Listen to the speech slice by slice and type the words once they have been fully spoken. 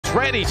It's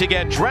ready to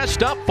get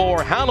dressed up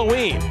for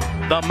Halloween.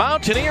 The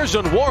Mountaineers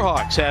and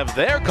Warhawks have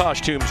their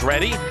costumes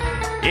ready.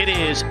 It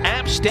is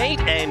App State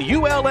and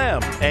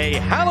ULM, a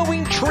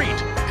Halloween treat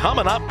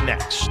coming up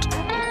next.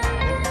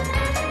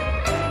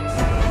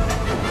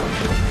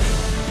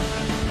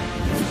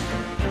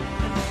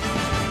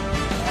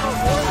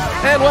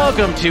 And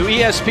welcome to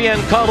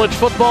ESPN College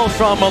Football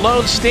from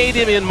Malone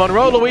Stadium in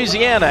Monroe,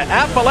 Louisiana.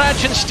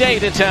 Appalachian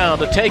State in town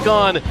to take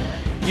on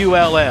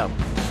ULM.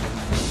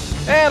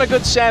 And a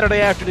good Saturday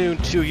afternoon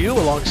to you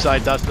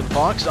alongside Dustin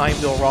Fox. I'm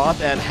Bill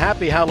Roth, and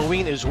happy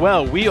Halloween as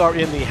well. We are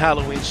in the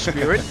Halloween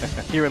spirit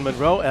here in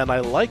Monroe, and I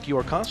like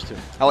your costume.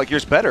 I like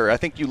yours better. I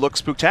think you look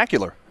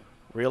spectacular.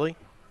 Really?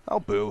 Oh,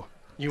 boo.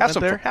 You went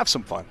there? Have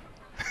some fun.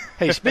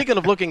 Hey, speaking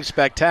of looking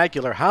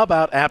spectacular, how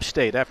about App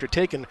State? After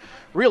taking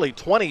really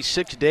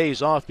 26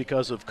 days off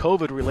because of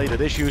COVID-related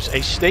issues,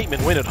 a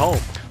statement win at home.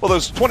 Well,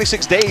 those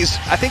 26 days,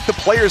 I think the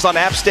players on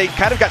App State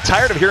kind of got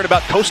tired of hearing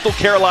about Coastal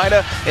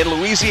Carolina and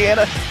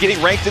Louisiana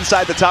getting ranked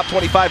inside the top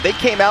 25. They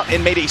came out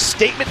and made a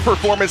statement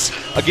performance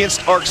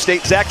against Ark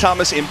State. Zach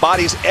Thomas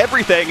embodies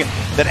everything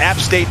that App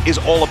State is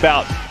all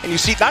about. And you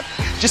see, not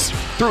just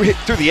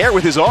through the air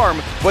with his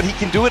arm, but he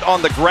can do it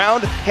on the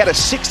ground. He had a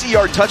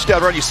 60-yard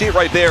touchdown run. You see it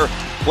right there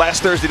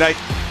last Thursday night.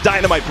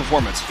 Dynamite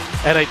performance.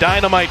 And a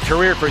dynamite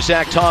career for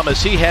Zach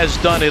Thomas. He has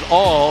done it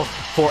all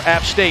for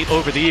App State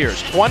over the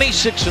years.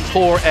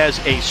 26-4 as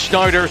a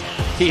starter.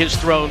 He has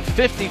thrown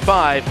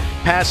 55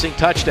 passing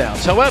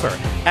touchdowns. However,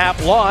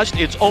 App lost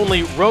its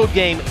only road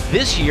game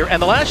this year,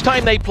 and the last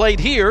time they played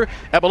here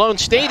at Malone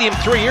Stadium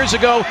 3 years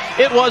ago,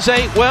 it was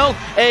a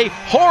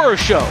horror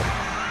show.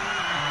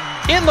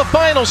 In the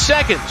final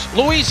seconds,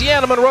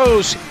 Louisiana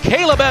Monroe's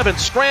Caleb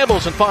Evans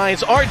scrambles and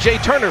finds R.J.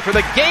 Turner for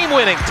the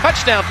game-winning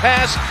touchdown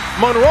pass.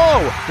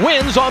 Monroe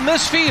wins on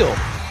this field.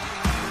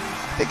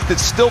 I think that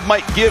still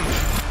might give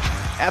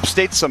App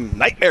State some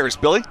nightmares,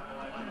 Billy.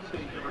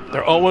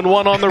 They're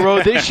 0-1 on the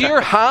road this year.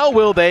 How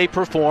will they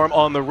perform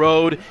on the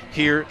road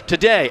here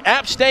today?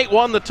 App State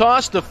won the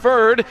toss,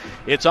 deferred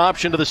its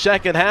option to the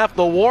second half.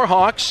 The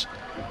Warhawks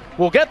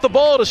will get the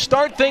ball to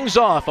start things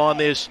off on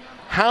this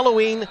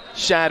Halloween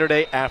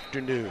Saturday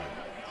afternoon.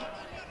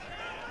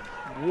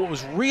 What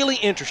was really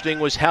interesting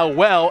was how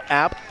well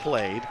App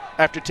played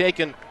after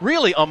taking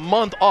really a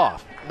month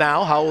off.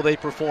 Now, how will they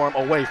perform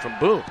away from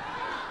Boone?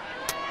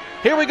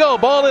 Here we go,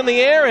 ball in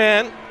the air,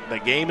 and the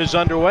game is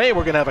underway.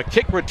 We're going to have a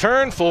kick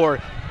return for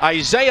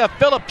Isaiah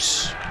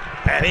Phillips,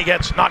 and he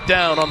gets knocked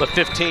down on the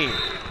 15.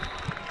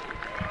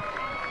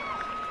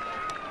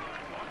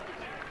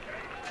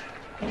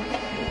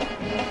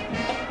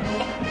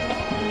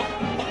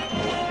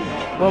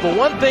 Well, the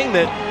one thing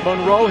that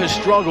Monroe has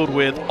struggled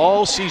with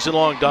all season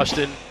long,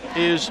 Dustin,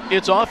 is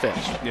its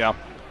offense. Yeah.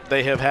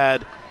 They have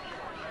had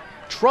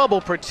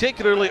trouble,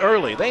 particularly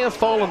early. They have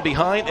fallen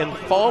behind and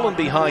fallen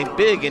behind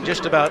big in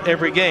just about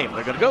every game.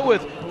 They're going to go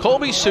with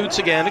Colby Suits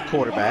again at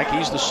quarterback.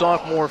 He's the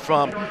sophomore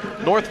from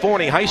North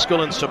Forney High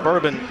School in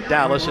suburban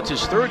Dallas. It's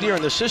his third year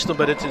in the system,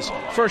 but it's his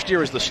first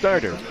year as the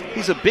starter.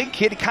 He's a big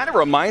kid. He kind of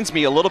reminds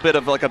me a little bit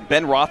of like a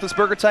Ben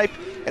Roethlisberger type.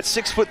 At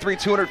 6'3",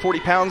 240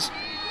 pounds.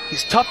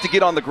 He's tough to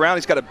get on the ground.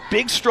 He's got a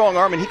big, strong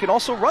arm, and he can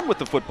also run with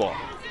the football.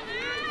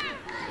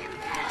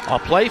 A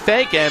play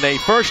fake and a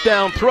first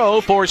down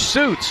throw for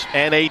Suits.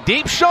 And a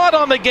deep shot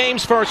on the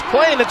game's first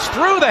play, and it's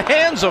through the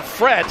hands of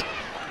Fred.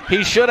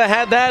 He should have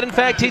had that. In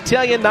fact, he'd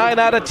tell you 9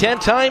 out of 10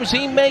 times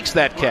he makes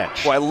that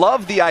catch. Well, I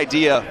love the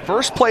idea.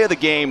 First play of the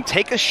game,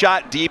 take a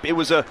shot deep. It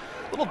was a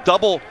little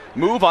double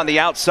move on the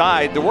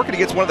outside. They're working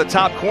against one of the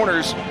top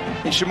corners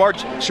in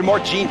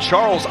Shamar Jean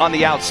Charles on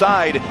the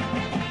outside.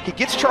 He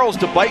gets Charles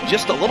to bite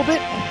just a little bit,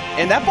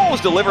 and that ball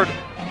was delivered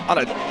on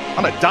a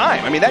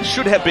dime. I mean, that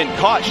should have been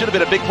caught, should have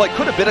been a big play,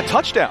 could have been a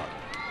touchdown.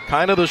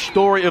 Kind of the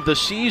story of the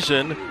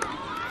season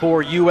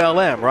for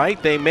ULM,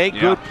 right? They make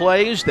good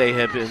plays. They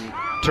have been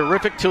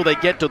terrific till they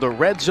get to the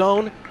red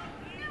zone,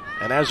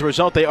 and as a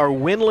result, they are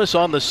winless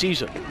on the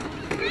season.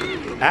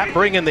 App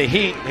bringing the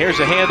heat. Here's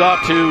a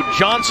handoff to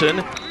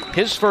Johnson.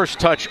 His first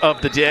touch of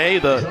the day,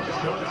 the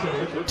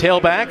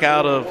tailback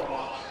out of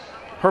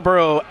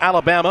Herboro,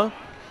 Alabama.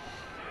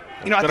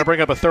 Going to bring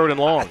up a 3rd and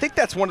long. I think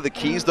that's one of the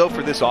keys, though,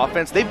 for this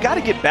offense. They've got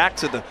to get back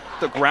to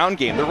the ground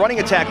game. The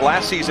running attack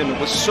last season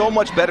was so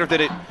much better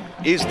than it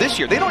is this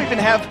year. They don't even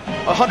have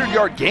a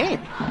 100-yard game.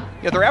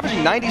 They're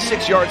averaging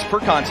 96 yards per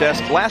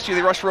contest. Last year,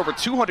 they rushed for over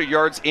 200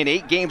 yards in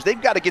 8 games.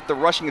 They've got to get the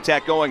rushing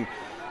attack going.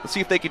 Let's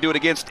see if they can do it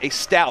against a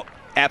stout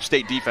App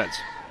State defense.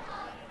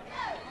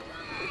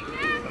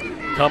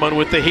 Coming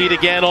with the heat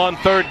again on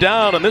 3rd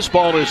down, and this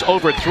ball is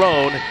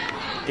overthrown,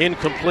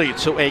 incomplete.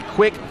 So a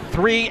quick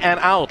 3 and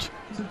out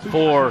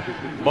for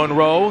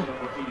Monroe.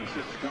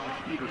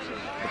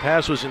 The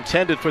pass was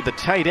intended for the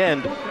tight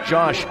end,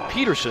 Josh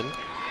Peterson,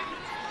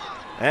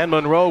 and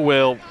Monroe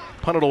will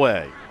punt it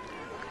away.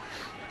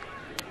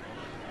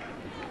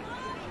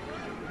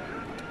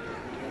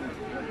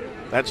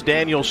 That's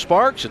Daniel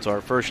Sparks. It's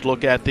our first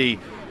look at the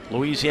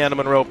Louisiana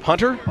Monroe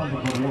punter.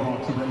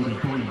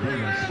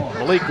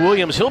 Malik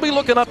Williams, he'll be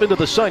looking up into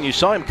the sun. You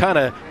saw him kind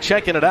of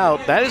checking it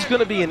out. That is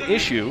going to be an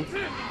issue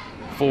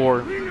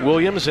for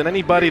Williams and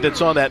anybody that's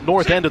on that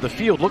north end of the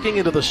field looking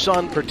into the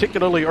sun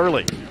particularly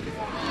early.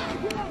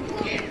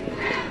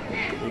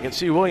 You can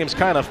see Williams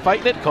kind of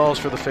fighting it, calls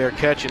for the fair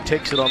catch and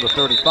takes it on the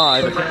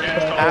 35. And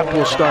App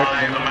will start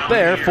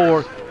there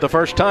for the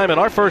first time. And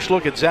our first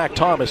look at Zach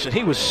Thomas, and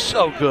he was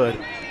so good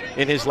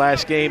in his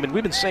last game, and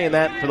we've been saying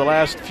that for the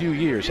last few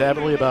years,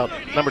 haven't we, about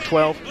number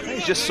 12?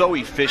 He's just so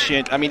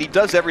efficient. I mean, he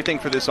does everything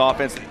for this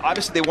offense.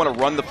 Obviously, they want to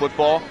run the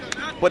football,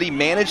 but he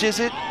manages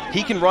it.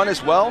 He can run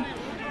as well,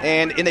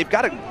 and they've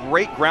got a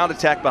great ground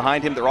attack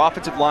behind him. Their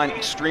offensive line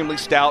extremely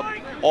stout,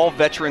 all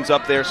veterans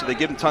up there, so they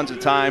give him tons of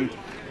time.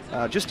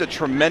 Just a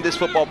tremendous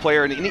football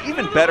player, and an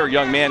even better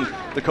young man,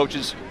 the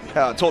coaches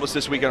told us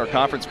this week on our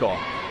conference call.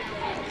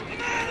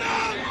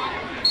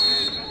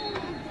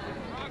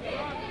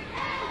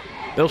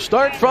 They'll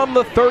start from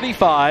the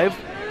 35.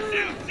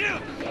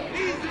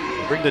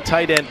 Bring the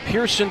tight end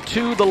Pearson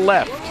to the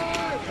left.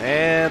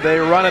 And they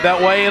run it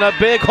that way in a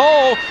big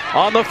hole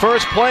on the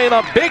first play, and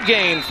a big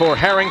gain for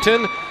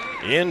Harrington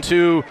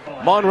into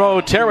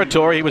Monroe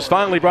territory. He was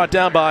finally brought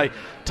down by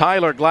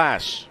Tyler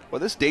Glass. Well,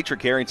 this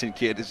Datrick Harrington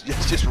kid is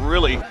just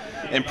really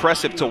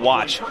impressive to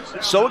watch.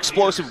 So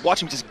explosive.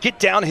 Watch him just get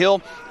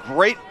downhill.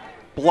 Great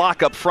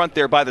block up front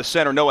there by the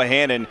center, Noah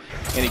Hannon,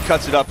 and he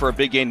cuts it up for a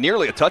big gain,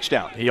 nearly a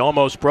touchdown. He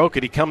almost broke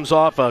it. He comes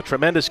off a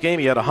tremendous game.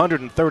 He had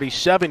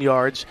 137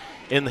 yards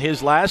in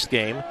his last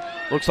game.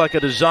 Looks like a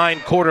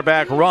designed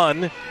quarterback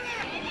run,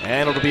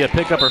 and it'll be a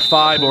pickup or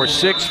 5 or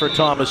 6 for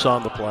Thomas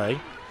on the play.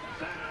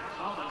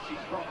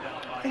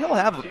 He'll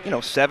have,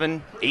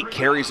 7, 8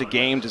 carries a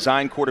game,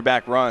 designed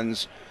quarterback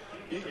runs,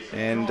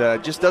 and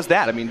just does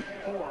that. I mean,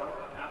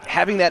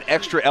 having that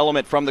extra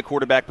element from the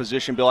quarterback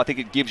position, Bill, I think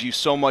it gives you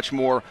so much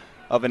more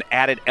of an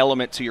added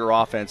element to your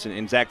offense,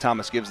 and Zach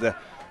Thomas gives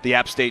the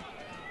App State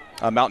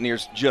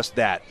Mountaineers just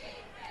that.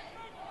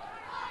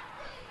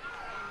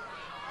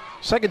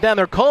 Second down,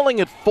 they're calling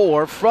it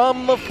 4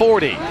 from the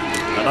 40.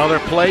 Another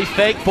play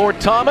fake for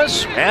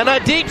Thomas, and a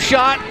deep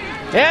shot,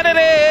 and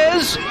it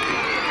is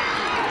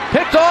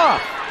picked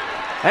off,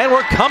 and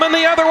we're coming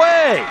the other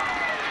way.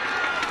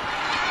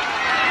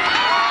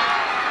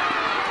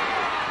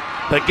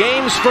 The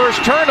game's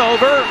first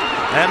turnover,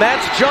 and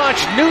that's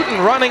Josh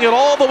Newton running it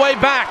all the way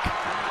back.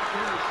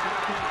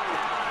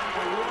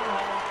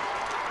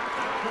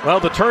 Well,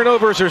 the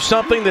turnovers are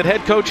something that head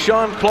coach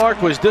Sean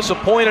Clark was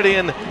disappointed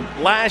in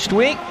last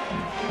week,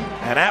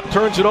 and App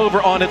turns it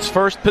over on its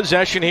first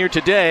possession here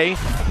today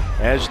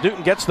as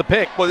Newton gets the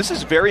pick. Well, this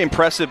is very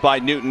impressive by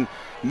Newton.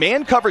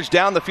 Man coverage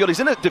down the field. He's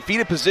in a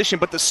defeated position,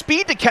 but the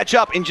speed to catch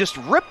up and just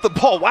rip the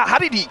ball. Wow, how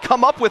did he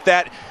come up with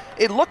that?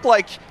 It looked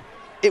like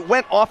it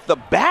went off the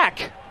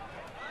back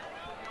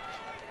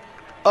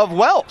of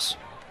Wells.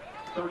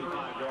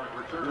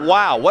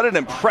 Wow, what an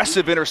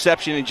impressive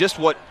interception, and just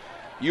what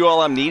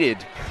ULM needed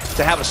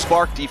to have a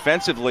spark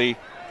defensively.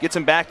 Gets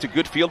him back to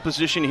good field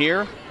position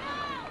here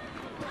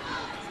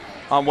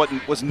on what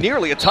was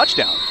nearly a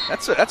touchdown.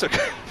 That's a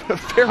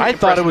very I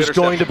thought it was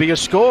going to be a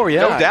score,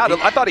 yeah. No doubt.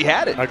 I thought he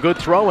had it. A good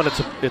throw, and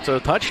it's a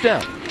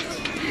touchdown.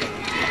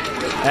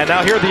 And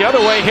now here the other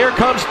way. Here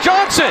comes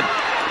Johnson.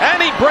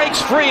 And he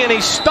breaks free, and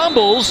he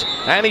stumbles,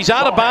 and he's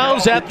out of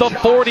bounds at the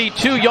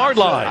 42-yard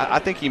line. I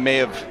think he may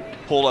have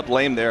pulled up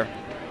lame there.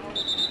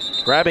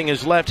 Grabbing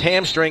his left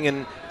hamstring,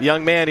 and the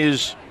young man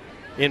is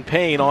in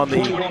pain on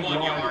the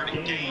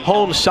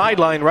home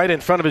sideline right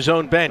in front of his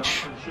own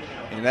bench.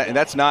 And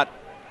that's not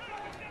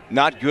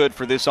good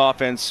for this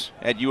offense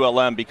at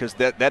ULM, because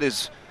that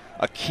is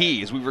a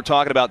key. As we were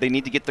talking about, they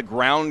need to get the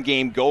ground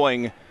game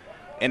going,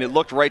 and it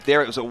looked right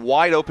there. It was a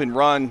wide-open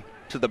run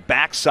to the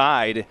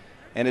backside.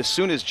 And as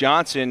soon as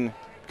Johnson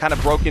kind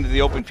of broke into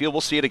the open field, we'll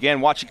see it again.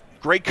 Watch,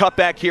 great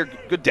cutback here,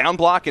 good down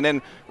block, and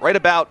then right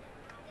about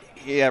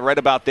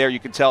there, you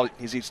can tell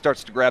as he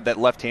starts to grab that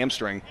left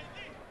hamstring.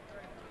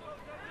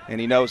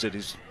 And he knows it.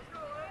 He's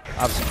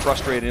obviously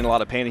frustrated, in a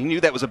lot of pain. He knew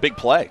that was a big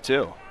play,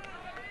 too.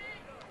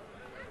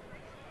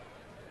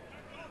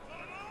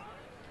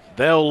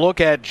 They'll look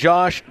at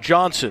Josh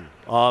Johnson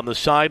on the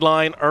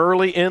sideline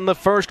early in the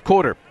first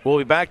quarter. We'll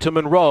be back to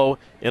Monroe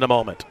in a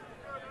moment.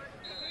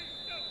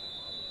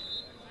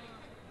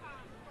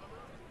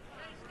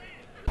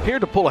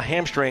 Appeared to pull a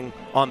hamstring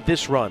on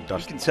this run,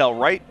 Dustin. You can tell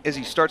right as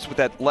he starts with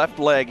that left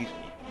leg,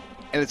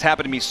 and it's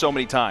happened to me so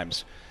many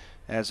times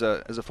as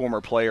a former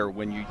player,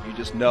 when you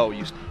just know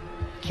you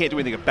can't do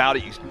anything about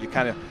it. You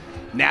kind of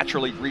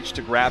naturally reach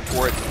to grab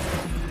for it.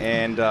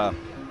 And,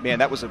 man,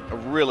 that was a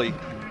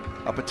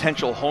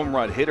potential home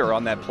run hitter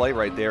on that play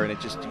right there, and it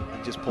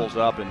just pulls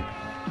up, and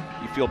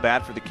you feel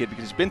bad for the kid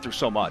because he's been through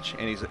so much,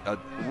 and he's a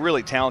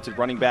really talented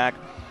running back.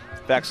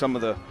 In fact, some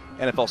of the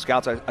NFL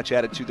scouts I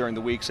chatted to during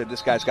the week said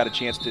this guy's got a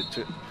chance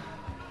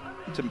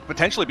to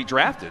potentially be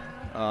drafted.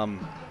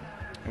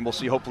 And we'll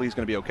see. Hopefully he's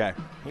going to be okay.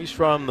 He's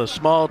from the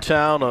small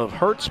town of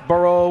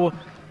Hurtsboro,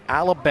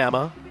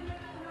 Alabama.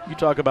 You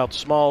talk about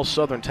small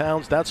southern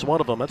towns, that's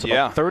one of them. That's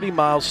about 30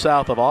 miles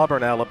south of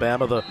Auburn,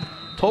 Alabama. The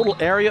total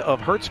area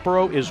of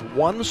Hurtsboro is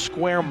 1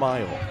 square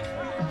mile.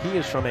 He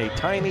is from a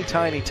tiny,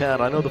 tiny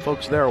town. I know the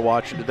folks there are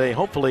watching today.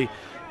 Hopefully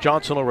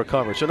Johnson will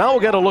recover. So now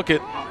we'll get a look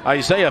at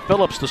Isaiah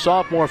Phillips, the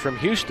sophomore from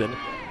Houston.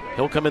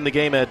 He'll come in the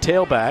game at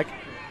tailback.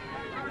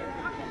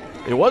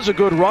 It was a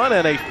good run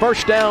and a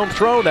first down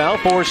throw now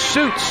for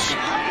Suits.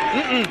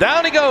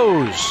 Down he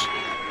goes.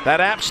 That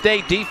App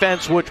State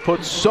defense, which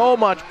put so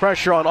much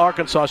pressure on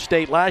Arkansas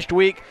State last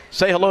week.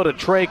 Say hello to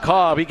Trey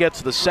Cobb. He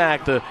gets the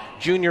sack, the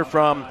junior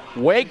from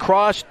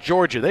Waycross,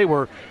 Georgia. They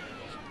were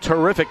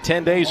terrific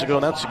 10 days ago,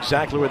 and that's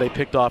exactly where they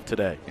picked off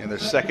today. And their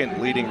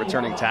second leading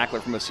returning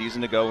tackler from a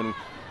season ago. And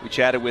we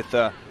chatted with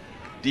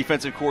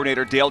defensive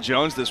coordinator Dale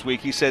Jones this week.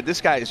 He said this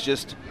guy is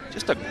just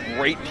a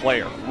great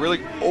player,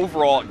 really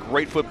overall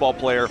great football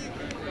player,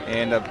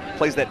 and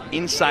plays that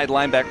inside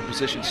linebacker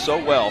position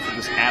so well for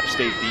this App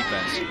State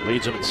defense.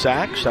 Leads him in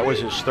sacks. That was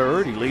his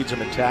third. He leads him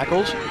in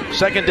tackles.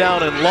 Second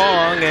down and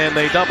long, and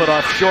they dump it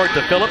off short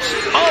to Phillips.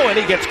 Oh, and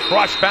he gets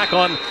crushed back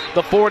on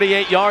the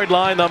 48-yard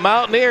line. The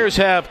Mountaineers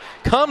have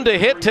come to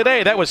hit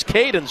today. That was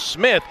Caden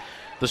Smith,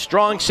 the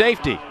strong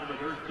safety.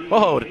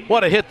 Oh,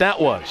 what a hit that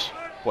was.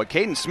 Boy,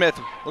 Caden Smith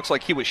looks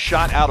like he was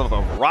shot out of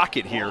a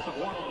rocket here.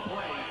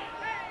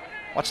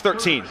 Watch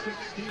 13.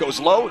 Goes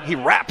low, he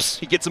wraps,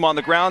 he gets him on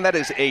the ground. That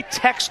is a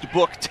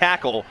textbook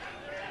tackle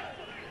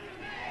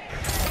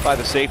by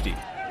the safety.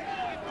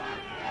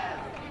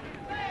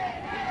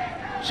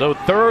 So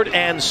 3rd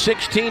and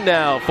 16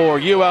 now for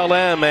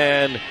ULM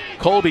and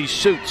Colby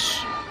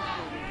Suits.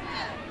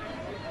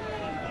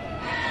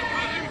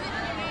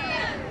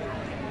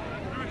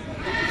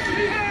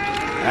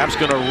 App's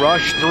going to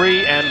rush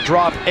 3 and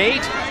drop 8.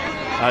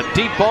 A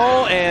deep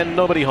ball and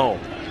nobody home.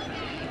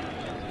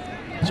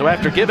 So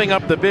after giving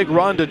up the big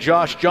run to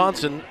Josh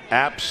Johnson,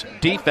 App's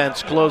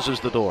defense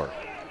closes the door.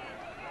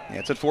 Yeah,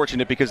 it's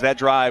unfortunate because that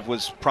drive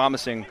was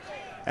promising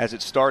as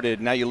it started.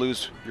 Now you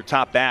lose your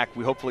top back.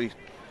 We hopefully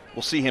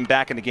will see him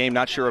back in the game.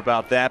 Not sure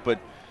about that, but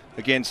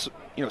again,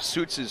 you know,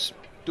 Suits is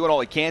doing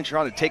all he can,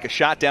 trying to take a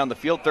shot down the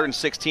field. 3rd and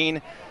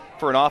 16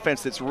 for an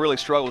offense that's really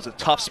struggled. It's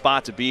a tough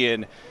spot to be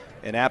in,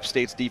 and App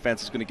State's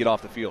defense is going to get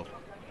off the field.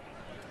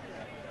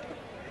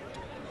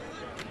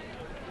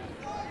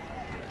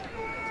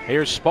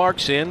 Here's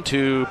Sparks in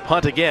to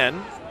punt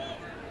again.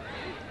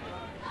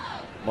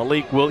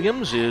 Malik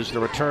Williams is the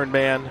return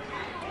man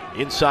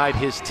inside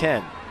his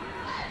 10.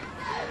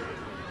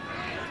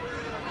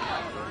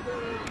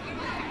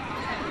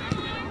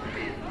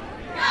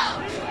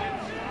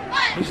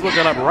 He's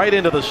looking up right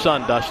into the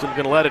sun, Dustin.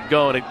 Going to let it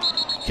go, and it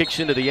kicks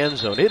into the end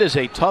zone. It is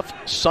a tough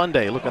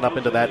Sunday looking up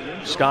into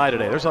that sky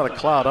today. There's not a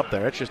cloud up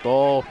there. It's just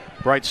all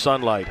bright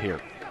sunlight here.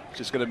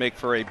 Just going to make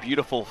for a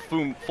beautiful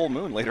full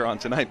moon later on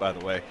tonight, by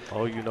the way.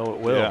 Oh, you know it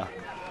will. Yeah.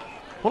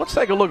 Well, let's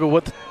take a look at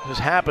what has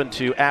happened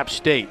to App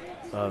State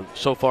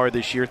so far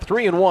this year.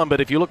 3-1, but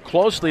if you look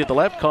closely at the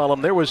left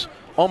column, there was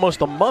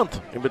almost a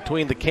month in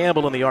between the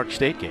Campbell and the Ark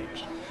State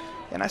games.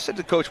 And I said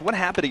to Coach, what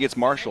happened against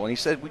Marshall? And he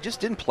said, we just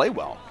didn't play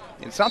well.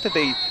 And it's not that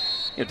they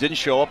didn't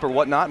show up or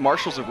whatnot.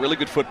 Marshall's a really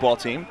good football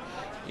team.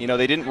 You know,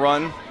 they didn't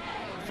run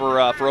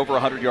for over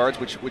 100 yards,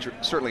 which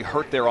certainly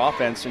hurt their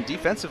offense. And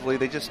defensively,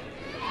 they just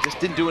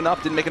didn't do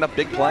enough, didn't make enough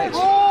big plays.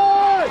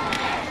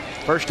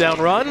 First down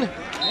run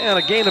and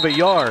a gain of a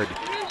yard.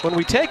 When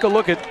we take a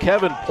look at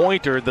Kevin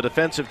Pointer, the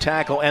defensive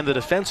tackle, and the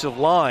defensive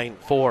line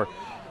for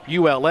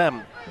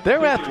ULM,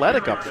 they're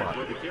athletic up front.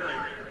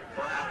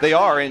 They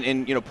are,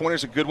 and you know,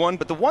 Pointer's a good one,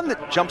 but the one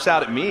that jumps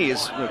out at me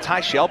is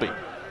Ty Shelby,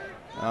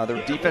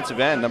 the defensive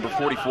end, number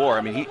 44.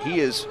 I mean, he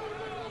is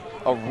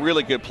a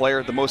really good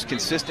player, the most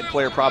consistent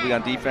player probably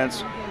on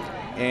defense.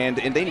 And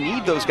they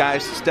need those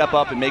guys to step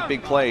up and make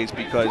big plays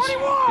because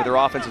their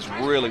offense has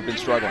really been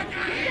struggling.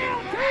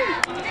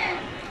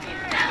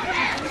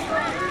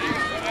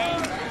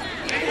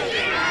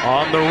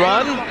 On the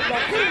run,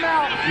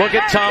 look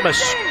at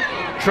Thomas.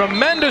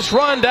 Tremendous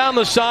run down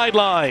the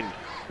sideline.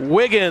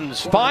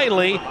 Wiggins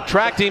finally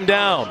tracked him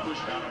down.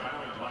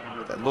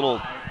 That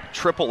little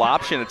triple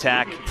option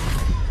attack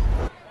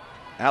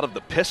out of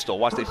the pistol.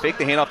 Watch, they fake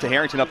the handoff to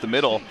Harrington up the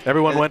middle.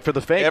 Everyone went for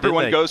the fake.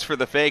 Everyone goes for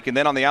the fake, and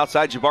then on the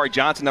outside, Jabari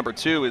Johnson, number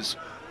 2, is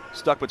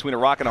stuck between a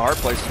rock and a hard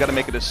place. He's got to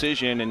make a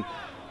decision, and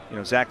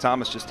Zach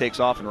Thomas just takes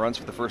off and runs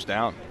for the first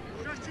down.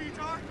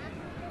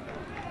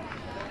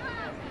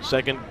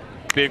 Second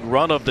big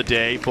run of the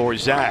day for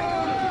Zach.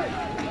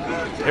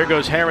 Here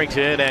goes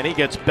Harrington, and he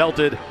gets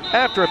belted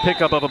after a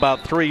pickup of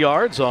about 3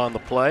 yards on the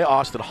play.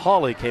 Austin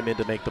Hawley came in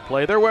to make the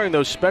play. They're wearing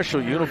those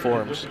special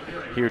uniforms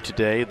here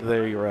today.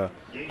 They're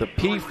the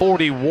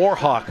P40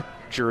 Warhawk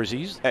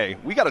jerseys. Hey,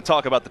 we got to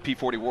talk about the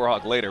P40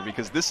 Warhawk later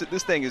because this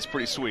thing is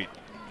pretty sweet.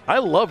 I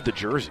love the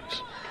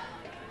jerseys.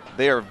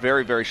 They are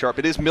very, very sharp.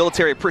 It is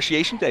Military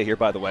Appreciation Day here,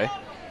 by the way,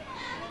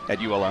 at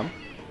ULM.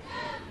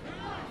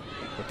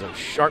 With those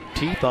sharp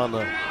teeth on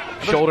the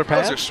shoulder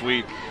pads. Those are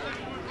sweet.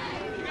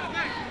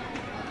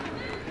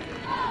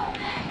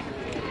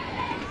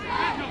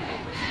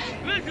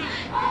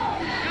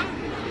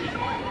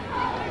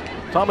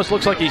 Thomas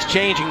looks like he's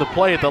changing the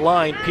play at the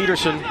line.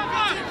 Peterson,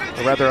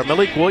 or rather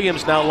Malik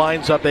Williams now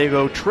lines up. They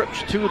go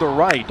trips to the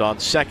right on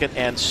 2nd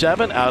and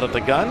 7 out of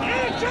the gun.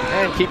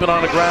 And keep it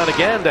on the ground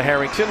again to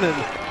Harrington.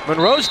 And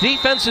Monroe's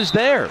defense is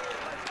there.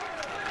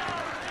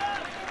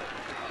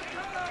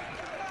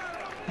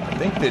 I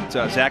think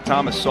that Zach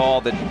Thomas saw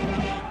that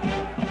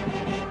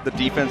the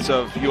defense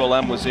of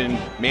ULM was in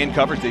man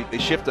coverage. They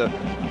shift a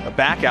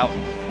back out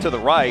to the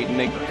right, and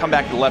they come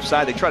back to the left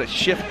side. They try to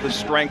shift the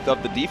strength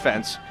of the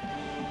defense,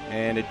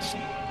 and it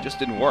just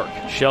didn't work.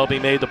 Shelby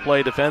made the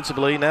play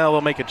defensively. Now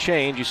they'll make a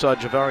change. You saw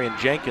Javarian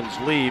Jenkins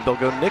leave. They'll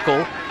go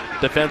nickel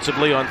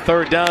defensively on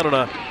third down in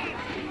a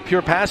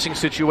pure passing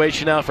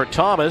situation now for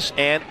Thomas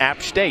and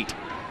App State.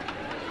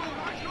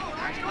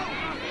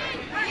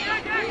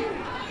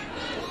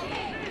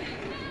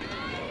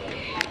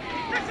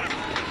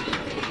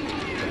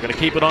 Going to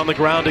keep it on the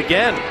ground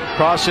again,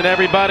 crossing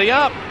everybody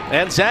up.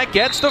 And Zach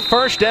gets the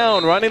first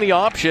down, running the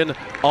option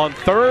on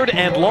third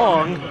and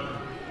long.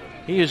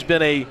 He has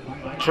been a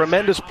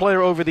tremendous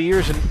player over the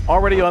years, and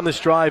already on this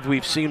drive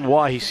we've seen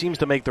why. He seems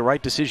to make the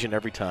right decision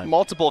every time.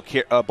 Multiple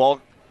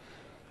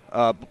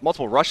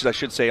rushes, I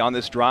should say, on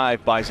this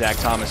drive by Zach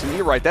Thomas. And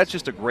you're right, that's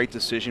just a great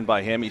decision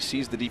by him. He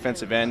sees the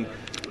defensive end,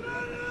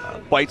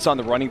 bites on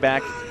the running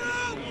back.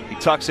 He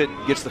tucks it,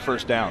 gets the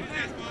first down.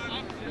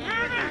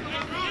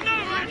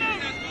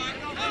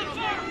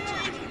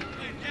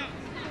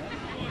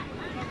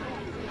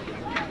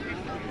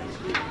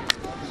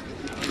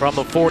 From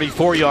the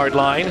 44-yard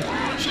line,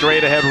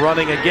 straight ahead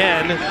running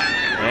again,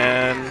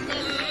 and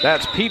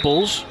that's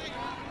Peoples,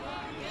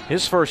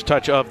 his first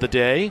touch of the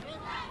day.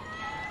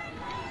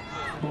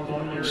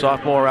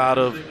 Sophomore out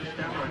of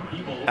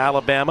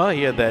Alabama.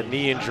 He had that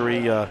knee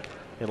injury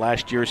in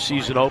last year's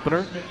season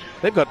opener.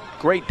 They've got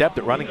great depth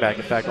at running back.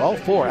 In fact, all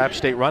four App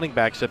State running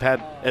backs have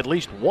had at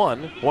least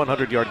one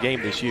 100-yard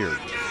game this year.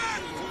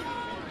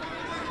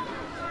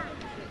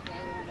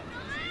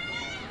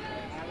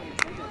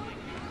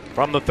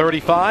 From the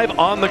 35,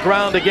 on the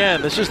ground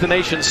again. This is the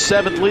nation's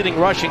 7th leading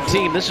rushing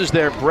team. This is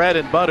their bread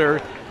and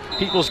butter.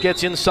 Peoples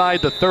gets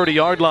inside the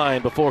 30-yard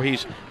line before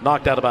he's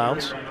knocked out of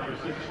bounds.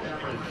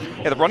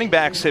 Yeah, the running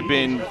backs have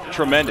been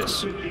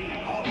tremendous.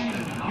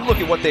 You look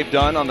at what they've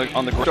done on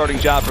the starting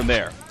job from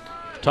there.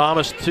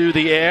 Thomas to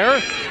the air,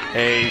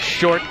 a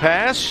short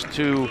pass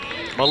to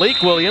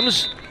Malik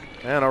Williams,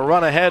 and a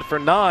run ahead for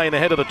 9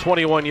 ahead of the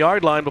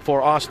 21-yard line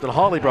before Austin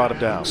Hawley brought him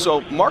down. So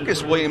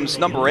Marcus Williams,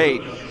 number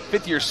 8,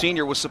 fifth-year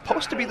senior, was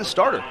supposed to be the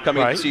starter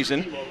coming into the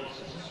season.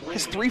 He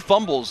has 3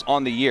 fumbles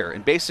on the year,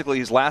 and basically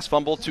his last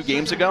fumble 2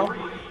 games ago,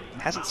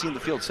 hasn't seen the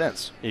field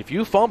since. If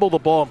you fumble the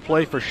ball and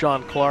play for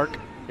Sean Clark,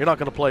 you're not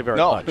going to play very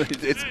much. No,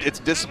 it's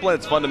discipline,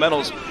 it's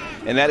fundamentals,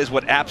 and that is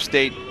what App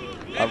State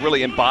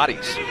really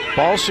embodies.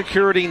 Ball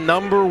security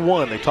number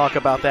 1. They talk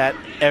about that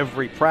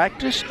every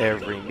practice,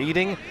 every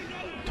meeting.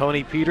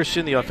 Tony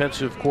Peterson, the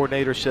offensive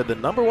coordinator, said the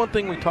number 1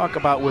 thing we talk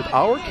about with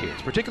our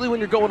kids, particularly when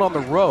you're going on the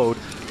road,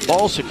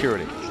 ball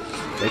security.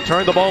 They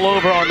turned the ball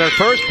over on their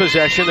first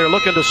possession. They're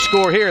looking to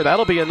score here.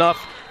 That'll be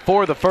enough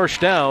for the first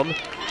down.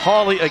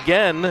 Hawley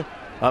again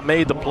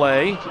made the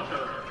play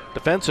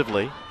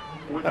defensively.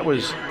 That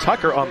was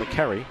Tucker on the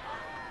carry.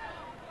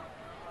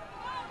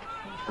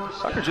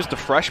 Tucker, just a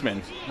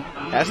freshman.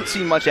 Hasn't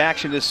seen much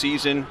action this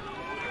season.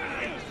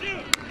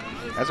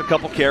 Has a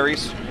couple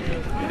carries.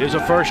 It is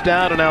a first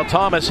down, and now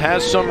Thomas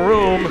has some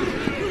room.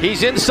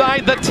 He's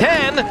inside the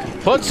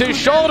 10, puts his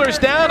shoulders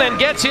down, and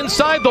gets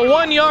inside the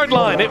 1-yard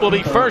line. It will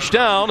be first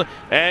down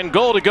and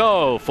goal to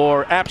go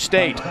for App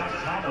State.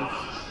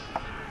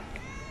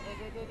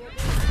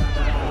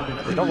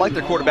 They don't like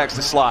their quarterbacks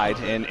to slide,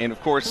 and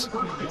of course,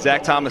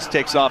 Zach Thomas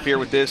takes off here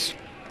with this.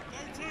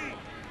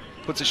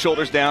 Puts his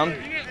shoulders down,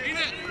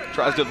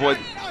 tries to avoid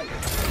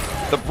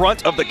the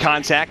brunt of the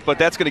contact, but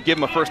that's going to give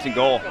him a first and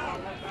goal.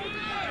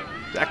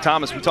 Zach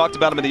Thomas, we talked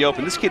about him in the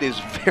open. This kid is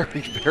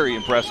very, very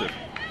impressive.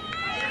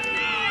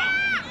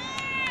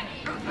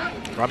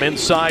 From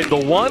inside the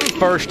 1,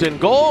 first and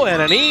goal,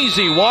 and an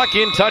easy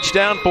walk-in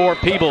touchdown for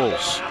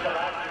Peebles.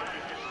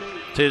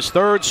 It's his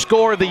 3rd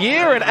score of the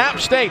year, and App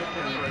State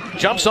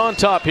jumps on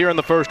top here in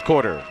the first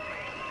quarter.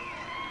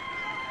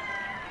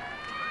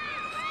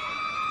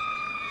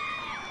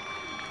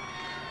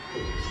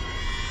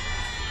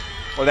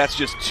 Well, that's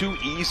just too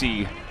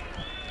easy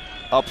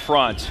up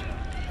front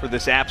for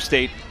this App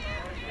State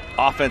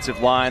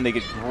offensive line. They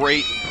get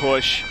great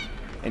push,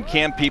 and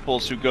Cam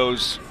Peoples, who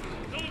goes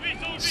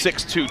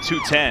 6'2",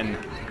 210,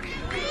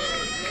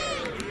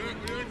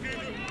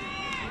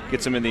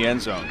 gets him in the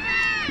end zone.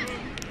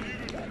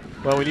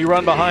 Well, when you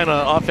run behind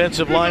an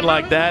offensive line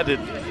like that, it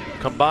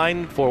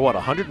combined for what,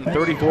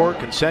 134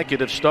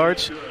 consecutive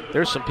starts.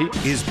 There's some people.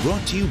 Is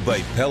brought to you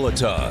by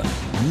Peloton.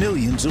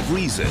 Millions of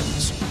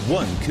reasons,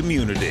 one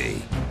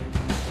community.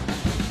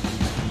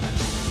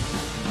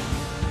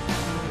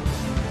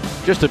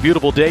 Just a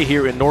beautiful day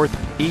here in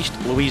northeast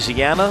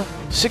Louisiana.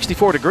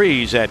 64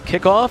 degrees at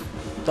kickoff.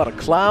 Not a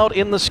cloud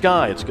in the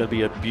sky. It's going to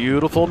be a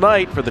beautiful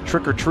night for the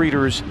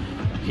trick-or-treaters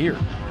here.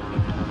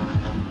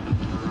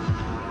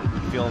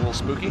 Feeling a little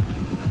spooky?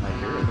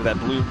 With that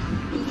blue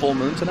full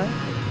moon tonight?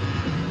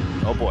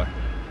 Oh boy.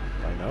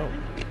 I know.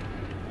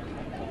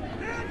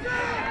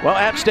 Well,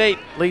 App State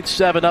leads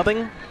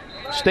 7-0.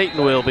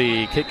 Staten will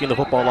be kicking the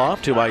football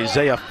off to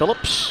Isaiah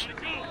Phillips.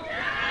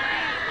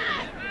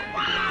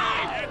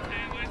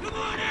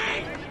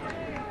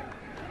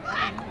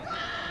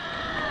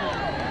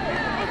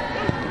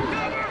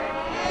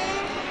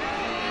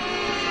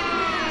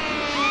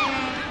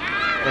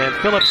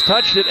 Phillips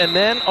touched it, and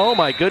then, oh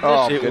my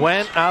goodness, it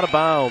went out of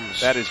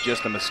bounds. That is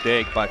just a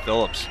mistake by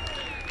Phillips.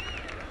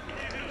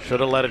 Should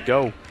have let it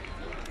go.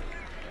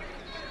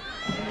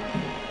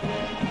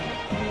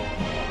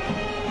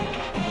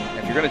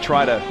 If you're going to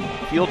try to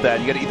field that,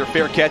 you got to either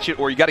fair catch it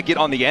or you got to get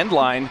on the end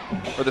line,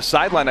 or the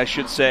sideline, I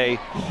should say,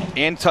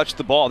 and touch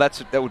the ball.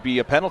 That would be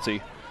a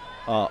penalty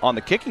on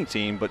the kicking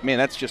team. But, man,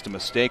 that's just a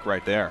mistake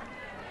right there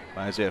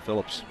by Isaiah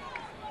Phillips.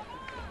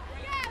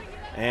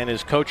 And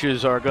his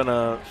coaches are going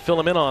to fill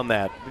him in on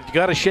that. You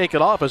got to shake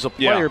it off as a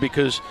player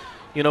because,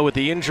 you know, with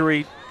the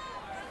injury,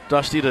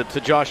 Dusty, to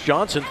Josh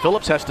Johnson,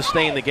 Phillips has to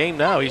stay in the game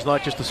now. He's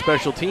not just a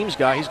special teams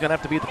guy. He's going to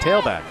have to be the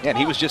tailback. Yeah, and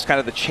he was just kind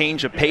of the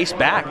change of pace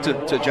back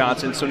to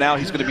Johnson. So now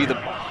he's going to be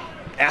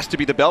asked to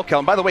be the bell cow.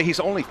 And by the way,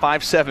 he's only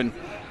 5'7",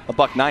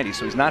 $190,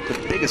 so he's not the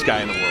biggest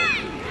guy in the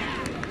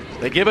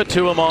world. They give it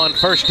to him on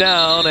first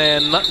down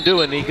and nothing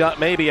doing. He got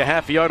maybe a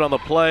half yard on the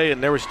play,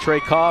 and there was Trey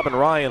Cobb and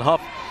Ryan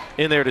Huff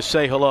in there to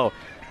say hello.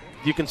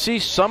 You can see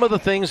some of the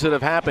things that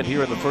have happened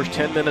here in the first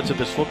 10 minutes of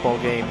this football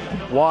game,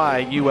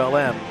 why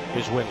ULM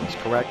is winless,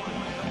 correct?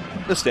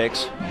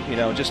 Mistakes, you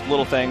know, just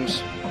little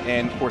things,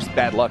 and of course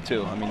bad luck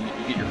too. I mean,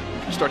 you get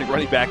your starting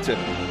running back to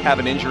have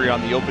an injury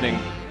on the opening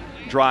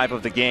drive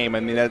of the game.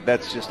 I mean,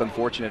 that's just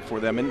unfortunate for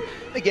them. And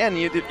again,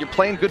 you're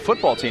playing good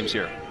football teams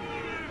here.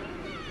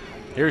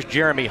 Here's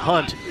Jeremy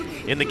Hunt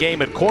in the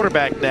game at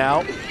quarterback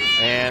now.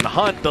 And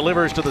Hunt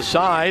delivers to the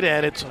side,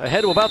 and it's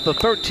ahead of about the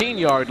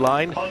 13-yard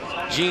line.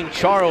 Gene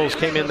Charles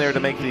came in there to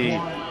make the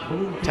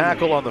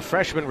tackle on the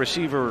freshman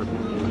receiver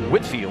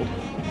Whitfield.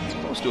 It's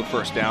close to a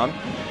first down.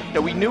 You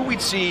know, we knew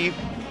we'd see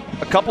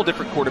a couple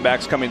different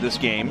quarterbacks coming this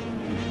game.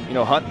 You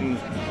know, Hunt and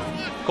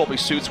Colby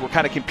Suits were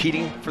kind of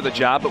competing for the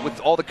job, but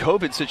with all the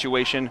COVID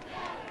situation,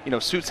 you know,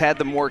 Suits had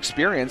the more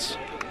experience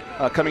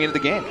coming into the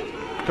game,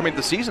 coming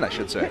into the season, I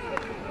should say.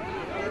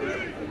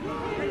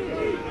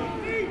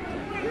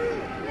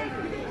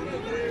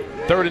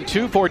 Third and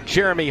 2 for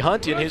Jeremy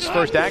Hunt in his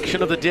first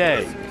action of the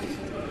day.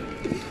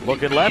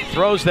 Looking left,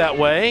 throws that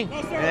way,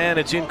 and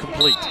it's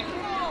incomplete.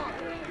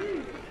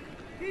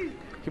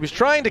 He was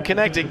trying to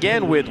connect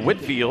again with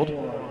Whitfield,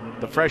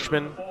 the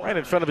freshman, right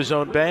in front of his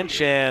own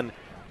bench, and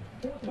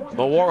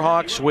the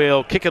Warhawks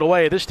will kick it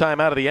away, this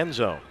time out of the end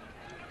zone.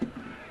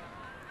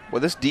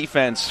 Well, this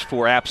defense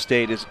for App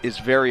State is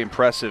very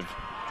impressive.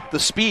 The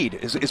speed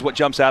is what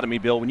jumps out at me,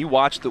 Bill. When you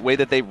watch the way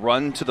that they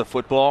run to the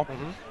football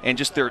and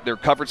just their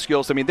coverage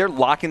skills, I mean, they're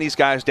locking these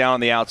guys down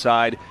on the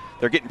outside.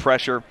 They're getting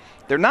pressure.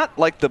 They're not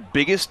like the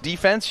biggest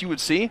defense you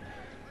would see,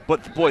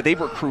 but, boy, they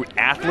recruit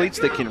athletes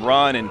that can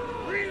run, and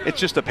it's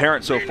just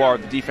apparent so far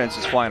the defense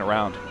is flying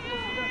around.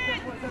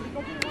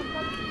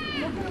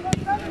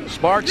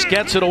 Sparks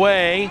gets it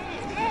away.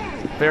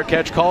 Fair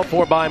catch called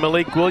for by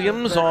Malik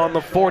Williams on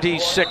the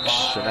 46,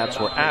 and that's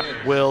where App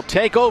will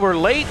take over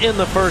late in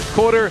the first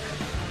quarter.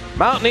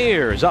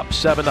 Mountaineers up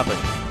 7-0.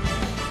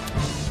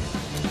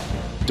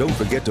 Don't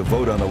forget to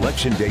vote on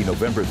Election Day,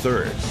 November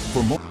 3rd.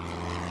 For more.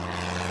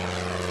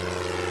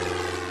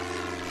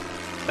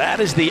 That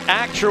is the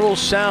actual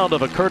sound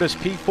of a Curtis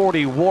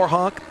P-40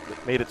 Warhawk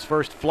that made its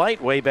first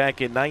flight way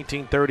back in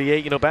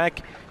 1938. You know,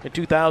 back in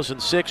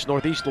 2006,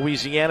 Northeast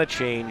Louisiana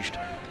changed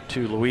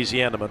to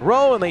Louisiana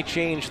Monroe, and they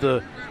changed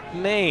the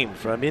name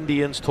from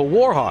Indians to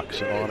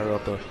Warhawks in honor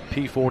of the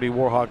P-40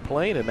 Warhawk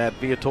plane. And Matt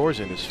Viator's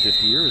in his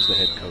 5th year as the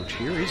head coach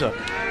here. He's a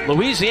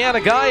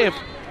Louisiana guy, if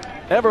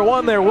ever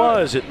one there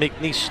was, at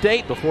McNeese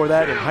State. Before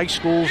that, in high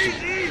schools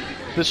in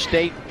this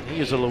state, he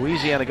is a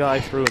Louisiana guy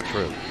through and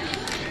through.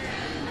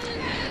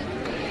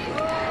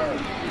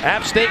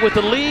 App State with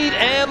the lead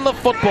and the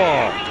football.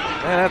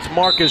 And that's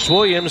Marcus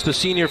Williams, the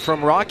senior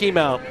from Rocky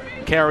Mount,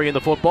 carrying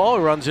the football.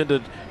 He runs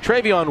into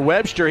Travion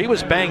Webster. He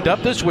was banged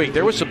up this week.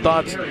 There was some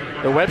thoughts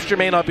that Webster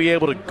may not be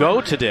able to go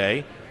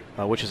today,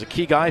 which is a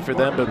key guy for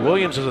them, but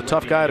Williams is a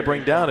tough guy to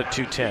bring down at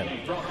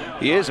 210.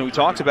 He is, and we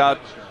talked about,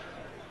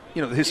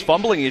 you know, his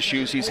fumbling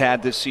issues he's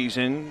had this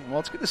season. Well,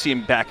 it's good to see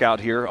him back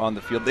out here on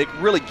the field. It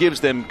really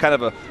gives them kind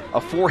of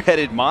a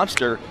four-headed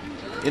monster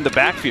in the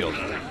backfield.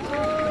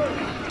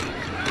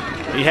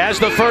 He has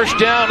the first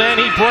down, and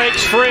he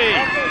breaks free.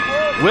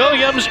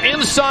 Williams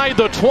inside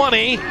the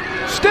 20,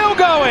 still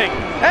going,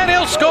 and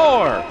he'll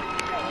score.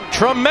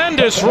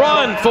 Tremendous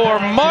run for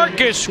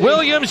Marcus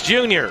Williams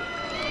Jr.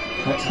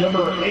 That's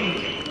number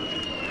 8,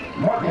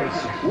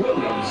 Marcus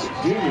Williams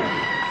Jr.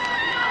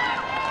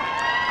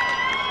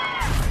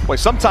 Boy,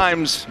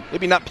 sometimes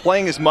maybe not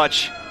playing as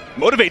much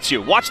motivates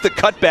you. Watch the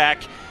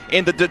cutback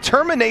and the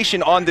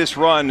determination on this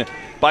run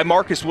by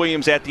Marcus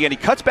Williams at the end. He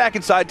cuts back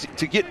inside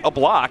to get a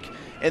block,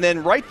 and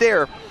then right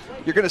there,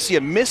 you're going to see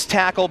a missed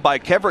tackle by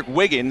Kevrick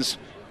Wiggins,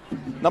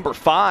 number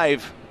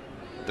 5,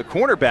 the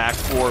cornerback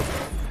for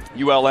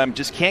ULM.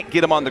 Just can't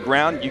get him on the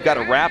ground. You've got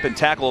to wrap and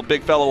tackle a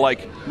big fellow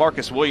like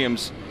Marcus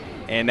Williams,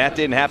 and that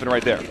didn't happen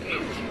right there.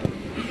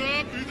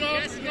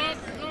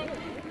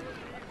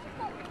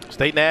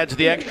 Staten adds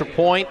the extra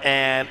point,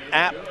 and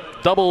App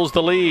doubles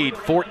the lead,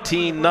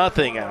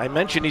 14-0. I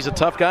mentioned he's a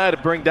tough guy to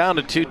bring down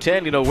to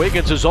 210. You know,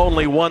 Wiggins is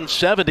only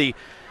 170.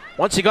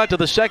 Once he got to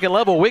the second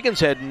level, Wiggins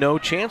had no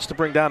chance to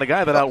bring down a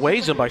guy that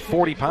outweighs him by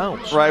 40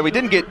 pounds. Right, we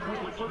didn't get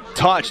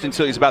touched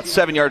until he's about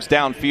 7 yards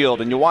downfield,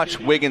 and you watch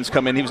Wiggins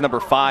come in. He was number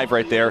 5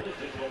 right there.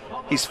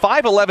 He's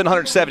 5'11",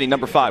 170,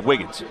 number 5,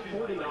 Wiggins.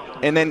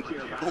 And then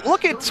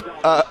look at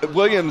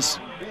Williams,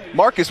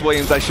 Marcus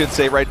Williams, I should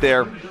say, right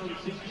there.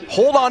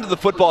 Hold on to the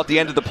football at the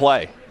end of the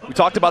play. We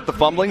talked about the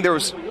fumbling. There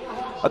was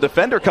a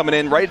defender coming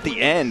in right at the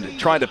end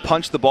trying to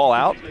punch the ball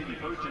out.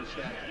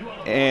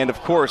 And, of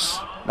course,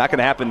 not going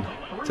to happen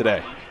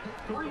today.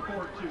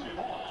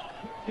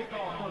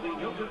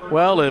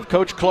 Well, if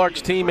Coach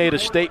Clark's team made a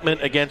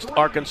statement against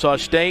Arkansas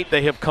State,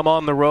 they have come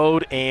on the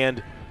road,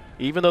 and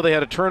even though they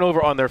had a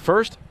turnover on their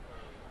first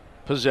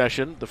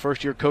possession, the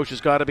first-year coach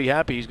has got to be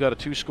happy. He's got a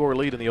 2-score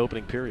lead in the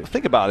opening period.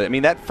 Think about it. I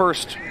mean, that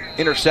first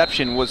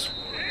interception was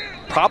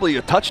probably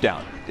a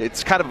touchdown.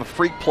 It's kind of a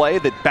freak play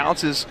that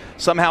bounces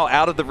somehow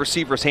out of the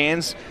receiver's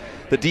hands.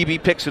 The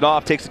DB picks it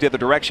off, takes it the other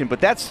direction, but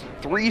that's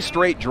 3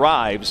 straight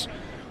drives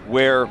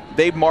where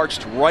they've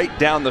marched right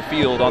down the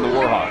field on the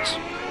Warhawks.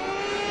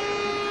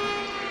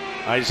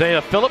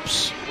 Isaiah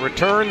Phillips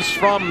returns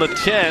from the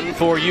 10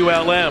 for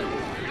ULM.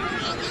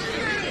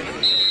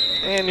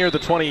 And near the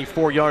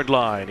 24-yard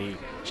line, he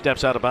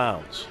steps out of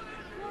bounds.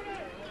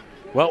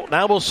 Well,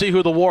 now we'll see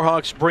who the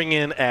Warhawks bring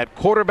in at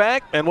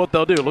quarterback and what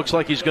they'll do. Looks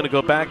like he's going to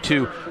go back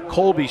to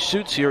Colby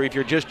Suits here. If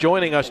you're just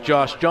joining us,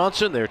 Josh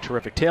Johnson, their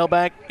terrific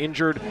tailback,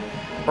 injured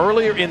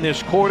earlier in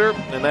this quarter,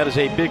 and that is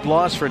a big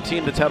loss for a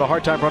team that's had a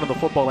hard time running the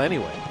football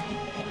anyway.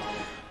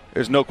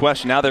 There's no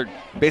question. Now they're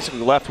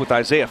basically left with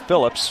Isaiah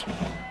Phillips,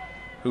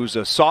 who's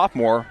a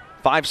sophomore,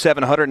 5'7",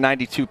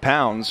 192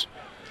 pounds,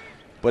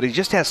 but he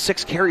just has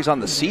 6 carries on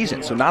the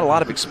season, so not a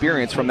lot of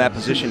experience from that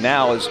position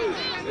now as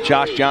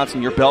Josh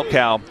Johnson, your bell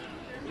cow,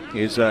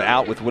 is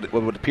out with what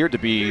would appear to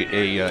be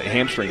a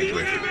hamstring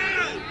injury.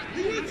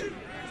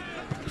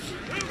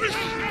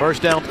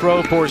 First down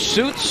throw for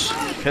Suits,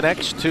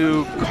 connects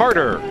to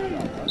Carter,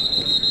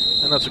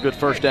 and that's a good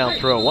first down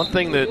throw. One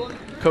thing that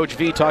Coach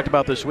V talked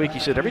about this week, he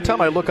said, every time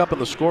I look up on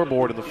the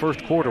scoreboard in the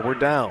first quarter, we're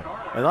down.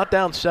 And not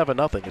down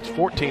 7-0, it's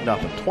 14-0,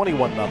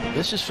 21-0.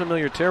 This is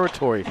familiar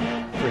territory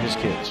for his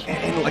kids.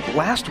 And like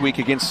last week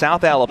against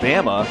South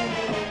Alabama,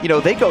 you know,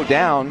 they go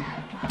down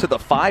to the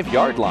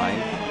 5-yard line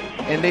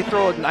and they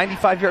throw a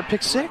 95-yard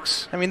pick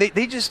 6. I mean,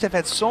 they just have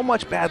had so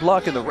much bad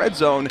luck in the red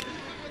zone.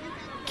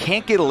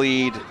 Can't get a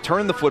lead,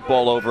 turn the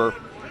football over,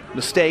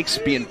 mistakes,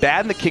 being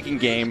bad in the kicking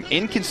game,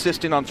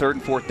 inconsistent on 3rd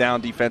and 4th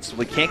down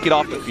defensively, can't get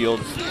off the field.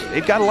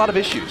 They've got a lot of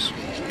issues.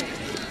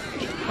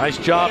 Nice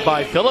job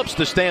by Phillips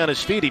to stay on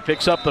his feet. He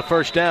picks up the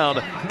first down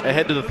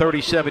ahead to the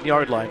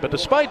 37-yard line. But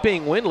despite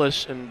being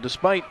winless and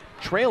despite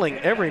trailing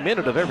every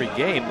minute of every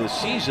game this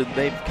season,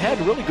 they've had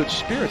really good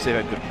spirits. They've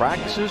had good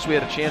practices. We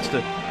had a chance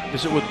to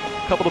visit with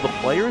a couple of the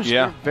players.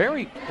 Yeah. They're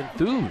very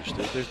enthused.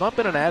 There's not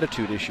been an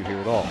attitude issue here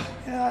at all.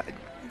 Yeah,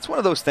 it's one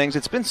of those things.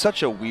 It's been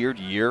such a weird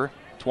year,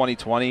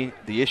 2020.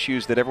 The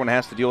issues that everyone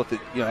has to deal with. You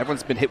know,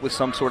 everyone's been hit with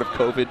some sort of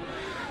COVID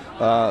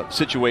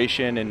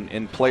situation,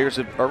 and players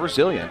are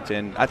resilient.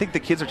 And I think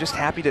the kids are just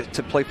happy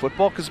to play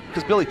football because,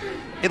 Billy,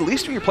 at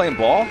least when you're playing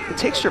ball, it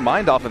takes your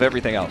mind off of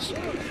everything else.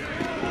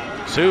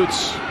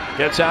 Suits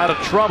gets out of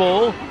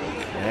trouble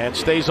and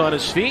stays on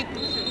his feet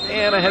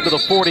and ahead to the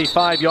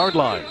 45-yard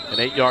line. An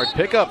 8-yard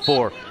pickup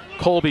for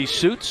Colby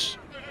Suits.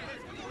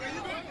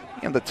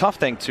 And the tough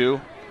thing,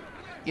 too,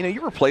 you know,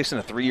 you're replacing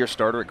a 3-year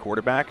starter at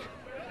quarterback.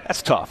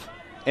 That's tough.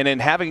 And then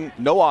having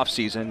no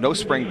offseason, no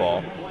spring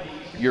ball,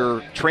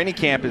 your training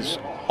camp is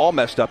all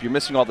messed up. You're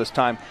missing all this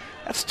time.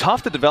 That's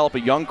tough to develop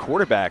a young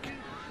quarterback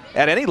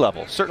at any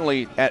level,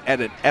 certainly at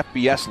an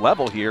FBS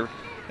level here.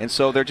 And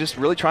so they're just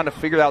really trying to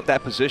figure out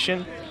that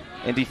position.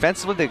 And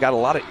defensively, they've got a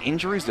lot of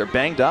injuries. They're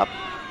banged up,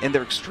 and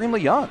they're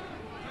extremely young.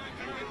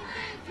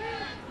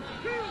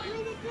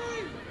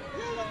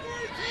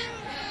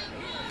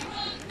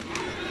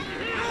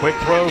 Quick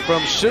throw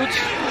from Suits,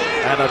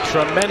 and a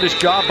tremendous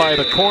job by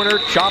the corner,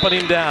 chopping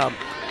him down.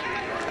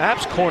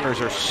 App's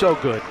corners are so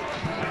good.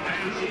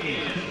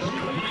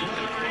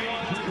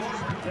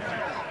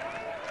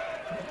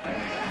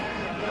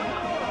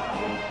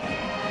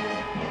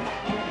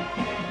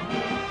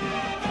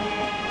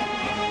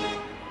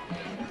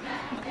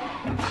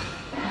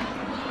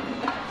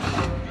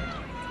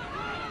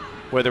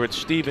 Whether it's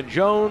Stephen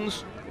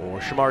Jones or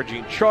Shamar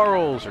Jean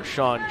Charles or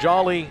Sean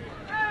Jolly,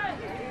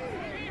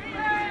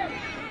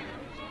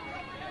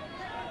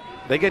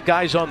 they get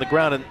guys on the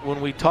ground. And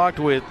when we talked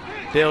with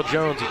Dale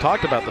Jones, he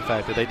talked about the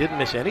fact that they didn't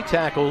miss any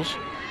tackles.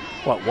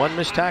 What, one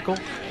missed tackle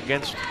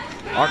against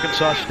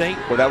Arkansas State?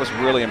 Well, that was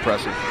really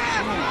impressive.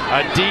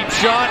 A deep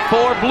shot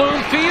for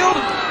Bloomfield.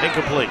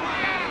 Incomplete.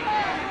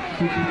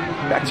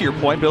 Back to your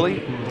point, Billy.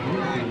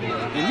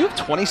 When you have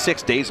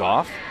 26 days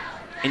off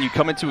and you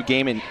come into a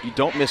game and you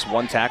don't miss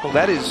one tackle,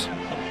 that is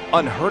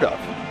unheard of.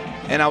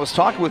 And I was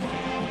talking with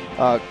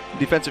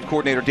defensive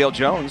coordinator Dale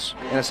Jones,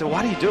 and I said,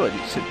 why do you do it?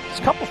 He said, there's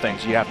a couple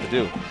things you have to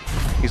do.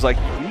 He's like,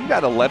 you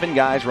got 11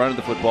 guys running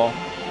the football,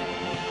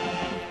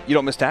 you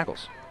don't miss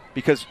tackles.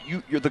 Because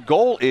the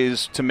goal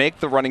is to make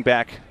the running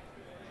back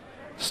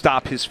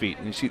stop his feet.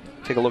 And you see,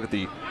 take a look at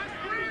the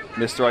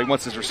missed throw. He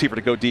wants his receiver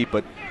to go deep,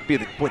 but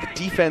boy, the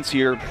defense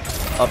here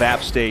of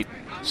App State,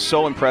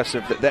 so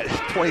impressive. That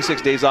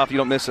 26 days off, you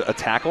don't miss a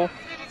tackle.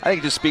 I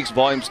think it just speaks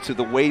volumes to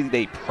the way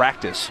they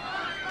practice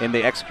and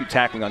they execute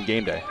tackling on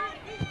game day.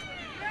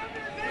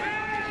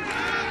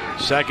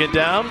 Second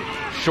down,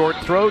 short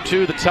throw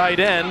to the tight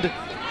end.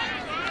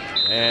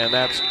 And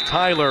that's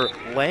Tyler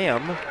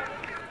Lamb,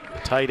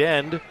 tight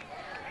end,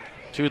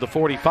 to the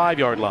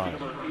 45-yard line.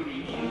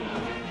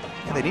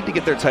 Yeah, they need to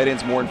get their tight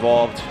ends more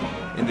involved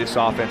in this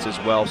offense as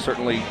well.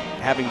 Certainly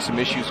having some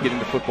issues getting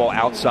the football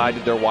outside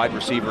of their wide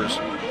receivers.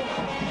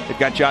 They've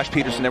got Josh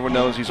Peterson. Everyone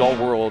knows he's all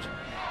world.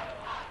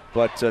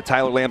 But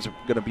Tyler Lamb's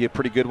going to be a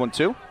pretty good one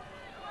too.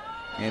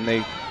 And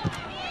they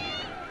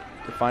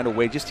find a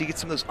way just to get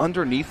some of those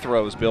underneath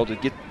throws, Bill, to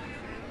get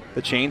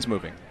the chains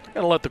moving.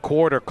 Going to let the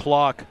quarter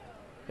clock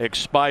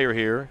expire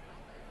here.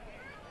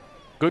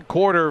 Good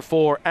quarter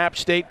for App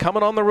State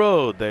coming on the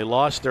road. They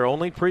lost their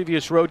only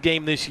previous road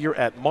game this year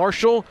at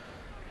Marshall.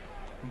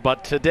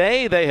 But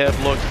today they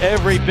have looked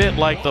every bit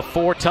like the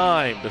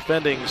four-time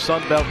defending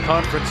Sun Belt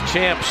Conference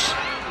champs.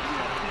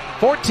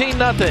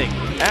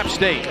 14-0 App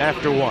State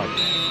after one.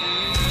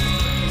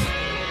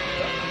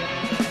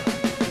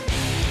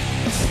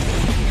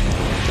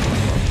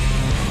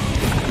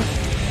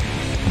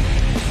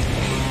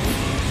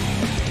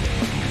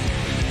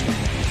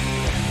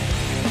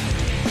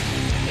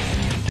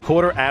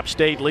 Quarter, App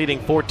State leading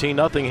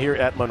 14-0 here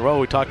at Monroe.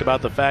 We talked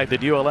about the fact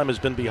that ULM has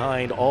been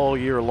behind all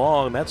year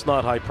long. That's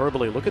not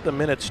hyperbole. Look at the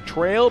minutes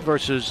trailed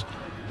versus,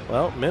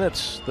 well,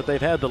 minutes that they've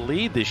had the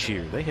lead this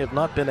year. They have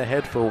not been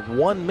ahead for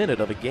 1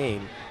 minute of a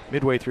game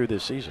midway through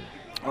this season.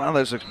 Well,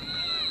 there's a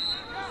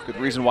good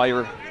reason why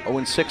you're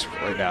 0-6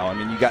 right now. I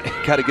mean, you got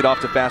to get off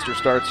to faster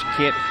starts. You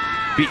can't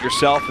beat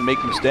yourself and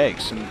make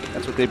mistakes, and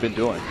that's what they've been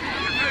doing.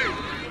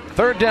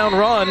 Third down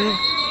run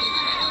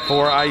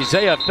for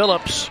Isaiah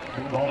Phillips,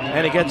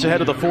 and he gets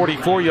ahead of the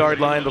 44-yard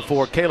line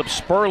before Caleb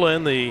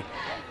Sperlin, the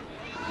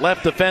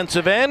left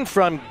defensive end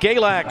from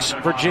Galax,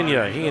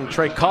 Virginia. He and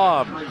Trey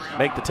Cobb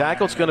make the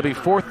tackle. It's going to be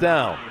fourth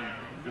down,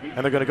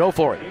 and they're going to go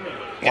for it.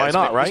 Why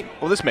not, right?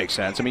 Well, this makes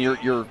sense. I mean,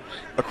 you're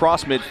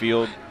across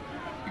midfield,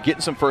 you're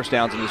getting some first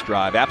downs in this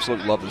drive.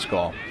 Absolutely love this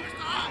call.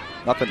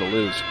 Nothing to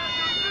lose.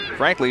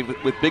 Frankly,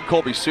 with Big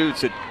Colby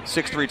Suits at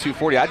 6'3",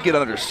 240, I'd get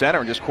under center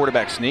and just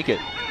quarterback sneak it.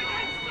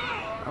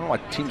 I don't know why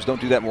teams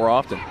don't do that more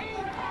often.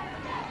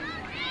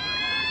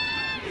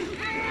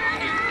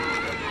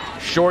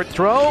 Short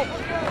throw,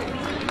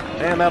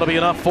 and that'll be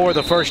enough for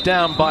the first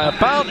down by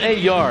about a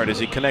yard as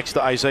he connects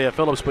to Isaiah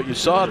Phillips. But you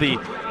saw the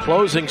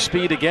closing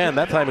speed again.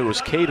 That time it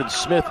was Caden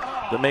Smith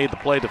that made the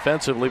play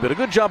defensively. But a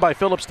good job by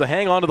Phillips to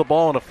hang on to the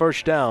ball on a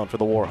first down for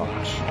the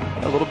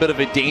Warhawks. A little bit of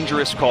a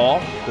dangerous call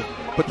to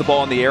put the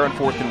ball in the air on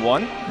 4th and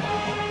 1.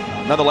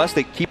 Nonetheless,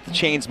 they keep the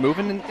chains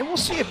moving, and we'll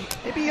see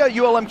if maybe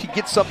ULM can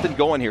get something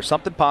going here,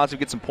 something positive,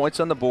 get some points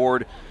on the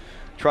board,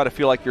 try to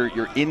feel like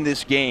you're in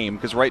this game,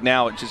 because right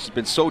now it's just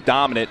been so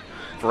dominant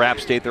for App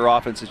State. Their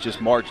offense has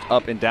just marched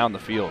up and down the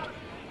field.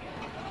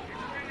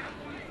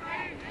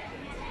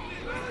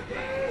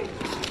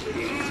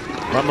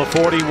 From the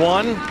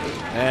 41,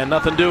 and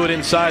nothing doing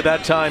inside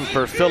that time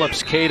for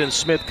Phillips. Caden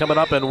Smith coming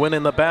up and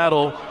winning the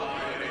battle.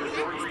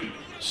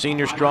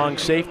 Senior strong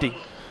safety.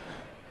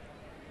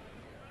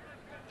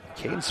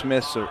 Caden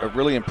Smith's a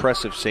really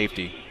impressive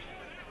safety.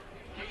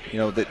 You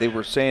know, they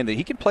were saying that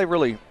he can play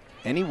really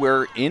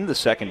anywhere in the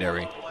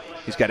secondary.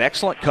 He's got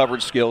excellent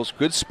coverage skills,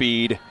 good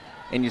speed,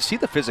 and you see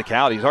the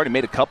physicality. He's already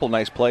made a couple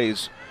nice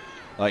plays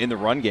in the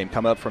run game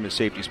coming up from his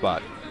safety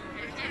spot.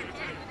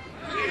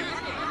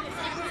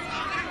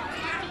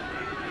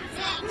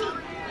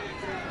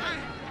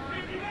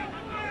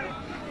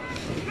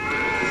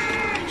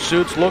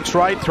 Suits looks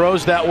right,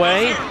 throws that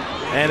way,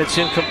 and it's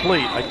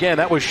incomplete. Again,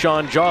 that was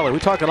Sean Jolly. We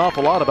talk an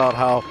awful lot about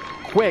how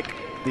quick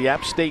the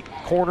App State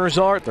corners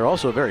are. They're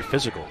also very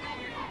physical.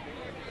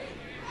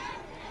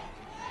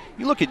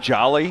 You look at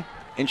Jolly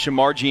and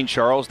Shamar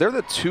Jean-Charles, they're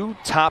the two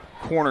top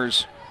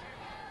corners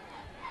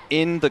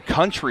in the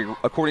country,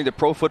 according to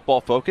Pro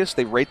Football Focus.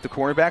 They rate the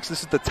cornerbacks.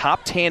 This is the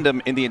top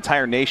tandem in the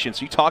entire nation.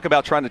 So you talk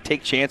about trying to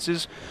take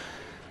chances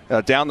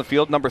down the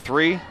field, number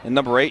 3 and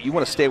number 8. You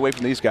want to stay away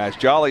from these guys.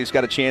 Jolly's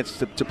got a chance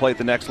to play at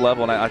the next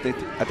level, and I think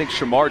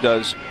Shamar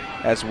does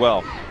as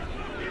well.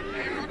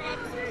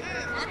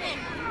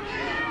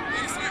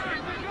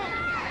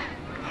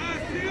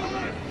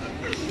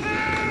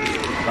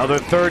 Another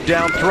third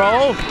down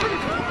throw.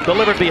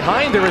 Delivered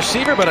behind the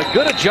receiver, but a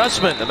good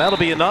adjustment, and that'll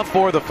be enough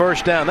for the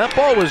first down. That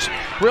ball was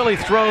really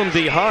thrown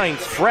behind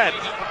Fred,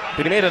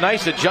 but he made a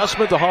nice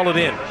adjustment to haul it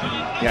in.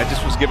 Yeah, I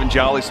just was giving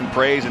Jolly some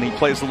praise, and he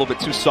plays a little bit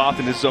too soft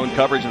in his zone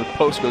coverage, and the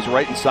post goes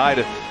right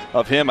inside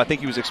of him. I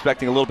think he was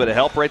expecting a little bit of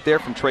help right there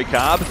from Trey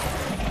Cobb.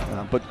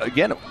 But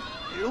again, a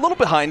little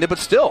behind it, but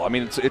still, I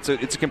mean, it's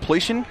a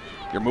completion.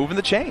 You're moving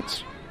the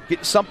chains.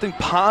 Get something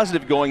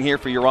positive going here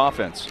for your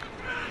offense.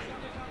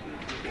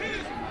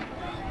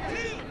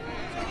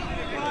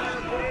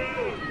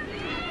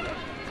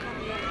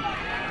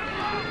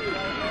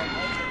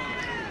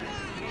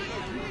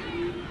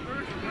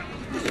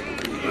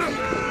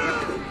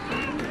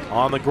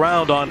 on the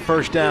ground on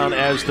first down.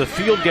 As the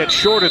field gets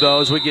shorter,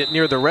 though, as we get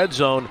near the red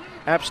zone,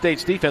 App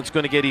State's defense is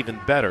going to get even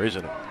better,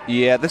 isn't it?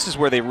 Yeah, this is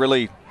where they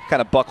really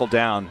kind of buckle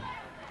down.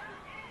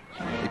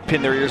 They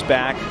pin their ears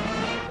back.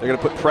 They're going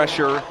to put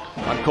pressure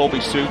on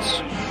Colby Suits.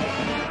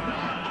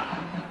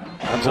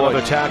 That's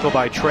another tackle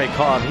by Trey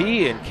Cobb.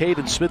 He and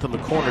Caden Smith in the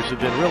corners have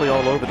been really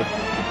all over the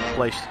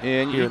place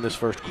here in this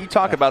first. You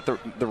talk about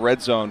the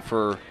red zone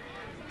for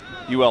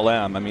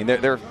ULM. I mean,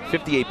 they're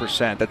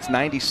 58%. That's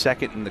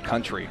 92nd in the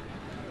country,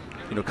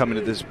 coming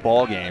to this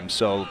ball game.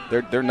 So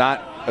they're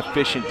not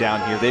efficient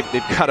down here.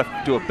 They've got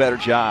to do a better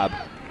job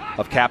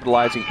of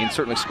capitalizing and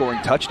certainly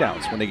scoring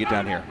touchdowns when they get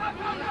down here.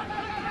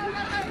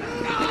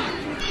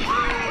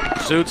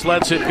 Suits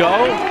lets it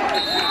go.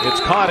 It's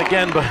caught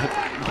again, but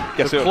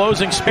the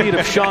closing speed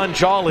of Sean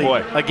Jolly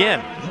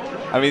again.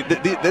 I mean,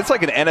 that's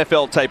like an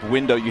NFL-type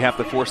window you have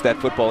to force that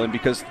football in,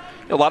 because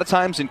a lot of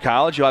times in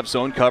college you'll have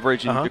zone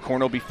coverage and the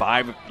corner will be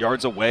 5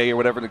 yards away or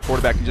whatever, and the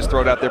quarterback can just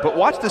throw it out there. But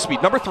watch the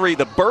speed. Number 3,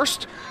 the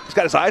burst. He's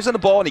got his eyes on the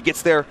ball, and he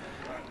gets there.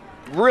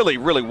 Really,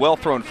 really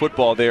well-thrown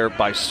football there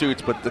by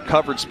Suits, but the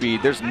coverage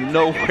speed, there's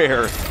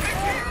nowhere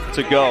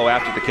to go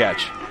after the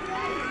catch.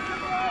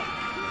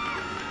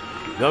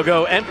 They'll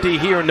go empty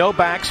here, no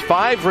backs,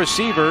 5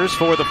 receivers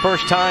for the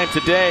first time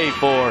today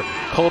for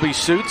Colby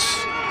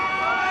Suits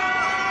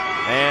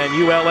and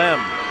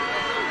ULM.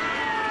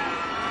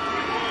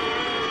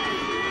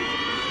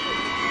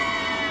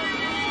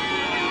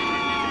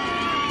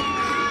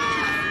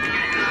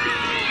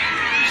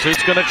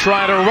 Suits going to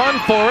try to run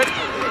for it,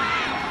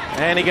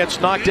 and he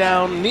gets knocked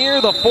down near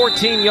the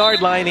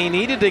 14-yard line. He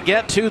needed to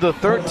get to the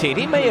 13.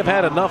 He may have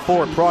had enough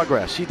forward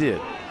progress. He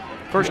did.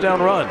 First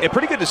down run. A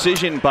pretty good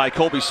decision by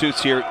Colby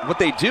Suits here. What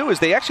they do is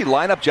they actually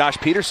line up Josh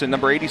Peterson,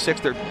 number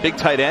 86, their big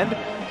tight end,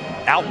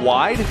 out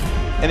wide,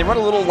 and they run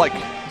a little like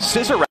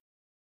scissor route.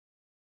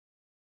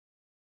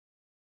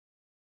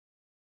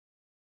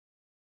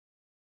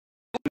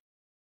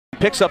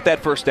 Picks up that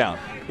first down.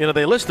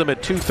 They list them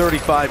at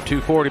 235,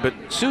 240, but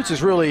Suits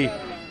is really,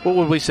 what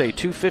would we say,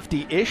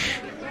 250-ish?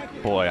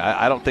 Boy,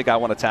 I don't think I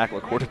want to tackle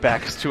a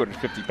quarterback who's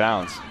 250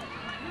 pounds.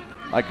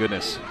 My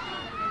goodness.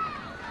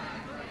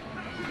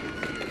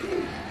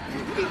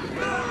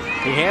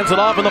 He hands it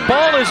off, and the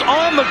ball is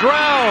on the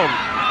ground.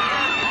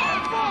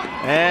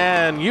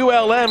 And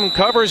ULM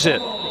covers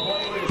it.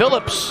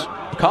 Phillips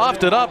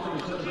coughed it up,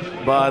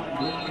 but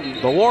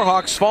the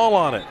Warhawks fall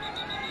on it.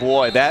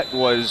 Boy, that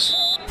was,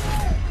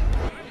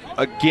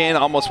 again,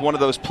 almost one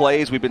of those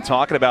plays we've been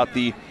talking about,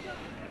 the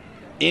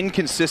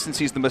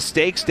inconsistencies, the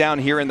mistakes down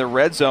here in the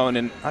red zone,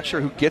 and not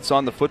sure who gets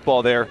on the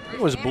football there. It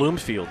was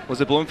Bloomfield.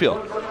 Was it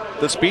Bloomfield?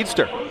 The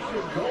speedster.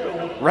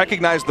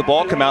 Recognized the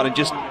ball come out and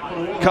just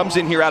comes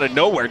in here out of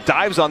nowhere,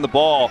 dives on the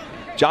ball.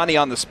 Johnny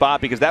on the spot,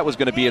 because that was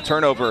going to be a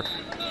turnover,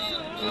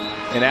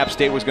 and App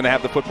State was going to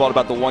have the football at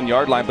about the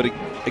 1-yard line. But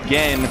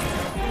again,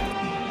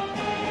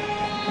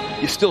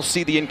 you still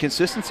see the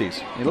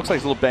inconsistencies. He looks like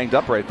he's a little banged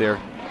up right there.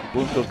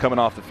 Bloomfield coming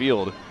off the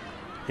field.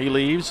 He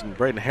leaves, and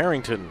Brendan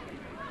Harrington,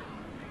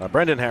 I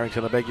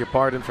beg your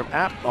pardon, from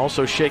App,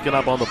 also shaken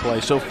up on the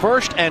play. So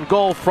first and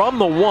goal from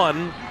the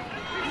 1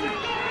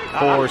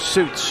 for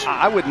Suits.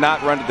 I would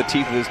not run to the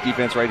teeth of this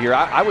defense right here.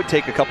 I would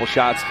take a couple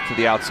shots to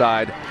the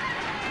outside.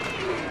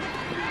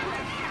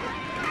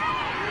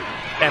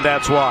 And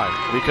that's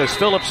why. Because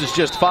Phillips is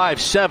just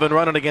 5'7",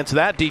 running against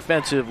that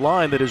defensive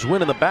line that is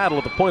winning the battle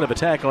at the point of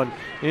attack on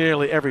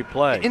nearly every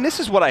play. And this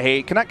is what I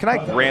hate. Can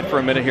I rant for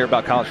a minute here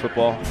about college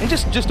football? And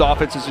just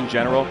offenses in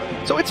general.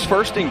 So it's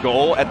first and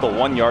goal at the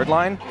 1-yard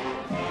line.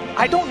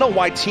 I don't know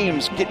why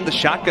teams get in the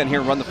shotgun here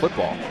and run the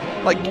football.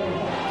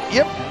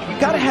 You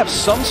got to have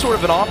some sort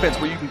of an offense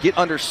where you can get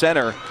under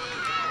center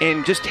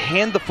and just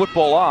hand the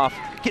football off,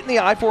 get in the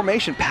I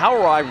formation,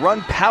 power I,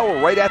 run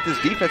power right at this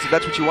defense if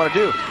that's what you want to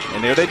do.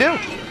 And there they do.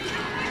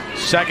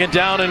 Second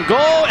down and goal,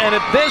 and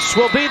this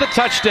will be the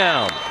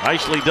touchdown.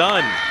 Nicely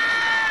done.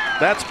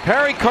 That's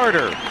Perry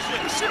Carter.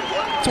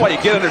 That's why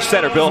you get under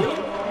center, Bill.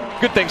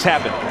 Good things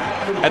happen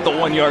at the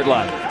 1-yard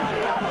line.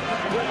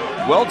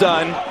 Well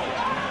done.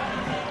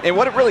 And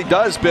what it really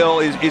does, Bill,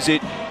 is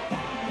it,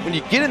 when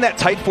you get in that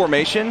tight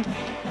formation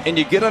and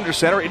you get under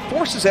center, it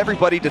forces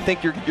everybody to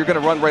think you're going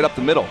to run right up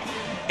the middle.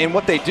 And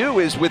what they do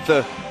is, with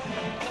the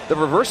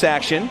reverse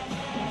action,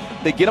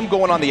 they get them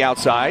going on the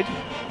outside.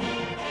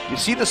 You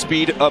see the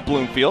speed of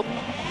Bloomfield,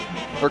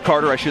 or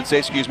Carter, I should say,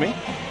 excuse me.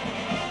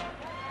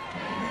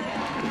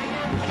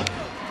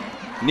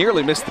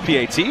 Nearly missed the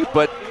PAT,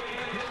 but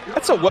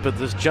that's a weapon.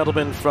 This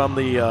gentleman from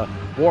the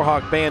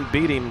Warhawk band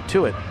beat him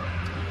to it.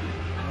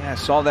 Yeah, I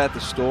saw that at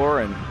the store,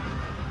 and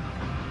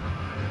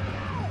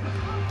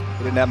I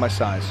didn't have my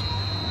size.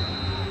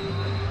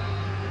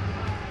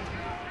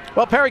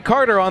 Well, Perry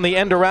Carter on the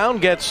end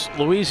around gets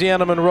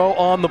Louisiana Monroe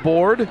on the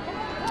board.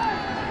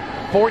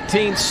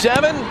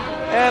 14-7,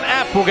 and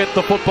App will get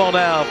the football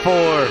now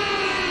for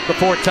the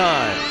 4th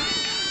time.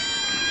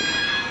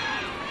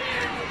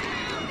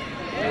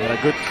 And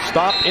a good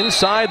stop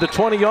inside the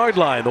 20-yard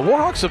line. The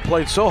Warhawks have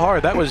played so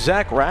hard. That was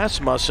Zach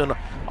Rasmussen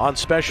on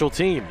special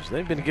teams.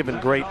 They've been given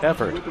great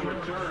effort.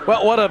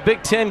 Well, what a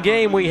Big Ten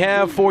game we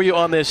have for you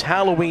on this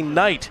Halloween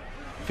night,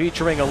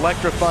 featuring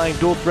electrifying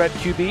dual threat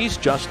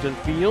QBs. Justin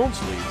Fields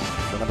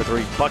leads the number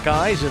 3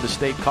 Buckeyes into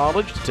State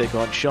College to take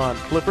on Sean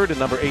Clifford and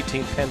number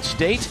 18 Penn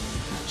State.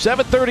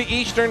 7:30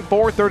 Eastern,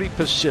 4:30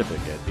 Pacific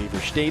at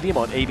Beaver Stadium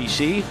on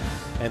ABC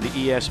and the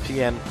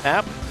ESPN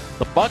app.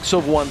 The Bucs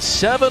have won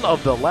 7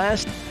 of the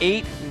last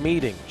 8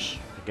 meetings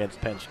against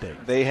Penn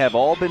State. They have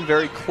all been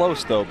very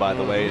close, though, by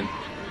the way. And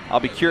I'll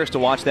be curious to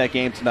watch that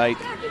game tonight.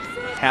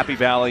 Happy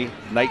Valley,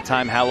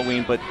 nighttime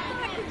Halloween, but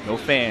no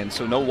fans,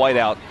 so no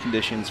whiteout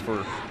conditions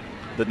for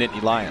the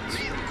Nittany Lions.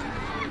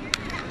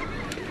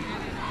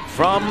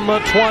 From the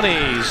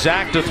 20,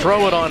 Zach to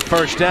throw it on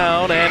first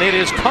down, and it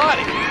is caught.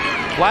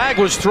 Flag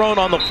was thrown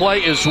on the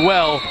play as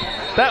well.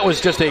 That was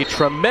just a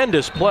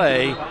tremendous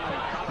play.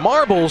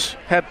 Marbles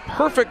had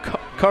perfect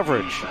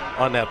coverage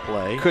on that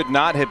play. Could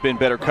not have been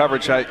better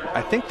coverage.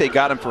 I think they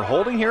got him for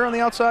holding here on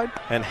the outside.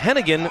 And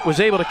Hennigan was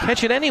able to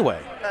catch it anyway.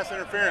 Pass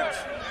interference.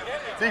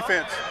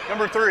 Defense,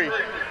 number 3.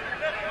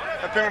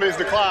 That penalty is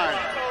declined.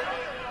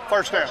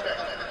 First down.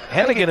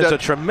 Hennigan is a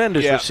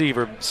tremendous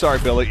receiver. Sorry,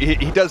 Billy.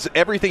 He does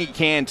everything he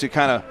can to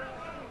kind of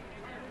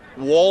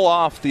wall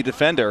off the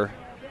defender.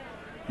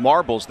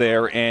 Marbles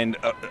there, and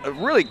a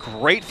really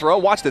great throw.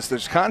 Watch this.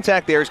 There's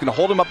contact there. He's going to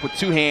hold him up with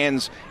 2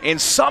 hands, and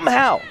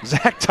somehow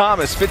Zach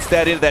Thomas fits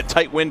that into that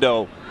tight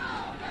window.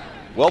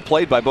 Well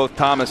played by both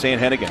Thomas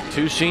and Hennigan.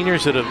 2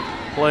 seniors that have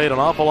played an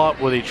awful lot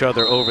with each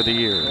other over the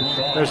years.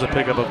 There's a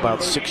pickup of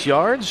about 6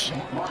 yards.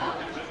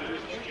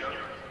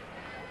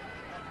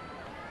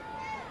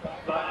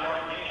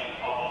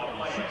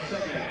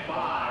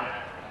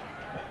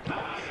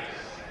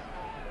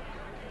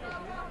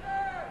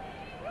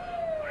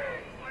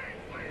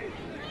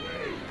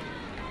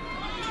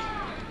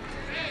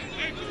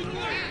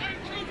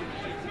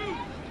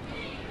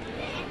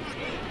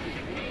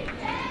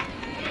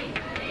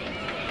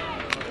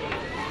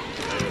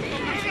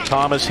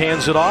 Thomas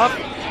hands it off.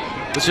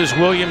 This is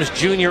Williams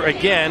Jr.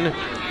 again.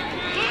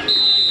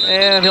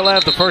 And he'll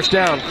have the first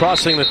down,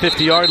 crossing the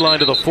 50-yard line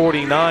to the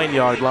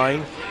 49-yard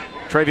line.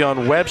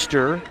 Travion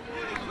Webster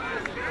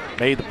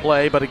made the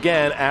play, but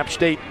again, App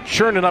State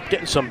churning up,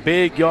 getting some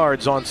big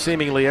yards on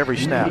seemingly every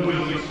snap.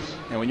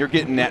 And when you're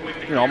getting that,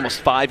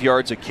 almost 5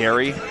 yards a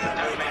carry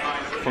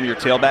from your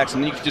tailbacks,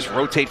 and then you can just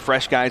rotate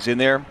fresh guys in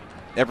there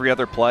every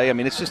other play. I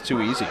mean, it's just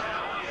too easy.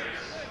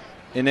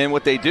 And then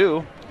what they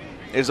do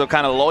is they'll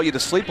kind of lull you to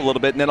sleep a little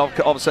bit, and then all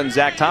of a sudden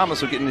Zach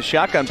Thomas will get in the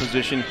shotgun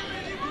position,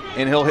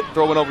 and he'll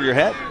throw it over your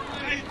head,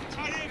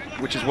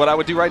 which is what I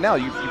would do right now.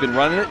 You've been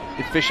running it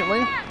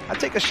efficiently. I'd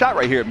take a shot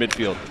right here at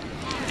midfield.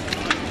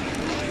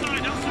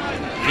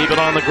 Keep it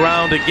on the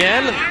ground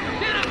again.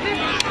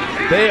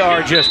 They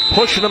are just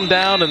pushing them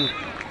down, and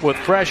with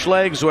fresh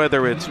legs,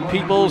 whether it's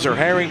Peoples or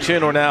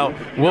Harrington or now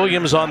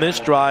Williams on this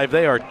drive,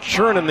 they are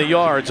churning the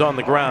yards on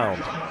the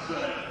ground.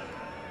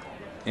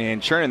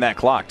 And churning that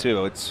clock,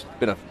 too. It's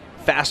been a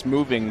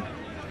fast-moving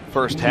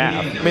first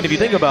half. I mean, if you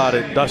think about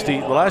it,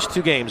 Dusty, the last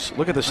 2 games,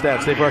 look at the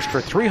stats. They've rushed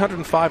for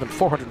 305 and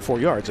 404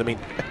 yards. I mean,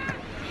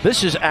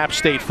 this is App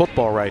State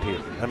football right here.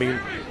 I mean,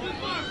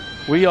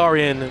 we are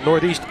in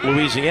Northeast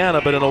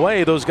Louisiana, but in a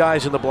way, those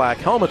guys in the black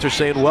helmets are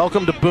saying,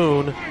 welcome to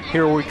Boone,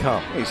 here we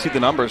come. You see the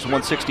numbers,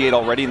 168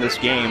 already in this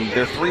game.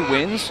 Their 3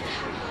 wins,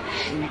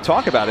 you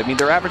talk about it. I mean,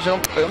 they're averaging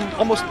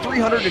almost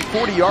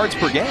 340 yards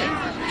per game.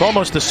 It's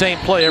almost the same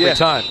play every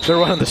time. They're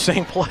running the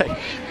same play.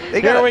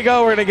 Here we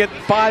go. We're going to get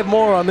 5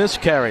 more on this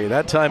carry.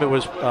 That time it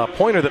was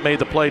Pointer that made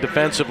the play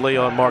defensively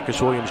on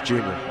Marcus Williams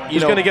Jr.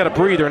 He's going to get a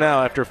breather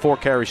now after 4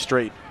 carries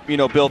straight.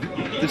 Bill,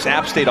 this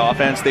App State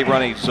offense, they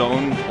run a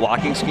zone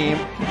blocking scheme.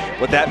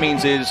 What that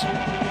means is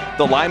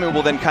the lineman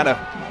will then kind of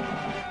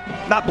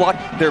not block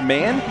their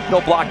man, they'll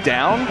block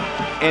down.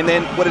 And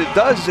then what it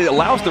does is it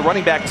allows the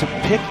running back to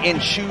pick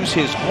and choose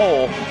his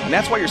hole. And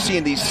that's why you're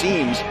seeing these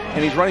seams.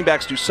 And these running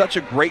backs do such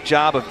a great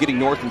job of getting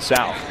north and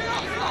south.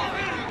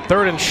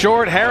 3rd and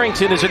short.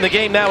 Harrington is in the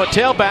game now at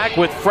tailback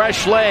with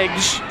fresh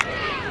legs.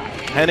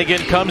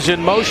 Hennigan comes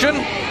in motion.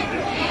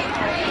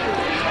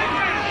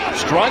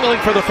 Struggling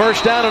for the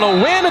first down and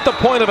a win at the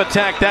point of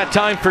attack that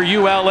time for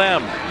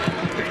ULM.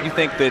 If you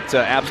think that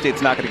App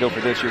State's not going to go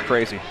for this, you're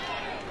crazy.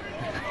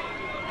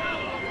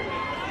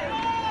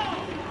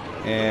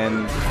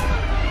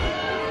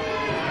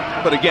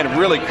 But again,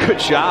 really good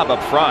job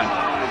up front.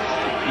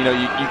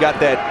 You got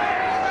that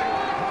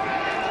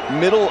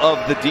middle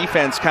of the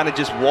defense kind of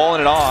just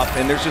walling it off,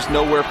 and there's just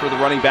nowhere for the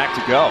running back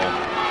to go.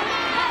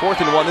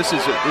 4th and 1. This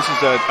is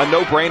a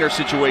no-brainer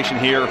situation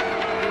here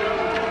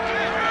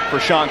for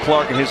Sean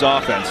Clark and his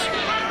offense.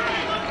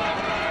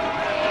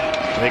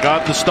 They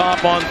got the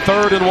stop on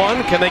 3rd and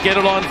 1. Can they get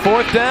it on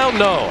 4th down?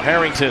 No.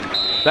 Harrington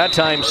that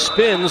time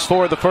spins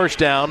for the first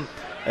down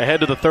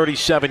ahead to the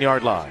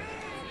 37-yard line.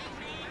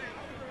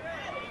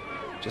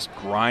 Just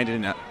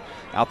grinding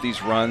out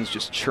these runs,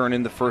 just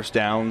churning the first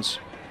downs.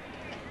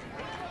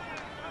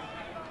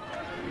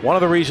 One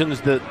of the reasons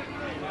that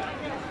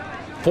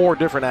 4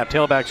 different App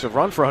tailbacks have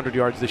run for 100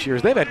 yards this year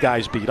is they've had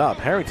guys beat up.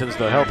 Harrington's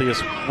the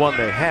healthiest one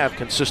they have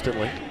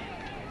consistently.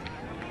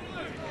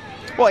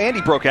 Well,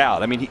 Andy broke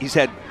out. I mean, he's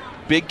had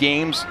big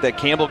games. That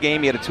Campbell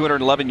game, he had a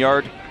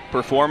 211-yard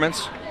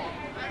performance.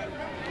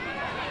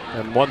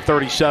 And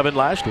 137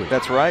 last week.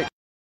 That's right.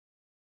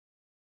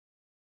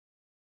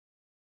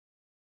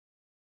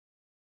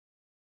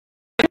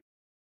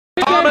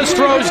 Thomas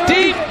throws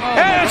deep,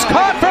 and it's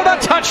caught for the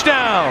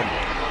touchdown.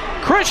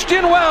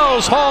 Christian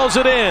Wells hauls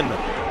it in.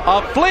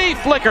 A flea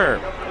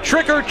flicker.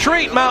 Trick or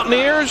treat,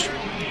 Mountaineers.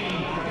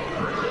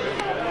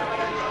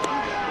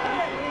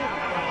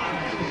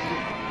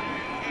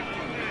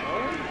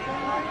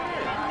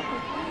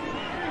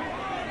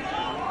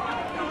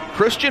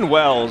 Christian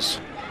Wells,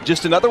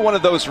 just another one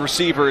of those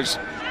receivers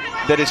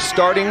that is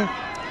starting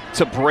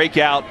to break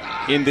out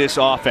in this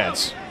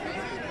offense.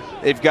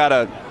 They've got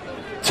a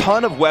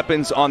ton of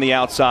weapons on the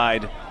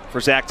outside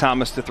for Zach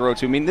Thomas to throw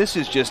to. I mean, this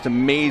is just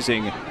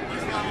amazing,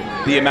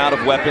 the amount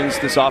of weapons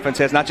this offense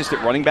has, not just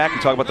at running back.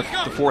 We talk about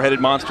the four-headed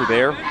monster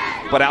there,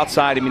 but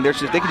outside, I mean, they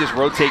can just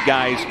rotate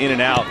guys in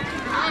and out.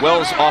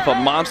 Wells off a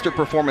monster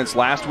performance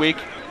last week.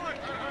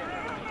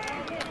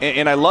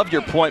 And I love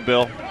your point,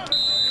 Bill.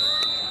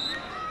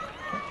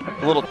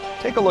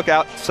 Take a look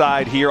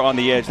outside here on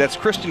the edge. That's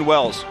Christian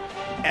Wells.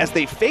 As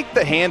they fake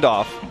the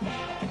handoff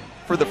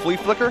for the flea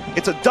flicker,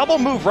 it's a double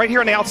move right here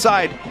on the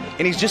outside,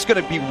 and he's just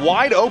going to be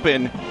wide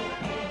open,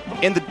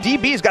 and the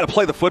DB's got to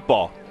play the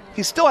football.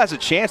 He still has a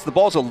chance. The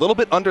ball's a little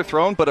bit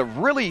underthrown, but a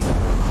really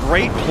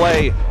great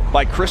play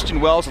by Christian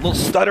Wells. A little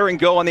stutter and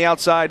go on the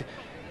outside,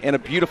 and a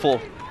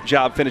beautiful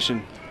job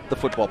finishing the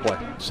football play.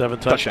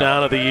 7th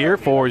touchdown of the year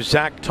for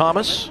Zach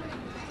Thomas.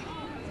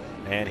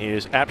 And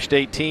his App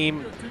State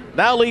team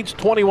now leads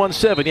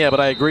 21-7. Yeah, but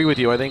I agree with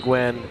you. I think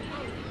when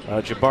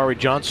Jabari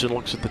Johnson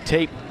looks at the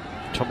tape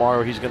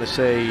tomorrow, he's going to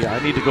say,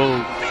 I need to go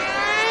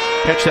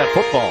catch that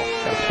football.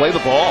 Got to play the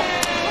ball.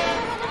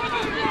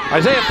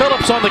 Isaiah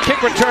Phillips on the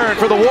kick return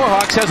for the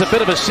Warhawks has a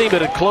bit of a seam,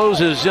 but it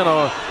closes in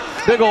a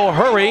big old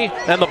hurry,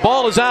 and the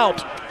ball is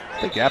out. I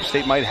think App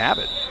State might have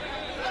it.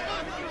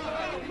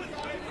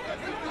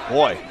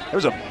 Boy, there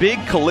was a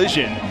big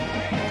collision.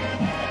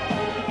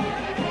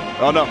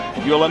 Oh no,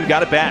 ULM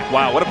got it back.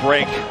 Wow, what a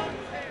break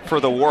for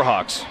the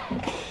Warhawks.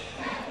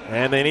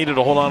 And they needed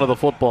to hold on to the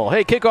football.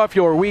 Hey, kick off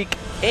your Week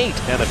 8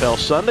 NFL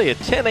Sunday at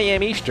 10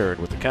 a.m.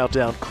 Eastern with the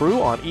Countdown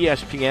Crew on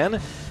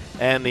ESPN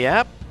and the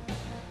app.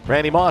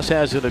 Randy Moss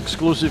has an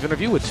exclusive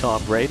interview with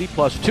Tom Brady.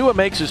 Plus, Tua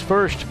makes his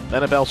first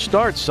NFL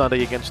start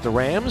Sunday against the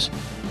Rams.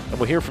 And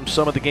we'll hear from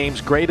some of the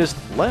game's greatest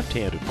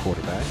left-handed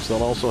quarterbacks.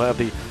 They'll also have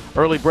the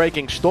early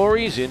breaking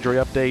stories, injury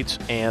updates,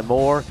 and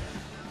more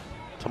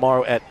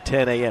tomorrow at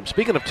 10 a.m.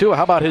 Speaking of Tua,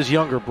 how about his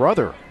younger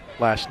brother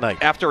last night?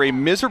 After a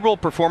miserable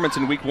performance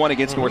in Week 1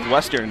 against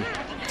Northwestern,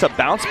 to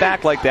bounce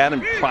back like that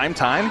in prime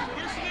time,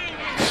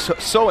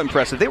 so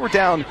impressive. They were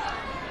down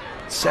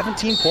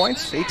 17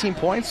 points, 18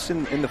 points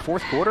in the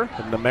fourth quarter.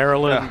 And the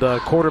Maryland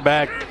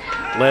quarterback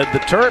led the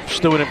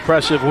Terps to an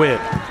impressive win.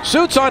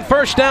 Suits on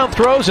first down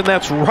throws, and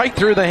that's right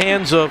through the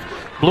hands of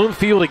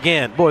Bloomfield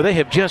again. Boy, they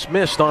have just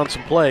missed on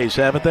some plays,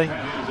 haven't they?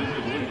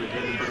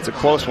 It's a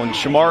close one.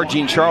 Shamar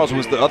Jean-Charles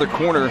was the other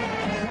corner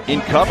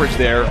in coverage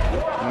there.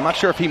 I'm not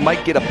sure if he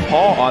might get a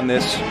paw on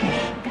this.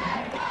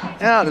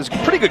 Yeah, there's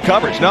pretty good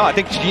coverage. No, I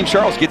think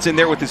Jean-Charles gets in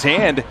there with his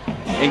hand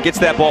and gets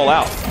that ball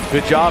out.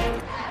 Good job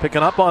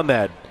picking up on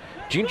that.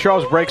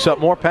 Jean-Charles breaks up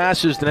more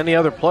passes than any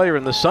other player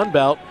in the Sun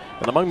Belt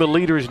and among the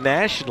leaders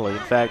nationally. In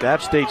fact,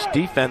 App State's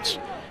defense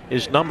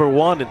is number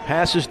 1 in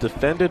passes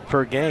defended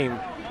per game,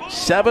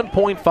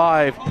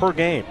 7.5 per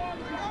game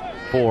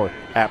for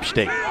App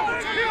State.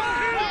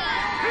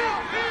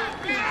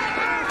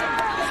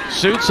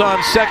 Suits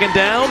on second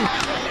down.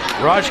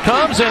 Rush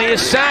comes, and he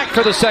is sacked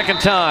for the second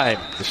time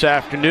this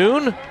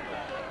afternoon.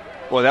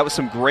 Well, that was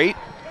some great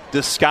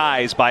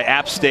disguise by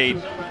App State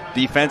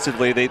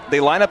defensively. They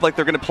line up like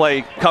they're going to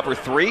play cover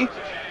 3,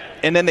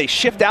 and then they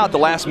shift out the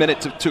last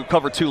minute to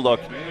cover 2 look.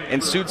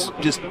 And Suits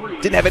just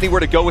didn't have anywhere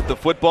to go with the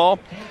football.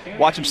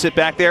 Watch him sit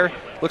back there.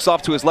 Looks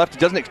off to his left. He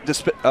doesn't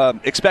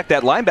expect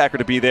that linebacker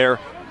to be there.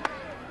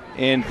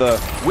 And the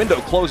window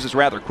closes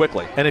rather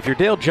quickly. And if you're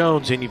Dale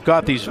Jones and you've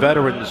got these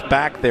veterans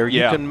back there,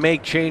 you can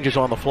make changes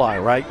on the fly,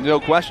 right?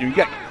 No question. You've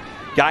got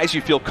guys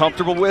you feel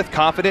comfortable with,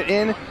 confident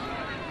in.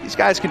 These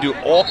guys can do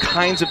all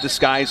kinds of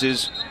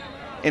disguises.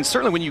 And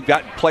certainly when you've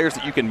got players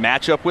that you can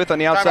match up with on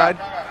the outside.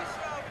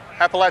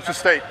 Appalachian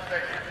State.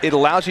 It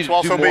allows you to do more.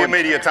 Also be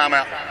immediate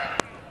timeout.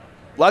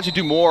 Allows you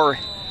to do more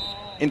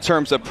in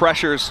terms of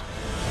pressures,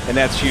 and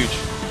that's huge.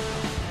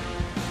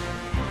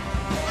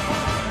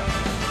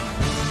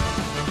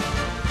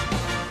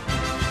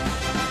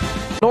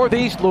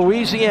 Northeast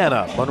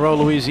Louisiana, Monroe,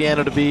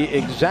 Louisiana to be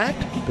exact.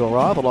 Bill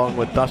Roth along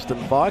with Dustin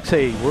Fox.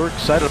 Hey, we're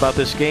excited about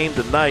this game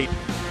tonight.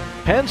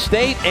 Penn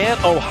State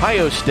and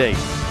Ohio State.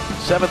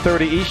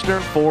 7:30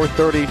 Eastern,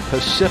 4:30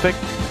 Pacific.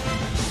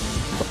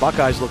 The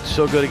Buckeyes looked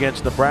so good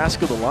against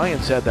Nebraska. The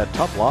Lions had that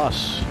tough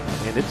loss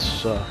in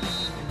its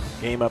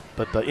game up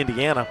at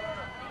Indiana.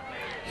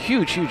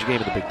 Huge game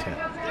in the Big Ten.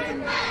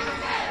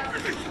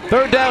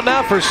 Third down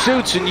now for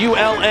Suits and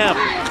ULM.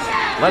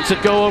 Lets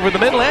it go over the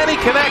middle, and he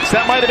connects.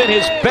 That might have been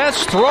his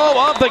best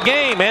throw of the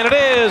game, and it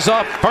is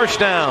a first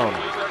down.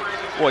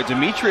 Boy,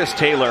 Demetrius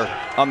Taylor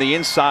on the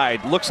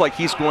inside looks like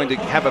he's going to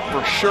have a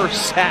for sure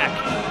sack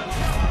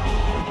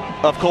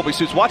of Colby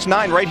Suits. Watch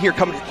 9 right here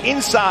coming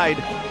inside,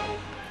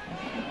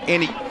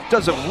 and he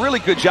does a really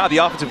good job, the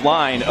offensive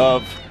line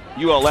of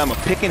ULM, of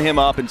picking him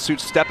up, and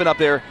Suits stepping up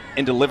there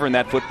and delivering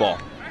that football.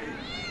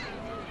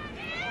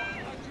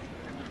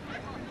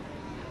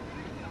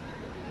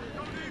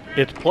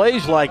 It's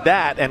plays like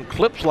that and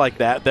clips like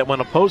that that when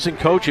opposing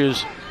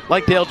coaches,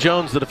 like Dale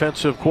Jones, the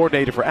defensive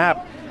coordinator for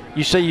App,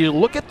 you say you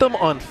look at them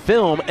on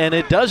film and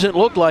it doesn't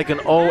look like an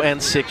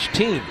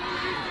 0-16.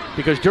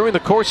 Because during the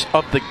course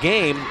of the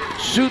game,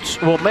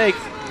 Suits will make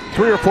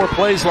 3 or 4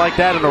 plays like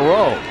that in a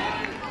row.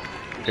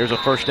 Here's a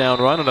first down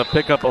run and a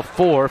pickup of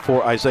 4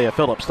 for Isaiah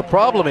Phillips. The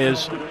problem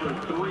is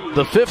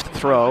the 5th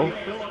throw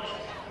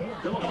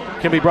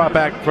can be brought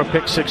back from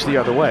pick 6 the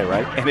other way,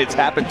 right? And it's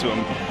happened to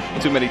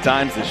him too many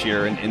times this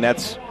year, and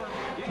that's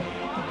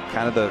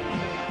kind of the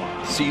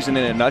season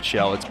in a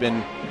nutshell. It's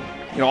been,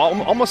 you know,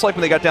 almost like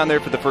when they got down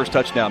there for the first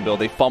touchdown, Bill,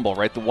 they fumble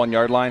right at the 1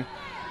 yard line.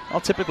 Well,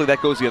 typically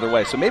that goes the other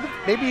way. So maybe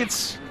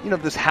it's, you know,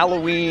 this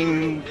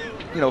Halloween,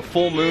 you know,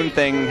 full moon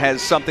thing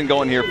has something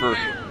going here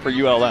for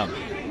ULM.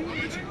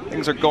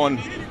 Things are going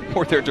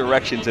more their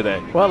direction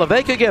today. Well, if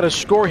they could get a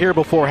score here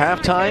before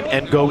halftime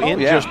and go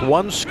just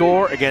 1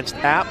 score against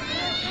App,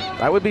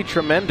 that would be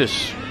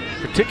tremendous,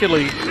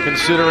 particularly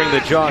considering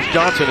that Josh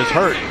Johnson is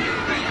hurt.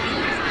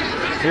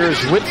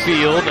 Here's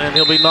Whitfield, and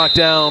he'll be knocked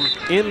down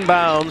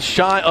inbounds,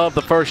 shy of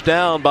the first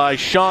down by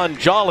Sean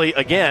Jolly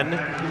again.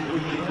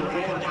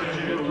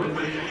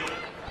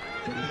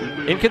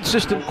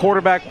 Inconsistent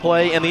quarterback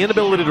play and the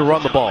inability to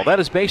run the ball. That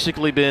has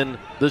basically been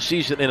the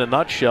season in a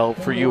nutshell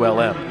for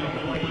ULM.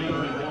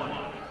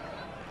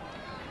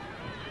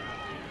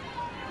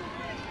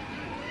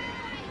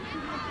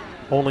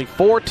 Only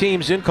 4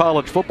 teams in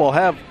college football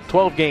have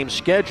 12 games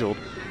scheduled.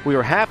 We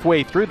are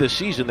halfway through the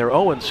season. They're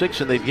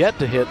 0-6, and they've yet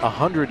to hit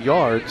 100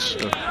 yards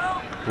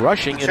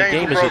rushing in a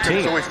game as a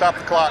team. So we stop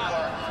the clock.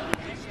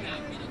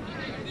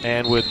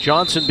 And with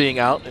Johnson being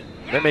out,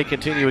 that may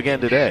continue again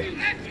today.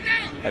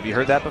 Have you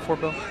heard that before,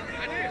 Bill?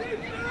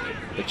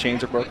 The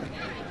chains are broken?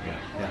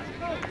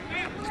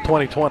 Yeah. It's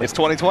 2020. It's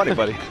 2020,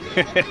 buddy.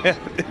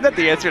 Isn't that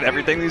the answer to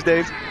everything these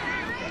days?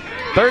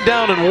 Third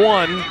down and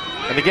 1.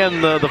 And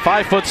again, the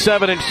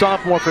 5'7"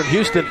 sophomore from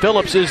Houston,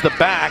 Phillips, is the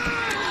back.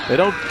 They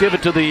don't give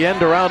it to the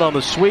end around on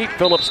the sweep.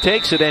 Phillips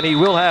takes it, and he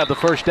will have the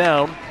first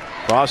down.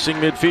 Crossing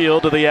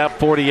midfield to the App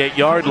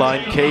 48-yard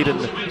line,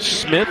 Caden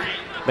Smith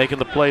making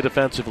the play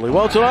defensively.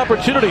 Well, it's an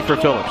opportunity for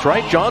Phillips,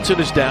 right? Johnson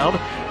is down,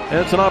 and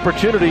it's an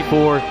opportunity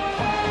for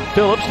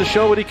Phillips to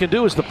show what he can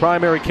do as the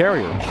primary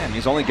carrier. And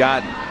he's only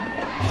got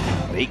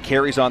 8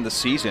 carries on the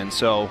season,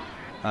 so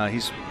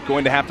he's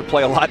going to have to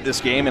play a lot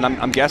this game, and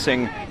I'm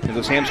guessing if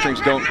those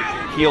hamstrings don't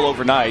heal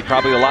overnight,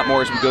 probably a lot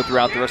more as we go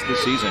throughout the rest of the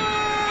season.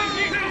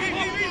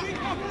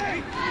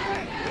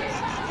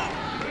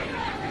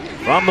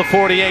 From the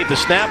 48, the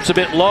snap's a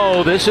bit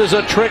low. This is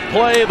a trick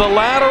play, the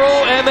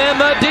lateral, and then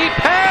the deep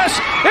pass.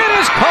 It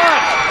is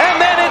caught,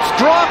 and then it's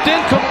dropped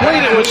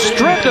incomplete. It was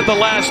stripped at the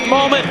last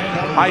moment.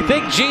 I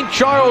think Gene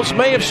Charles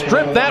may have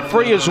stripped that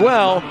free as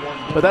well,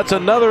 but that's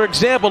another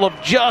example of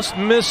just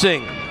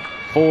missing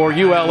for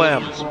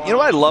ULM. You know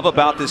what I love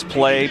about this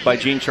play by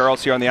Gene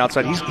Charles here on the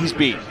outside? He's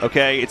beat,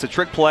 okay? It's a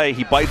trick play.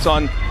 He bites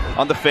on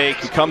the fake.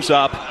 He comes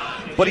up,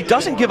 but he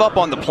doesn't give up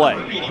on the play.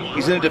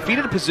 He's in a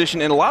defeated position,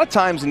 and a lot of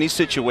times in these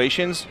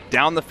situations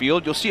down the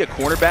field, you'll see a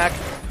cornerback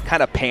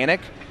kind of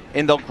panic,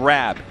 and they'll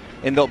grab,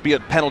 and there'll be a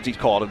penalty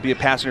called. It'll be a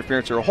pass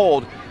interference or a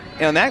hold.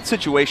 And in that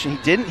situation,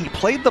 he didn't. He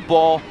played the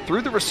ball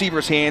through the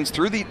receiver's hands,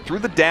 through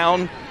the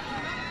down,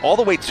 all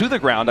the way to the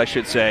ground, I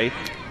should say,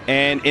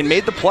 and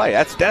made the play.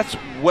 That's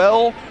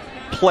well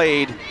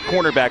played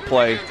cornerback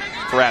play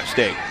for App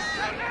State.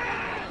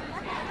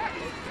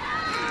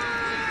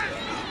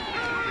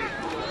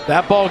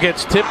 That ball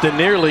gets tipped and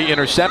nearly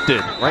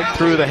intercepted right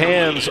through the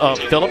hands of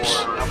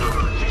Phillips.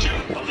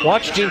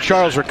 Watch Gene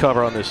Charles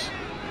recover on this.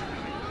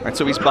 All right,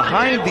 so he's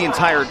behind the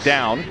entire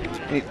down.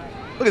 And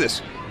look at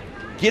this.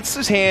 Gets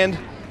his hand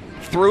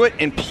through it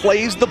and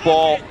plays the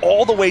ball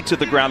all the way to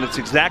the ground. It's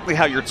exactly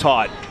how you're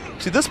taught.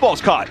 See, this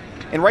ball's caught.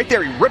 And right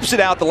there, he rips it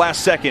out the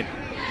last second.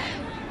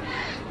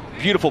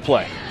 Beautiful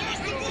play.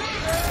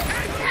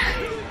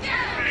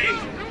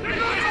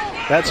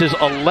 That's his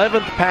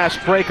 11th pass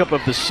breakup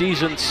of the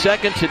season,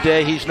 2nd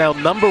today. He's now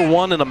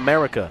 #1 in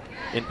America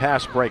in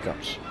pass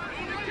breakups.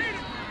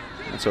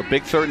 And so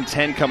big 3rd and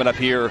 10 coming up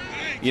here.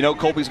 You know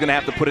Colby's going to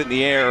have to put it in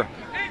the air.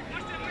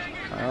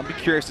 I'll be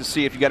curious to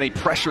see if you got any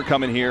pressure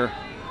coming here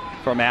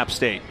from App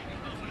State.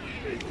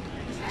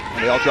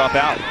 And they all drop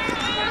out.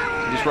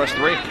 He just rushed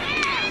 3.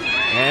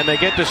 And they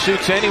get to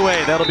Suits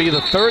anyway. That'll be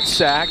the 3rd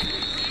sack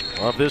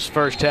of this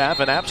first half,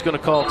 and App's going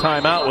to call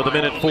timeout with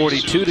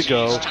 1:42 to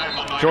go.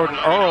 Jordan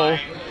Earl,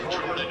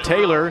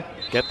 Taylor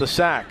get the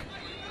sack.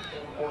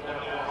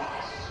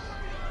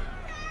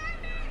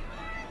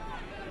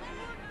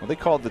 Well, they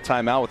called the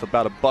timeout with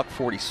about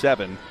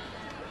 $1:47,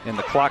 and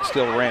the clock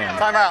still ran.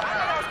 Timeout.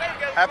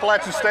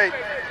 Appalachian State.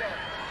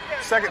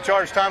 Second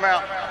charge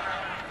timeout.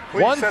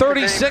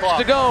 1:36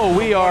 to go.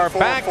 We are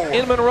back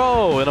in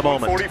Monroe in a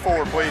moment.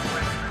 44, please.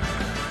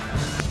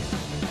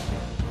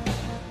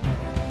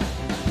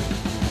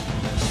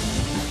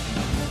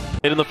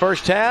 In the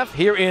first half,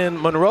 here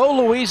in Monroe,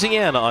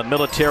 Louisiana on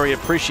Military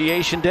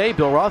Appreciation Day.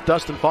 Bill Roth,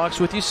 Dustin Fox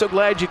with you. So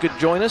glad you could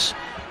join us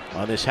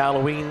on this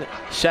Halloween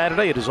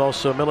Saturday. It is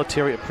also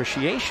Military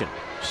Appreciation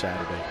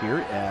Saturday here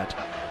at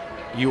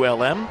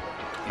ULM.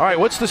 All right,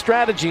 what's the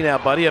strategy now,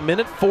 buddy?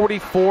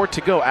 1:44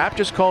 to go. App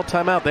just called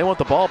timeout. They want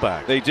the ball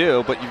back. They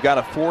do, but you've got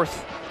a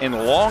 4th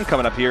and long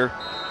coming up here.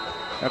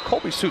 Now,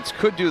 Colby Suits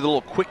could do the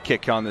little quick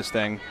kick on this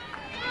thing,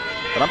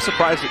 but I'm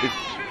surprised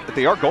if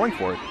they are going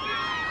for it.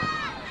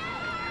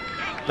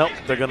 Nope,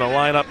 they're going to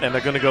line up and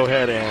they're going to go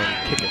ahead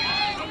and kick it.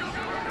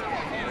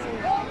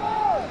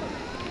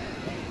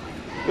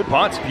 Good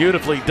punt.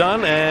 Beautifully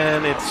done,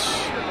 and it's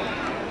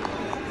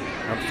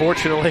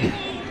unfortunately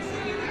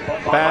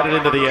batted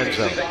into the end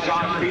zone. Is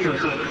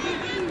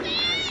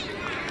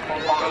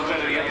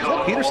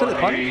that Peterson at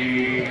punt?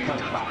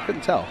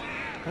 Couldn't tell.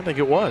 I think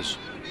it was.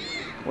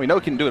 We know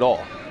he can do it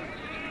all.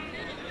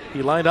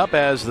 He lined up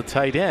as the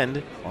tight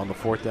end on the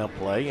 4th down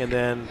play, and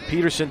then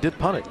Peterson did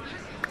punt it.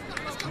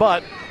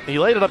 But he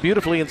laid it up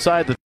beautifully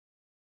inside the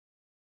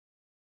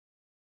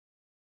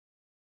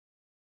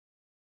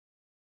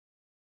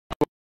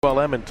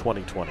ULM in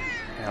 2020.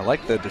 Yeah, I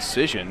like the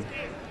decision.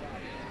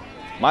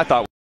 My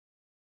thought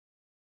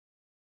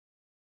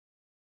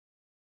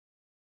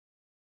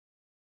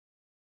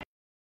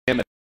him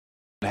at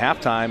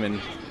halftime,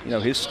 and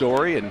his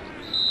story and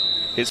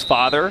his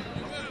father,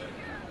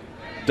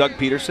 Doug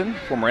Peterson,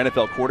 former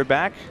NFL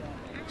quarterback,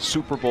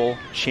 Super Bowl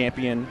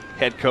champion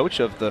head coach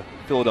of the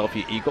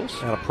Philadelphia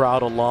Eagles. And a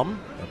proud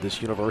alum of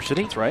this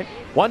university. That's right.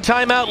 One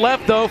timeout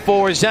left, though,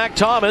 for Zach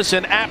Thomas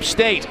and App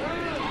State.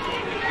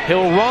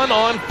 He'll run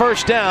on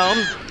 1st down,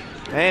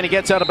 and he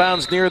gets out of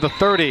bounds near the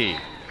 30.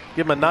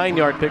 Give him a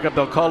 9-yard pickup.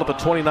 They'll call it the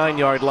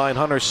 29-yard line.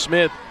 Hunter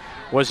Smith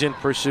was in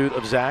pursuit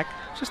of Zach.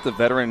 Just the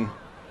veteran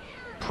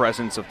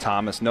presence of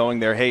Thomas, knowing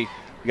there, hey,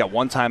 we got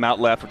one timeout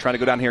left. We're trying to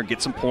go down here and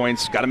get some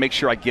points. Got to make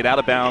sure I get out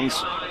of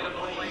bounds.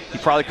 He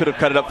probably could have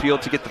cut it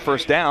upfield to get the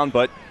 1st down,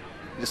 but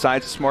he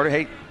decides it's smarter.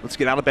 Hey, let's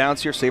get out of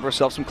bounds here, save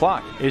ourselves some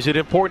clock. Is it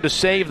important to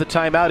save the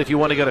timeout if you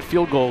want to get a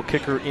field goal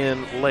kicker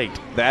in late?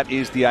 That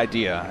is the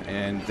idea,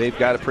 and they've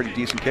got a pretty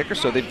decent kicker,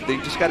 so they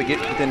just got to get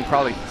within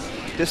probably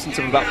distance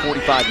of about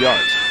 45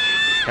 yards.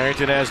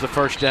 Harrington has the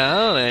 1st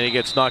down, and he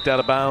gets knocked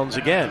out of bounds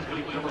again.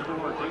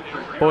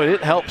 Boy,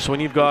 it helps when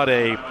you've got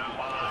a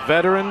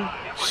veteran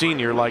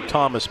senior like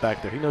Thomas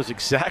back there. He knows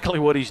exactly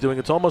what he's doing.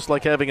 It's almost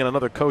like having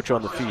another coach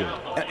on the field.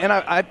 And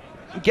I'm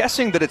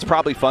guessing that it's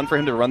probably fun for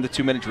him to run the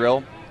 2-minute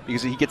drill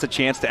because he gets a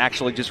chance to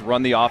actually just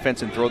run the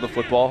offense and throw the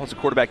football. As a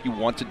quarterback, you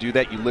want to do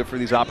that. You live for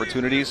these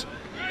opportunities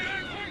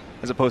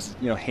as opposed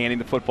to handing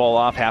the football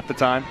off half the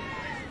time.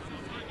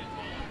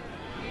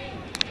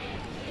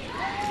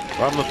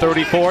 From the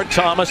 34,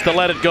 Thomas to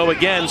let it go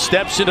again.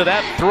 Steps into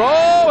that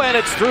throw, and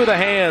it's through the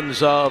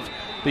hands of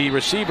the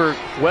receiver,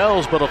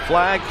 Wells, but a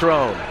flag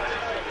thrown.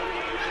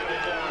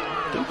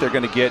 I think they're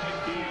going to get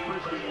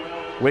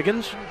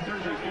Wiggins?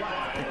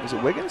 Is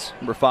it Wiggins?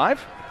 Number 5?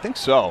 I think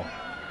so.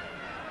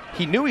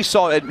 He knew he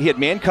had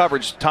man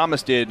coverage,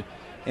 Thomas did,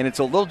 and it's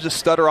a little just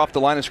stutter off the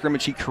line of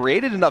scrimmage. He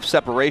created enough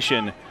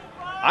separation.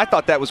 I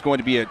thought that was going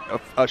to be a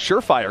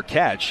surefire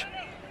catch,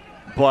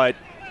 but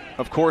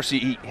of course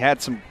he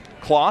had some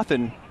cloth,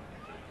 and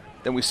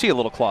then we see a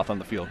little cloth on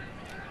the field.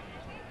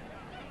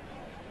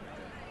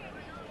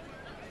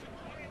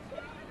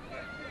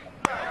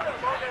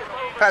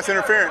 Pass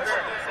interference.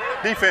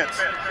 Defense.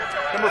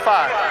 Number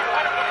 5.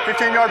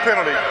 15-yard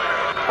penalty.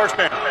 1st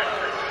down.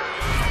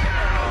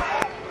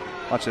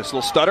 Watch this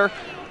little stutter.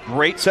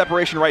 Great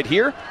separation right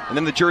here. And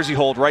then the jersey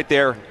hold right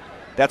there.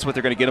 That's what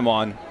they're going to get him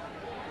on.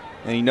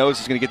 And he knows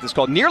he's going to get this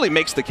call. Nearly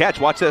makes the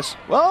catch. Watch this.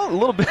 Well, a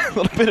little bit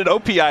of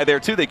OPI there,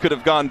 too. They could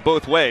have gone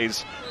both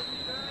ways.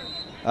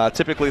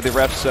 Typically, the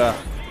refs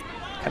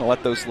kind of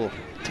let those little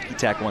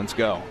ticky-tack ones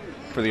go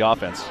for the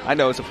offense. I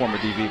know it's a former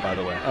DV, by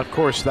the way. Of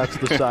course, that's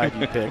the side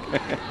you pick.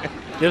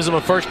 Gives him a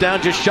 1st down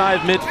just shy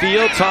of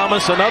midfield.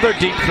 Thomas, another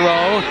deep throw.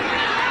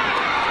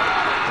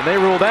 And they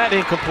rule that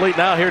incomplete.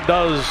 Now here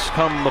does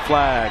come the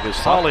flag as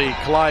Holly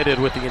collided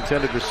with the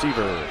intended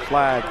receiver.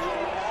 Flag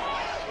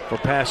for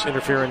pass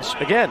interference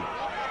again.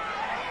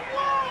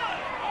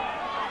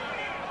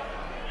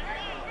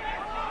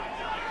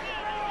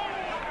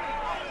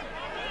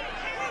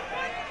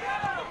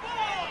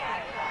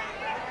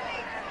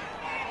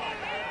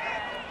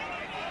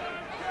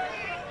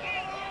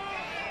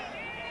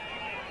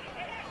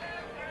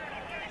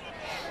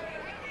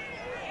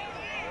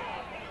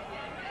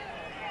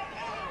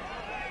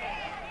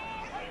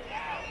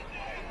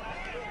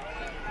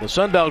 The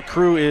Sunbelt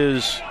crew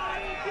is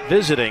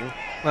visiting.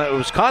 It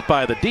was caught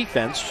by the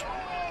defense.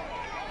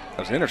 That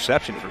was an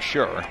interception for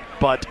sure.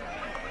 But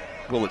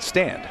will it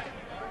stand?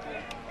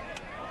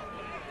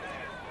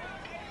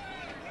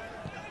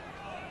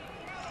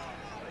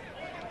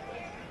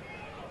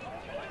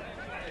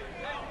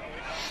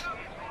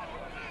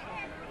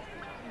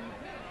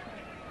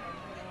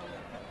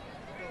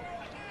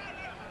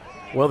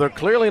 Well, they're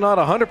clearly not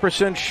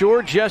 100%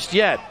 sure just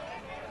yet.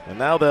 And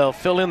now they'll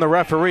fill in the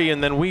referee,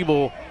 and then we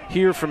will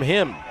hear from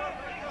him.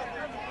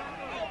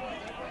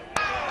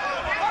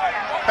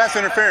 Pass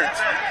interference.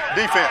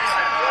 Defense.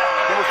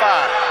 Number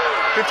 5.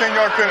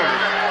 15-yard penalty.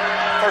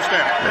 First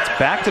down. It's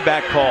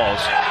back-to-back calls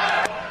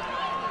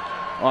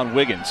on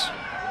Wiggins.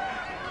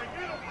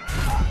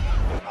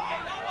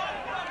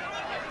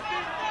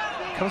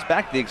 Comes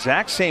back to the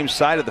exact same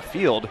side of the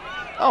field.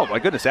 Oh, my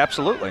goodness,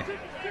 absolutely.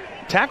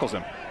 Tackles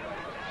him.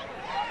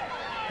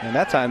 And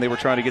that time they were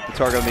trying to get the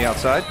target on the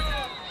outside.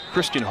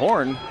 Christian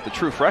Horn, the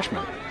true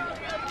freshman.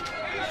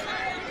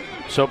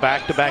 So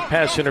back-to-back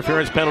pass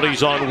interference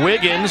penalties on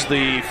Wiggins.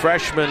 The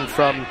freshman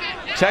from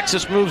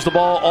Texas moves the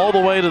ball all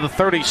the way to the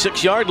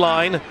 36-yard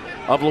line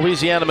of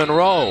Louisiana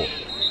Monroe.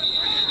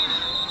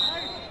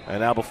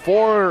 And now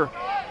before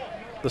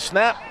the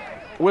snap,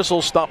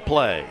 whistle, stop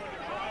play.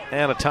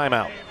 And a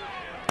timeout.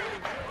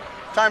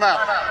 Timeout.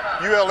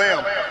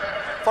 ULM.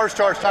 First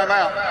charge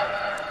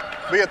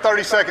timeout. Be a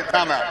 30-second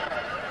timeout.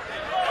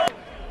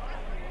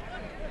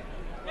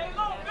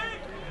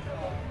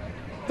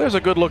 There's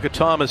a good look at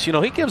Thomas. You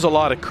know, he gives a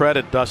lot of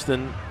credit,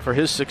 Dustin, for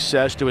his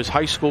success to his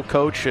high school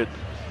coach at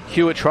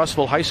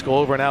Hewitt-Trussville High School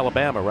over in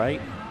Alabama, right?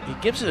 He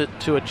gives it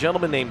to a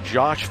gentleman named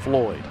Josh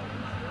Floyd.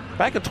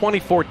 Back in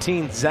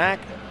 2014, Zach,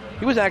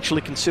 he was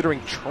actually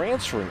considering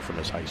transferring from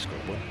his high school.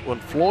 When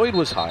Floyd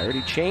was hired,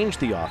 he changed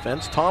the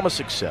offense.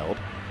 Thomas excelled.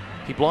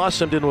 He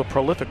blossomed into a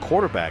prolific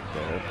quarterback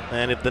there.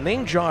 And if the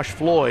name Josh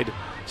Floyd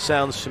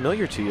sounds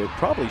familiar to you, it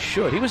probably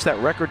should. He was that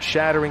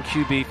record-shattering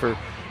QB for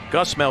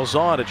Gus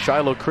Malzahn at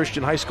Shiloh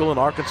Christian High School in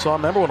Arkansas.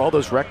 Remember when all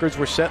those records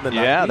were set in the 90s?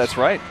 Yeah, that's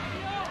right.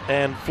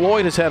 And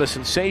Floyd has had a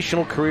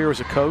sensational career as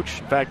a coach.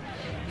 In fact,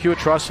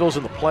 Hewitt-Trussville's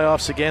in the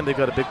playoffs again. They've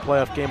got a big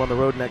playoff game on the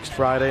road next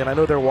Friday, and I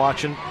know they're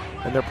watching,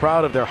 and they're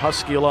proud of their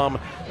Husky alum,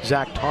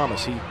 Zach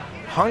Thomas. He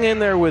hung in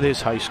there with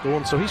his high school,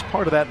 and so he's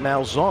part of that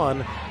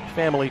Malzahn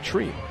family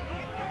tree.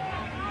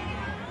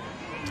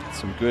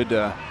 Some good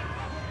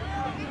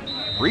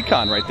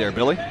recon right there,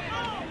 Billy.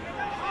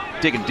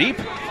 Digging deep.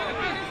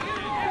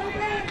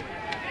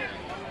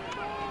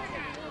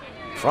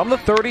 From the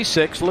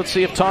 36, let's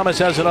see if Thomas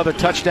has another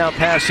touchdown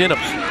pass in him.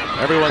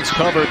 Everyone's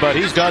covered, but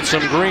he's got some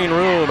green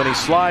room, and he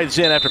slides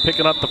in after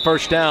picking up the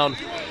first down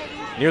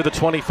near the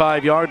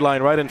 25-yard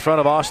line right in front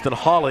of Austin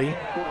Hawley.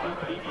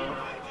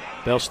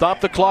 They'll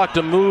stop the clock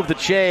to move the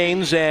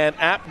chains, and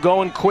App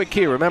going quick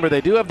here. Remember, they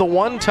do have the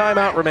one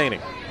timeout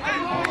remaining.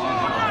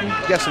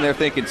 I'm guessing they're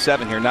thinking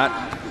 7 here, not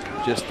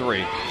just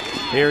 3.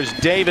 Here's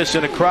Davis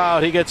in a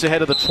crowd. He gets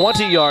ahead of the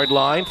 20-yard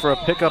line for a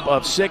pickup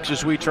of 6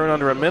 as we turn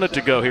under a minute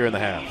to go here in the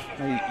half.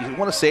 You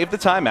want to save the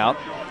timeout.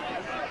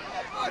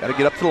 Got to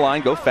get up to the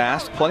line, go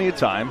fast. Plenty of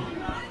time.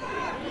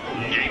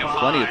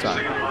 Plenty of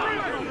time.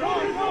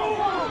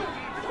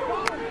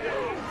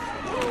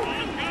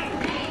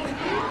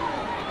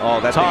 Oh,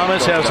 that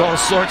Thomas has all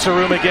sorts of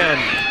room again.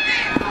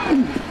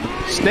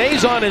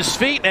 Stays on his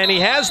feet, and he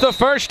has the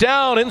first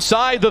down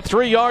inside the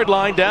 3-yard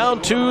line down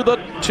to the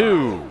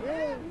 2.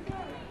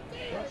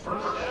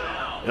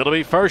 It'll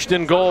be first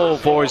and goal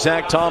for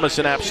Zach Thomas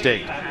in App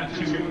State.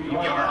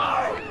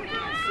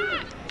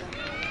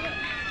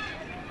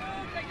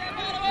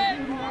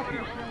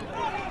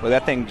 Well,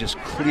 that thing just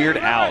cleared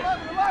out.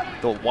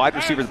 The wide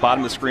receiver at the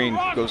bottom of the screen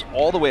goes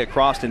all the way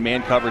across in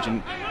man coverage,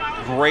 and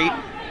great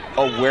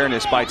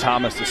awareness by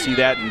Thomas to see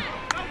that and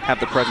have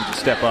the presence to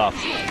step up.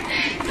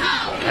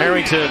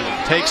 Harrington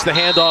takes the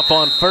handoff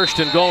on first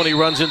and goal, and he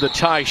runs into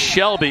Ty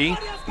Shelby,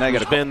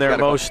 who's been their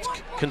most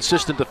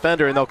consistent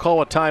defender, and they'll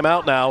call a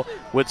timeout now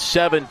with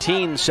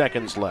 17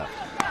 seconds left.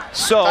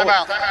 So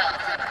timeout.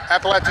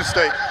 Appalachian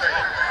State.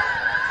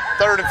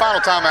 Third and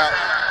final timeout.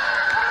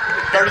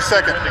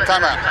 30-second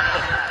timeout.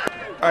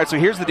 All right, so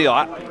here's the deal.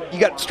 You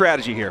got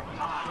strategy here.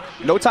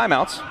 No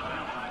timeouts.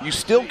 You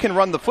still can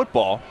run the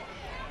football,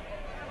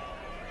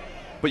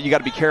 but you got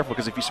to be careful,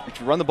 because if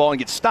you run the ball and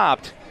get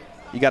stopped,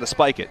 you got to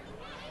spike it,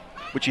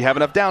 which you have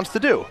enough downs to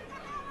do.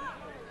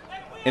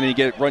 And then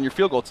you run your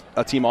field goal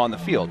team on the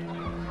field.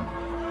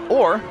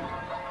 Or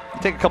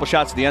you take a couple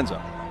shots at the end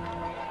zone.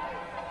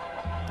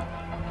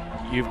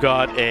 You've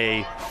got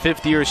a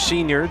fifth-year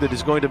senior that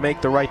is going to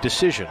make the right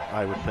decision,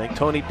 I would think.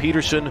 Tony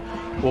Peterson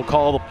will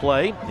call the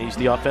play. He's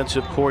the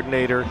offensive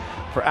coordinator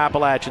for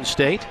Appalachian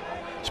State.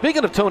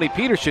 Speaking of Tony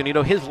Peterson, you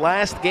know, his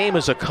last game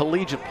as a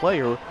collegiate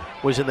player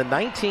was in the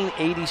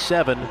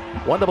 1987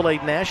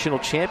 1AA National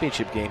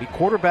Championship game. He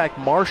quarterbacked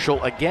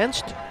Marshall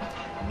against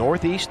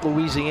Northeast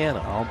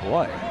Louisiana. Oh,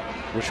 boy.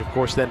 Which, of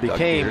course, then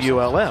became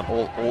ULM.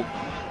 Old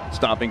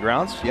stomping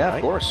grounds. Yeah, right.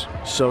 Of course.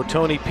 So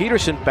Tony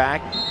Peterson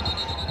back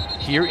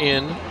here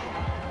in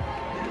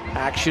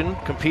action,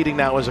 competing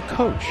now as a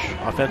coach,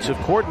 offensive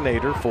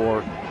coordinator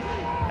for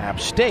App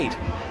State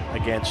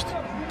against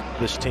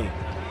this team.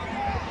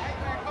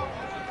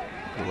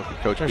 Look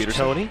at Coach There's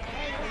Peterson. Tony,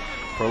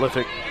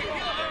 prolific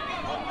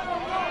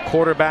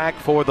quarterback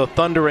for the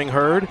Thundering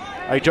Herd.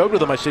 I joked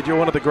with him. I said, "You're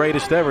one of the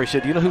greatest ever." He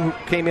said, "You know who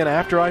came in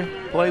after I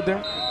played there?"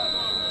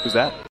 Who's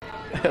that?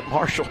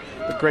 Marshall.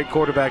 The great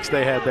quarterbacks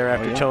they had there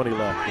after Tony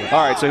left. Yeah.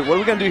 All right, so what are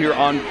we going to do here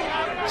on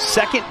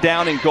Second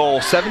down and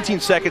goal, 17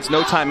 seconds,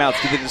 no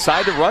timeouts. Do they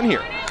decide to run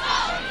here?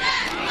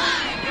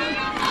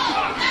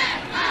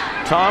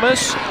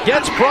 Thomas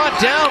gets brought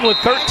down with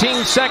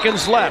 13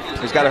 seconds left.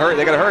 He's got to hurry.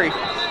 They got to hurry.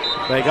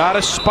 They got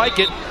to spike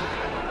it.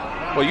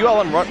 Well,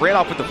 ULM ran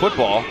off with the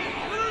football,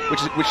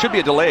 which should be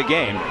a delay of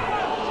game.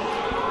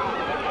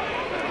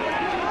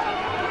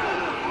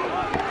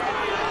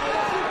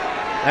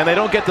 And they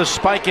don't get the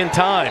spike in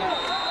time.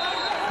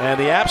 And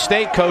the App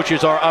State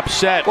coaches are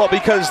upset. Well,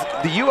 because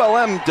the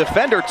ULM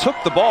defender took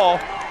the ball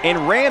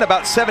and ran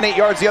about 7-8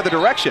 yards the other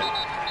direction.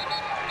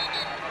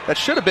 That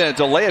should have been a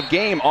delay of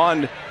game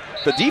on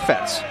the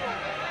defense.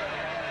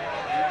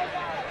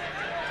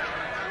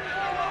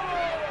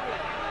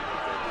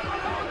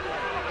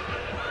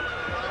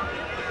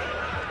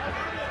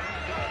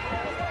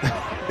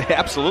 They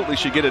absolutely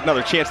should get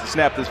another chance to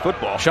snap this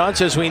football. Sean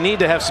says we need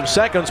to have some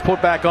seconds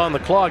put back on the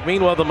clock.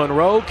 Meanwhile, the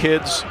Monroe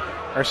kids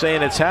are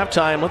saying it's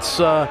halftime. Let's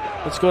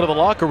go to the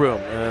locker room,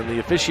 and the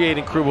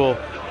officiating crew will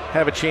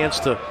have a chance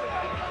to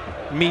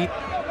meet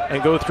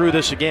and go through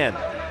this again.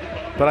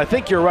 But I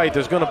think you're right.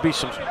 There's going to be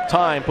some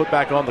time put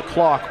back on the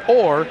clock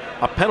or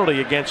a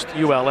penalty against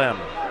ULM.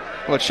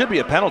 Well, it should be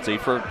a penalty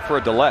for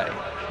a delay.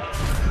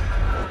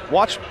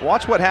 Watch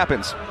what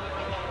happens.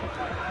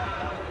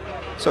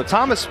 So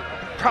Thomas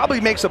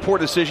probably makes a poor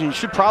decision. He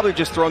should probably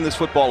just thrown this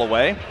football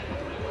away.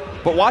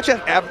 But watch it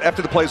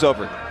after the play's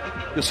over.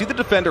 You'll see the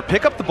defender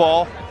pick up the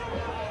ball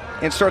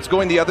and starts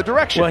going the other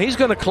direction. Well, he's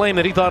going to claim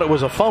that he thought it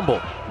was a fumble.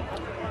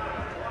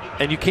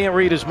 And you can't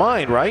read his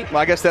mind, right?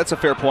 Well, I guess that's a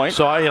fair point.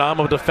 So I'm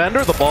a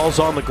defender. The ball's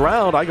on the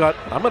ground. I'm going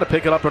to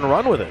pick it up and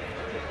run with it.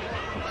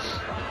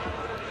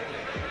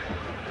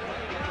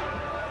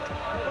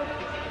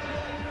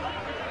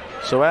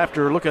 So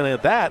after looking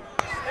at that,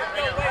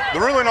 the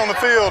ruling on the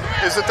field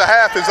is that the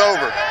half is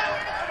over.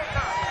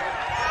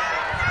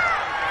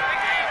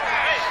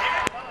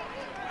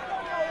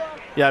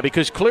 Yeah,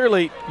 because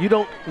clearly you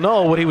don't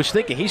know what he was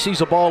thinking. He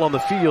sees a ball on the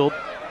field.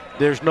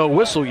 There's no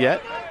whistle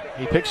yet.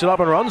 He picks it up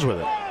and runs with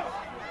it.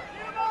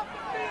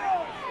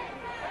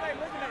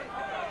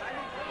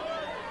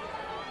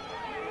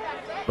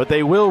 But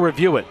they will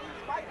review it.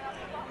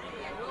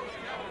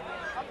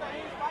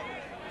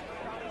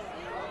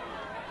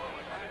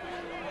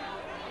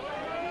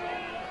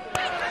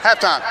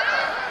 Halftime.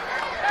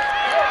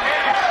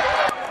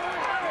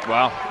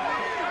 Wow.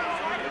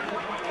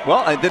 Well,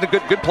 I did a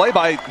good play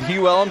by the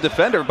ULM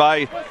defender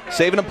by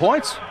saving him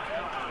points.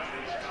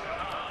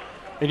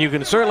 And you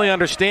can certainly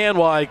understand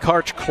why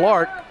Coach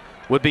Clark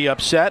would be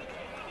upset.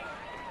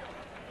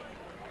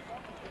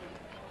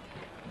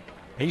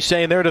 He's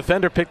saying their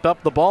defender picked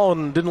up the ball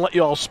and didn't let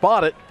you all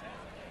spot it.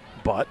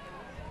 But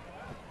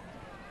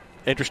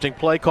interesting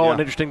play call, an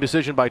interesting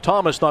decision by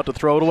Thomas not to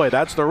throw it away.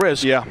 That's the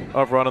risk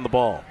of running the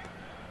ball.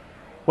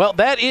 Well,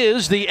 that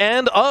is the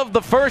end of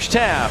the first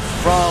half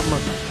from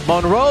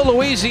Monroe,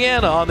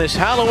 Louisiana on this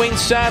Halloween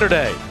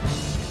Saturday.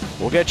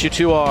 We'll get you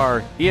to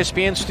our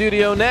ESPN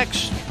studio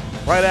next,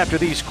 right after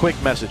these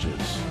quick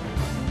messages.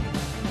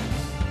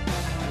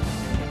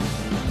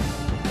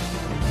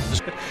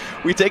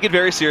 We take it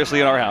very seriously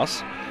in our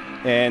house,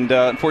 and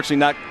unfortunately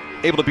not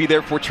able to be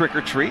there for trick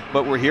or treat,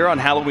 but we're here on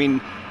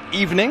Halloween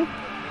evening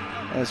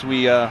as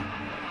we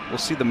we'll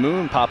see the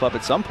moon pop up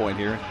at some point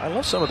here. I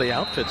love some of the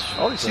outfits.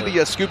 Oh, you see the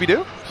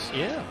Scooby-Doo?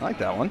 Yeah. I like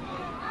that one.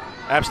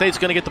 App State's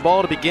going to get the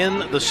ball to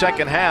begin the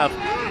second half,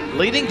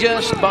 leading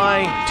just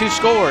by 2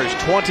 scores,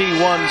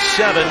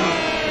 21-7.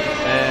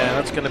 And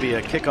that's going to be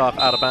a kickoff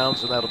out of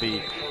bounds, and that'll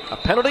be a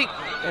penalty.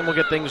 And we'll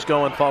get things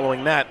going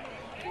following that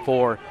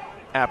for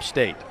App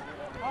State.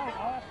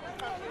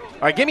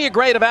 All right, give me a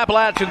grade of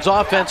Appalachian's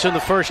offense in the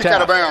first half. Kick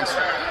out of bounds.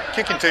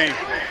 Kicking team.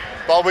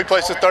 Ball we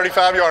placed at the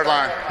 35-yard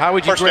line. How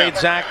would you First grade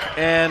down. Zach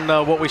and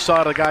what we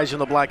saw the guys in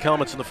the black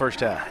helmets in the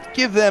first half?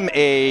 Give them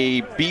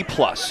a B+.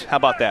 How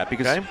about that?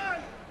 Because,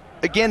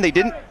 again, they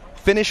didn't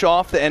finish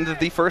off the end of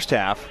the first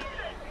half.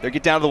 They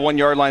get down to the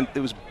 1-yard line. It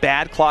was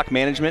bad clock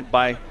management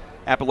by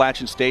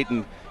Appalachian State,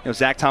 and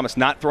Zach Thomas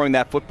not throwing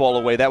that football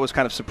away. That was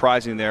kind of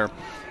surprising there,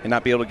 and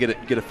not be able to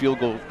get a field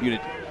goal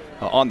unit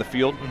on the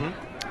field.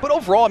 But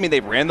overall, I mean,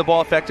 they ran the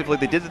ball effectively.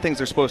 They did the things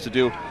they're supposed to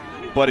do.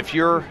 But if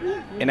you're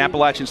an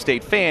Appalachian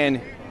State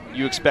fan,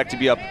 you expect to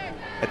be up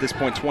at this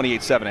point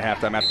 28-7 at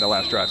halftime after the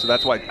last drive. So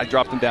that's why I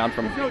dropped them down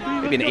from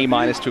maybe an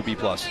A- to a B+.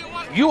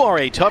 You are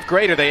a tough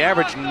grader. They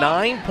averaged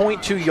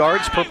 9.2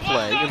 yards per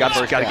play. Got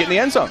to get in the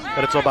end zone.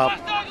 But it's about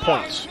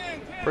points.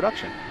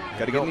 Production.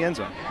 Got to get in the end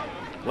zone.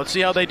 Let's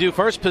see how they do.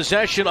 First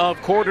possession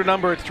of quarter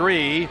number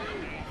 3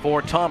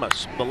 for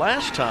Thomas. The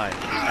last time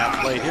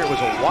App played here was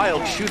a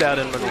wild shootout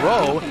in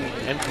Monroe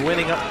and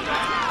winning up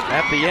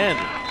at the end.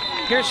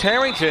 Here's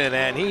Harrington,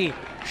 and he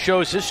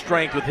shows his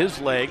strength with his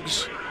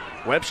legs.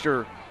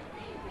 Webster,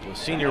 the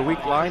senior weak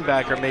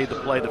linebacker, made the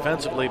play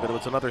defensively, but it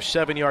was another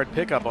 7-yard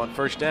pickup on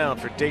first down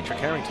for Dietrich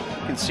Harrington.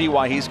 You can see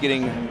why he's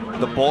getting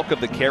the bulk of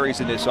the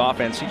carries in this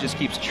offense. He just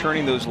keeps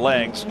churning those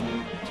legs.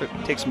 So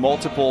it takes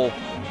multiple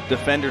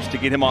defenders to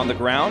get him on the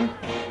ground.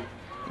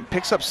 He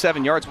picks up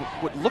 7 yards.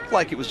 What looked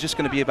like it was just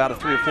going to be about a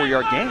 3 or 4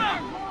 yard gain.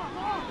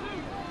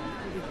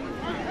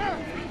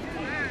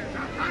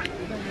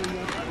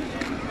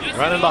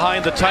 Running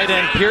behind the tight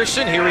end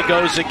Pearson. Here he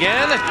goes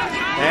again.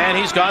 And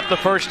he's got the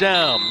first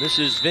down. This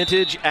is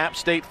vintage App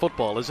State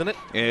football, isn't it?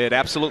 It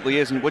absolutely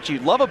is. And what you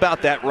love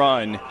about that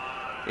run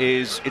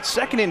is it's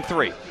 2nd and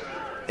 3.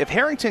 If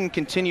Harrington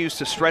continues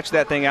to stretch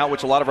that thing out,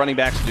 which a lot of running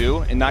backs do,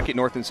 and not get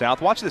north and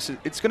south, watch this.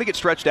 It's going to get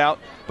stretched out.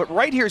 But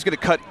right here is going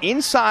to cut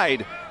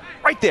inside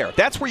right there.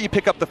 That's where you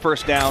pick up the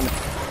first down.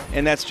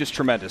 And that's just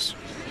tremendous.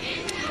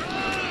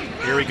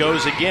 Here he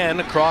goes again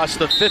across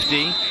the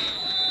 50.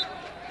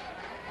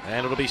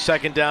 And it'll be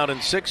 2nd down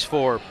and 6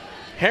 for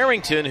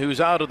Harrington,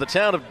 who's out of the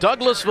town of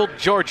Douglasville,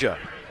 Georgia.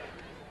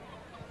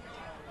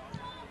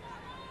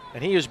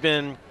 And he has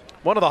been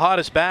one of the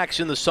hottest backs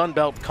in the Sun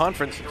Belt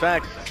Conference, in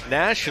fact,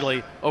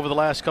 nationally over the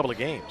last couple of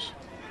games.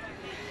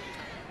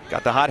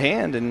 Got the hot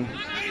hand, and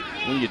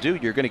when you do,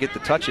 you're going to get the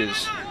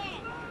touches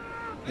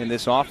in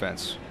this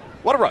offense.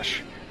 What a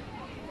rush.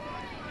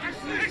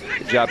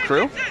 Good job,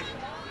 crew.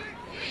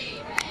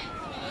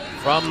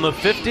 From the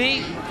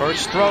 50,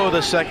 first throw of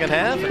the second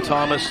half, and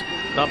Thomas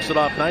dumps it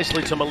off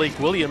nicely to Malik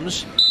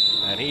Williams,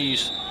 and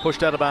he's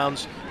pushed out of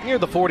bounds near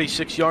the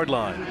 46-yard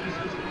line.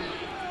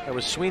 That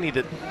was Sweeney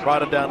that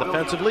brought him down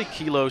defensively,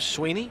 Kilo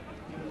Sweeney.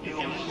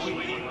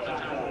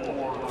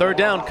 3rd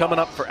down coming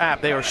up for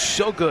App. They are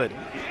so good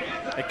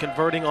at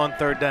converting on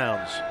 3rd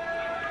downs.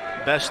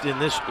 Best in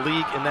this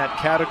league in that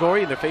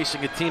category, and they're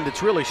facing a team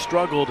that's really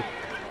struggled.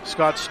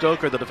 Scott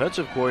Stoker, the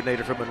defensive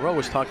coordinator from Monroe,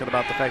 was talking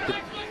about the fact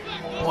that,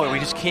 boy, we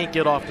just can't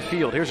get off the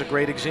field. Here's a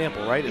great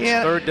example, right?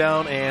 It's 3rd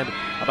down and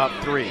about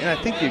 3. And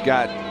I think you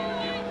got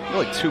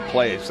really 2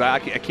 plays. I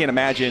can't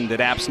imagine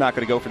that App's not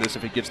going to go for this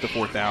if it gets to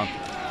 4th down.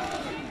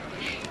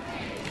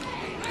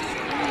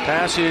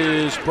 Pass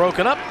is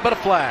broken up, but a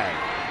flag.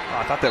 Oh,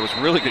 I thought that was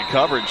really good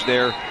coverage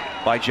there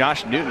by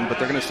Josh Newton, but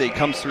they're going to say he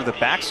comes through the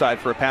backside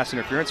for a pass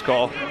interference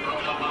call.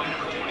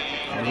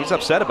 And he's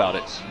upset about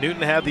it.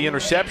 Newton had the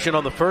interception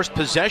on the first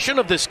possession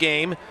of this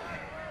game,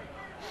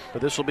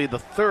 but this will be the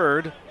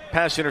 3rd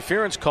pass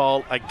interference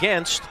call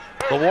against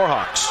the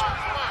Warhawks.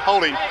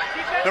 Holding.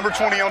 Number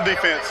 20 on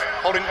defense.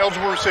 Holding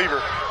eligible receiver.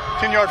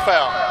 10-yard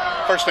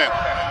foul. First down.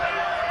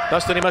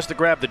 Dustin, he must have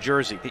grabbed the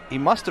jersey. He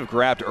must have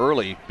grabbed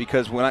early,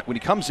 because when he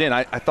comes in,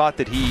 I thought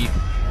that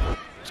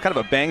it's kind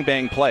of a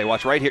bang-bang play.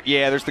 Watch right here.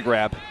 Yeah, there's the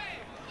grab.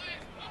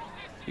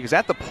 Because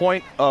at the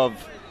point of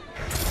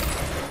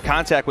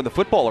contact when the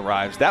football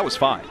arrives, that was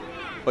fine.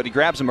 But he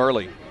grabs him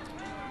early,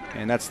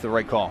 and that's the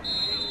right call.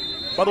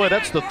 By the way,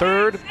 that's the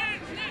 3rd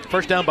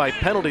first down by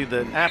penalty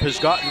that App has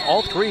gotten.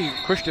 All 3,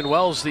 Christian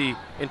Wells, the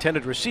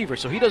intended receiver,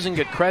 so he doesn't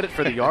get credit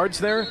for the yards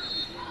there.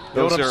 You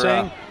know what I'm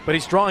saying? But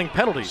he's drawing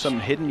penalties. Some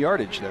hidden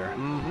yardage there.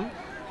 Mm-hmm.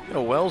 You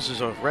know, Wells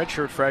is a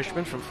redshirt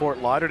freshman from Fort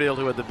Lauderdale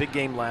who had the big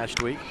game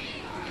last week.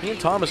 He and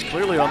Thomas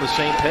clearly on the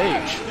same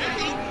page.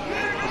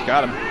 He's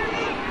got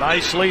him.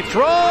 Nicely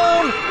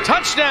thrown.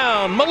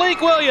 Touchdown,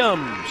 Malik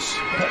Williams.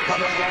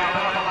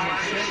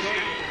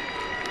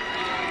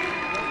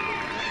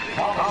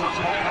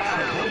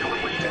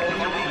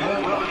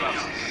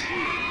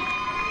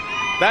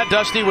 That,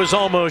 Dusty, was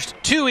almost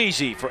too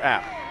easy for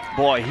App.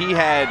 Boy, he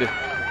had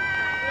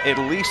at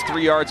least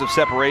 3 yards of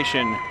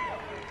separation.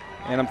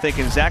 And I'm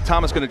thinking, is Zach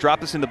Thomas going to drop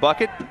this in the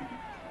bucket?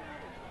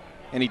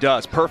 And he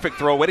does. Perfect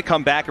throw. Way to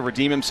come back and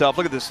redeem himself.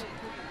 Look at this.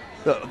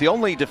 The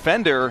only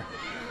defender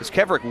is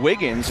Keverick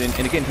Wiggins.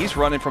 And again, he's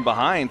running from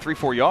behind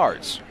 3-4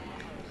 yards.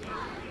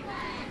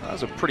 That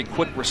was a pretty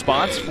quick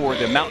response for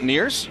the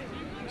Mountaineers.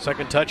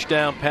 2nd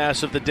touchdown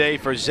pass of the day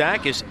for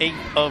Zach, his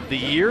 8th of the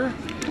year.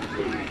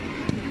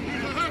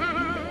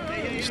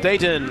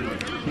 Staten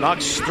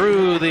knocks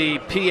through the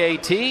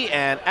PAT,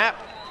 and App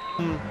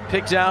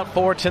picks out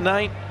for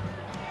tonight.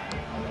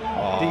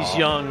 These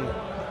young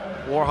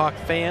Warhawk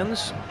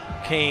fans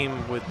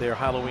came with their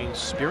Halloween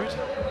spirit.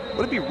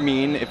 Would it be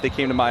mean if they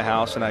came to my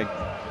house and I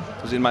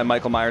was in my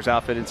Michael Myers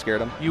outfit and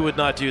scared them? You would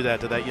not do that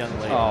to that young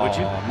lady, would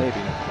you? Maybe.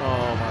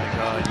 Oh, my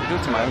God. I do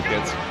it to my own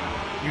kids.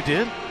 You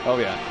did? Oh,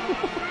 yeah.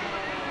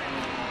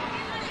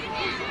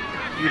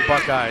 You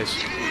Buckeyes.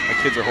 My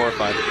kids are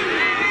horrified.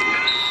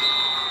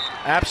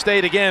 App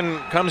State again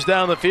comes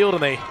down the field,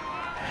 and they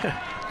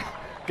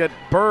get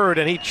Bird,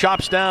 and he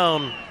chops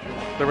down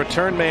the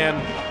return man,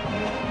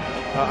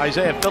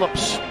 Isaiah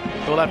Phillips,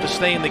 who will have to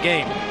stay in the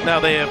game. Now,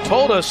 they have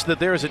told us that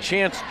there is a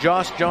chance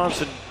Josh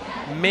Johnson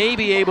may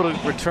be able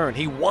to return.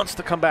 He wants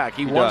to come back.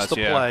 He wants to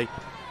play.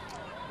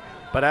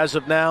 But as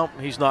of now,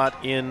 he's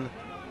not in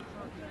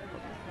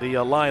the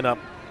lineup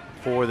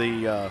for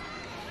the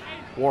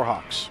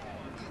Warhawks.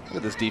 Look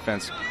at this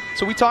defense.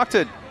 So we talked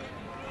to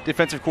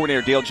defensive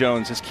coordinator Dale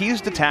Jones. His keys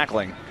to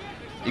tackling,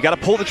 you got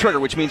to pull the trigger,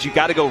 which means you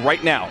got to go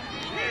right now.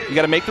 You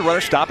got to make the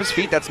runner stop his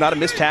feet. That's not a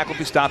missed tackle if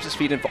he stops his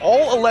feet. And if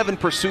all 11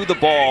 pursue the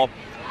ball,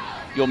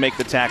 you'll make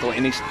the tackle.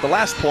 And the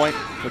last point,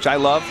 which I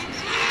love,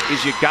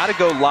 is you got to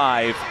go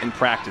live in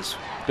practice.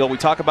 Bill, we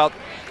talk about,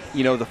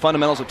 the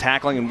fundamentals of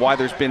tackling and why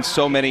there's been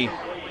so many,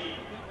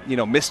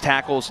 missed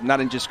tackles, not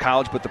in just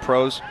college, but the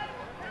pros.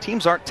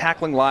 Teams aren't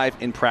tackling live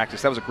in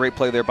practice. That was a great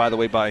play there, by the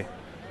way, by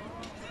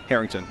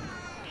Harrington.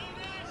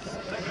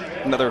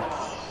 Another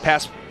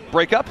pass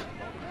breakup.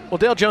 Well,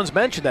 Dale Jones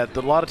mentioned that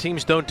a lot of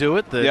teams don't do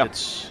it. That Yeah.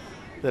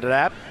 that at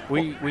App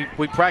we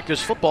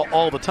practice football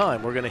all the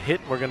time. We're going to hit.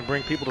 We're going to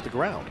bring people to the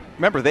ground.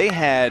 Remember, they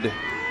had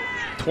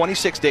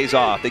 26 days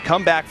off. They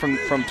come back from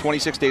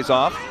 26 days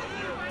off,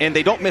 and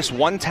they don't miss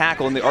one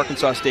tackle in the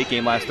Arkansas State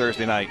game last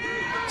Thursday night.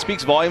 It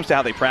speaks volumes to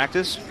how they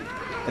practice.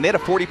 And they had a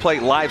 40-play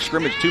live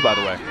scrimmage, too, by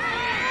the way.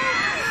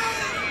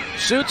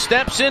 Suit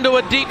steps into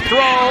a deep throw.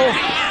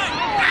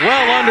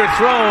 Well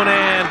underthrown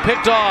and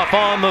picked off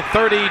on the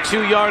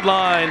 32-yard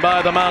line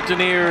by the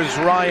Mountaineers'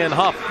 Ryan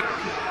Huff.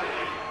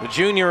 The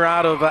junior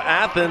out of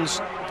Athens.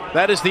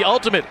 That is the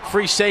ultimate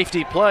free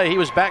safety play. He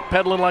was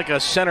backpedaling like a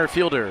center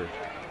fielder.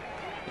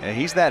 Yeah,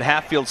 he's that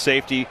half-field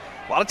safety.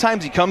 A lot of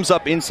times he comes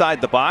up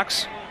inside the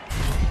box.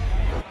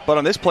 But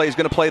on this play, he's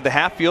going to play the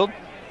half field,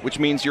 which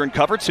means you're in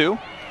cover 2.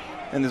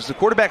 And as the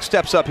quarterback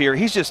steps up here,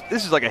 this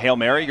is like a Hail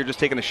Mary. You're just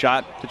taking a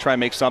shot to try and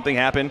make something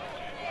happen.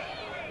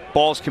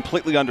 Ball's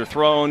completely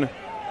underthrown.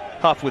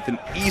 Huff with an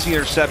easy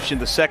interception,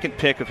 the second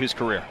pick of his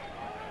career.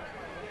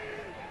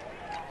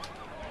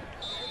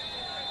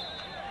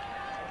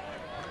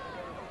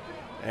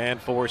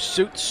 And for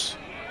Suits,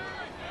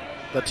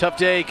 the tough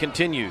day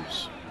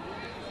continues.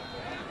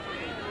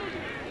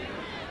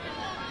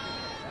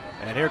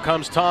 And here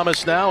comes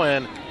Thomas now,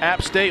 and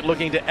App State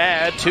looking to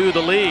add to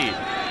the lead.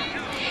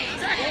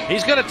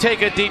 He's going to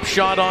take a deep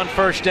shot on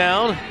first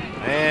down,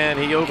 and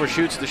he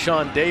overshoots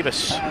Deshaun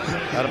Davis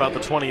at about the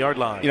 20-yard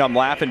line. You know, I'm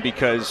laughing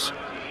because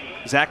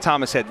Zach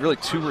Thomas had really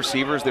 2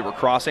 receivers that were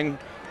crossing.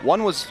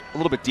 One was a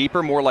little bit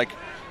deeper, more like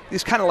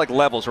these kind of like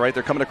levels, right?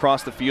 They're coming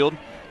across the field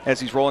as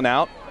he's rolling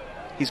out.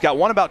 He's got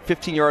one about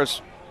 15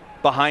 yards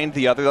behind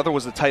the other. The other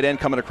was the tight end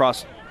coming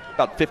across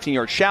about 15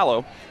 yards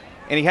shallow,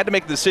 and he had to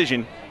make the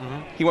decision.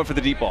 He went for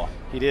the deep ball.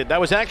 He did.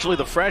 That was actually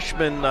the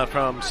freshman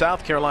from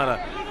South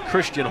Carolina,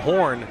 Christian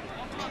Horn,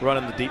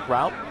 running the deep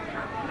route.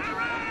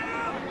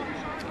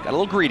 Got a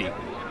little greedy.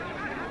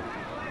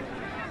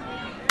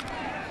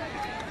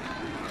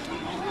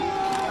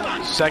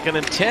 Second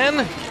and 10,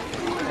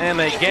 and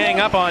they gang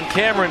up on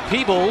Cameron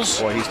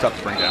Peebles. Boy, he's tough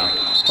to bring down.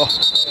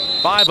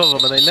 5 of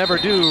them, and they never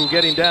do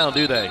get him down,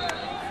 do they?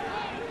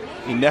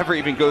 He never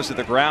even goes to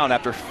the ground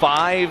after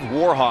 5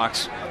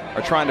 Warhawks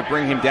are trying to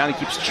bring him down. He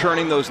keeps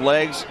churning those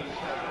legs.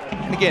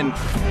 And again,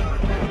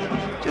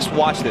 just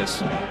watch this.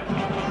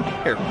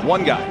 Here,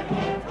 1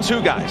 guy,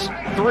 2 guys,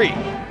 3,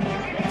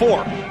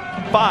 4,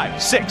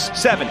 5, 6,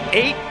 7,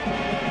 8.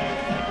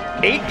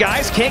 8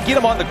 guys can't get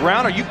him on the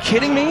ground. Are you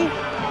kidding me?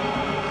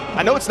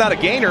 I know it's not a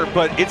gainer,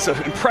 but it's an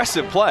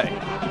impressive play.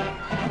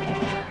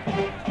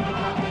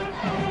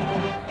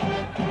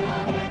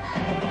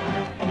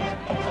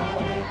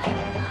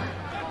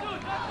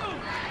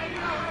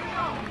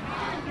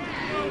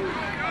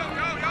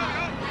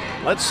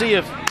 Let's see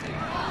if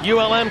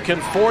ULM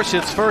can force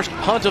its first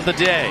punt of the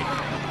day.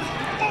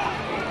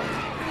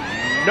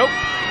 Nope.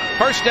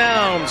 First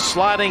down,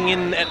 sliding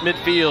in at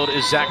midfield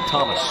is Zach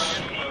Thomas.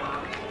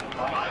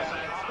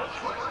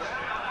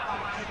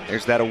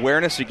 There's that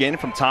awareness again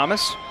from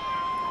Thomas.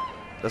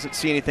 Doesn't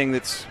see anything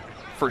that's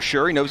for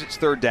sure. He knows it's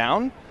 3rd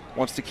down.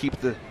 Wants to keep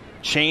the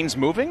chains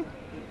moving.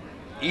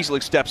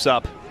 Easily steps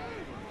up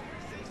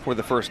for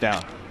the first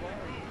down.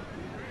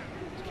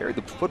 He's carried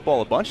the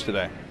football a bunch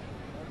today.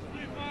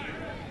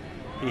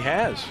 He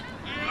has.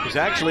 He's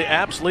actually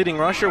App's leading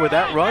rusher with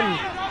that run.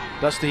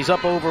 Thus, he's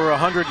up over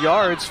 100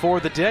 yards for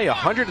the day.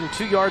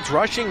 102 yards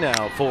rushing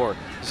now for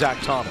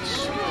Zach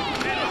Thomas.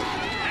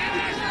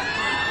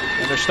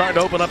 And they're starting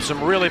to open up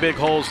some really big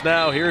holes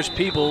now. Here's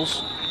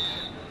Peebles.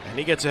 And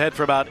he gets ahead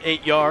for about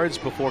 8 yards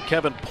before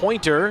Kevin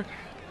Pointer,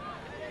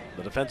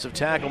 the defensive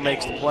tackle,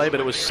 makes the play, but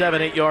it was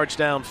 7-8 yards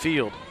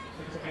downfield.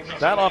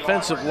 That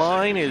offensive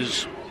line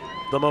is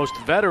the most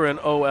veteran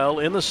OL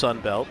in the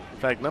Sun Belt. In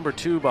fact, number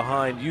 2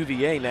 behind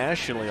UVA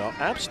nationally.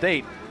 App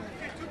State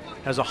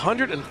has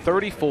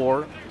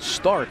 134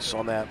 starts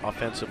on that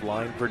offensive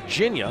line.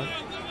 Virginia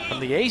from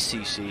the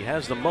ACC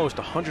has the most,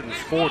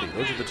 140.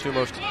 Those are the 2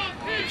 most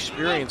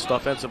experienced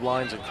offensive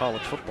lines in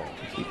college football.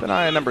 Keep an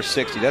eye on number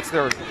 60. That's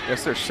their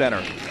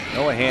center,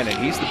 Noah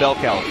Hannon. He's the bell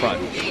cow in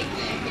front.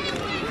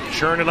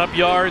 Churning up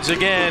yards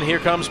again. Here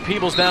comes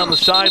Peebles down the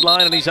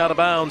sideline, and he's out of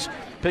bounds,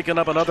 picking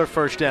up another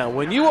first down.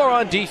 When you are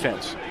on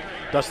defense,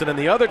 Dustin, and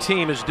the other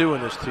team is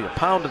doing this to you,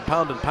 pounding,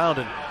 pounding,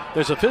 pounding,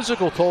 there's a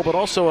physical toll, but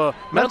also a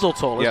mental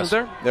toll, isn't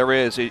there? There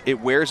is. It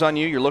wears on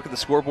you. You look at the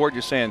scoreboard,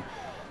 you're saying,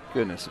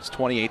 goodness, it's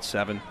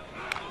 28-7.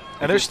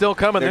 And they're still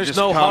coming. There's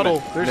no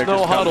huddle. There's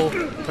no huddle.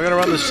 They're going to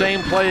run the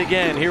same play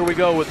again. Here we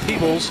go with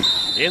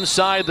Peebles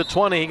inside the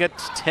 20. He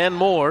gets 10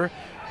 more.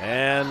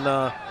 And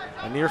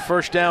a near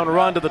first down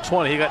run to the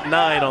 20. He got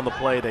 9 on the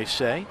play, they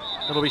say.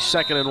 It'll be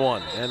 2nd and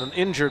 1. And an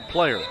injured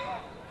player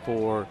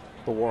for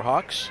the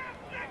Warhawks.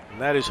 And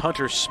that is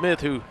Hunter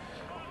Smith, who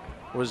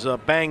was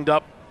banged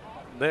up.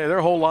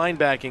 Their whole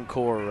linebacking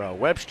core,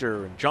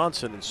 Webster and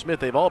Johnson and Smith,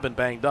 they've all been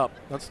banged up.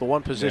 That's the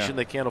one position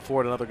they can't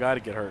afford another guy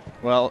to get hurt.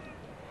 Well,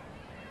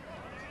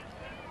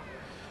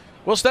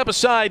 we'll step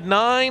aside.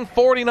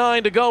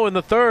 9:49 to go in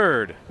the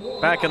 3rd.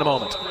 Back in a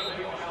moment.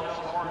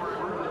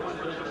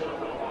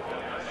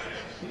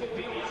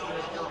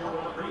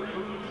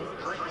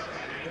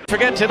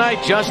 forget tonight,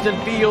 Justin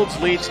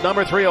Fields leads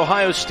number 3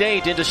 Ohio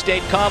State into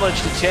State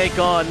College to take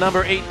on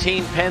number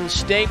 18 Penn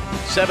State.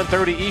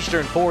 7:30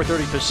 Eastern,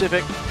 4:30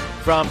 Pacific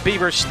from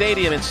Beaver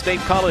Stadium in State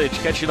College.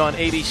 Catch it on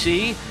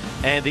ABC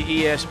and the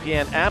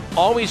ESPN app.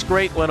 Always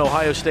great when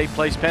Ohio State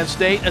plays Penn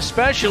State,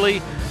 especially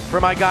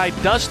for my guy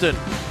Dustin,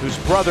 whose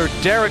brother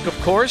Derek,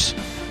 of course,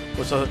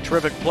 was a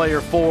terrific player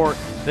for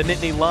the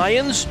Nittany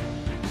Lions.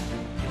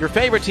 Your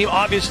favorite team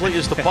obviously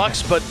is the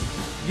Bucs, but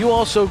you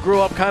also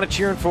grew up kind of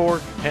cheering for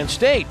Penn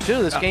State,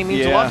 too. This game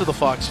means a lot to the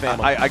Fox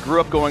family. I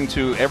grew up going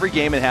to every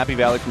game in Happy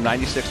Valley from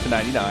 96 to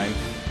 99.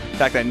 In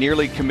fact, I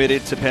nearly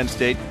committed to Penn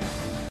State.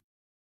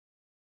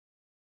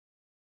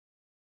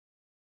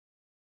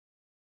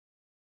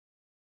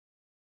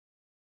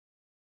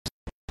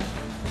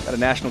 Got a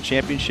national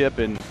championship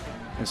and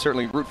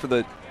certainly root for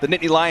the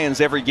Nittany Lions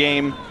every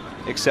game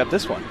except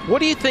this one. What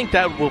do you think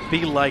that will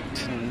be like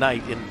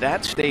tonight in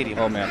that stadium?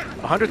 Oh, man.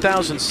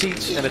 100,000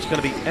 seats, and it's going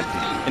to be empty.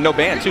 And no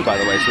band, too, by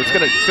the way. So it's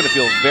going to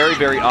feel very,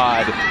 very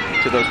odd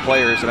to those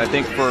players. And I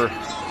think for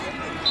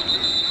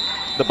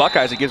the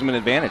Buckeyes, it gives them an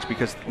advantage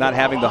because not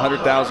having the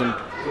 100,000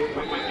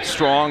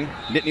 strong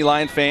Nittany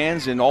Lion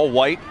fans in all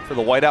white for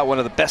the whiteout, one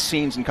of the best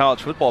scenes in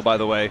college football, by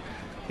the way,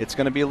 it's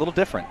going to be a little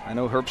different. I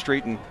know Herb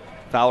Street and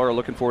Fowler are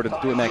looking forward to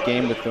doing that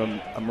game with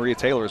Maria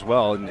Taylor as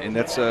well, and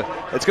it's going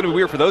to be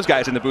weird for those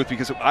guys in the booth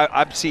because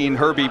I've seen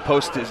Herbie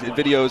post his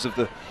videos of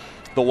the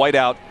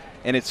whiteout,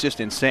 and it's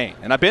just insane.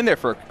 And I've been there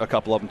for a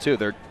couple of them too.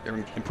 They're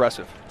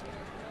impressive.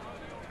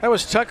 That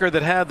was Tucker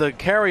that had the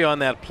carry on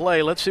that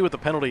play. Let's see what the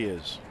penalty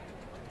is.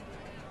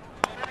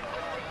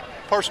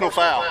 Personal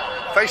foul.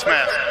 Face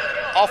mask.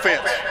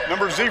 Offense.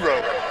 Number 0.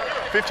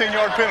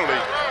 15-yard penalty.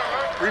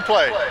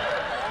 Replay.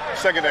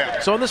 Second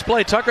down. So in this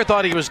play, Tucker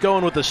thought he was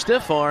going with the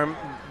stiff arm,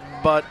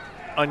 but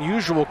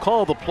unusual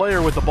call. The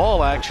player with the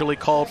ball actually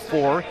called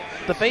for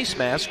the face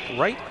mask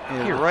right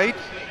here. Right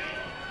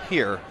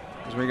here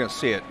is where you're going to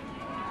see it.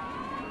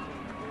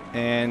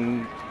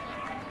 And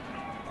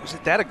was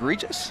it that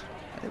egregious?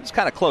 It was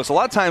kind of close. A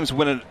lot of times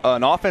when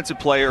an offensive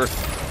player,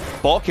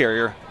 ball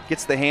carrier,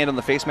 gets the hand on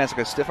the face mask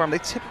like a stiff arm, they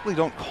typically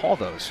don't call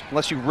those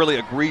unless you really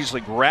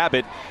egregiously grab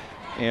it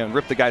and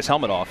rip the guy's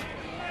helmet off.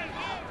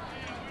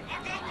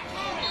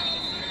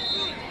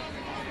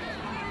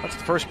 That's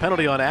the first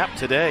penalty on App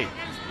today.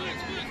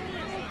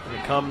 And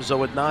it comes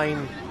with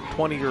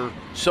 9:20 or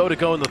so to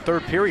go in the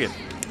third period.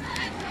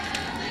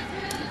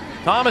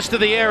 Thomas to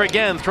the air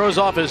again, throws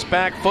off his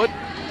back foot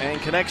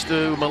and connects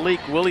to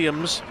Malik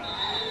Williams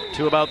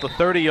to about the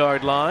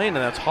 30-yard line, and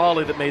that's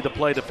Hawley that made the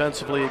play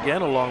defensively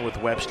again along with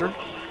Webster.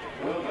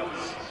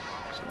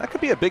 So that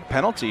could be a big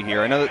penalty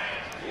here. I know that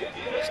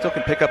still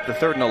can pick up the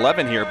 3rd and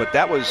 11 here, but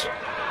that was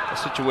a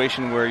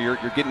situation where you're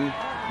getting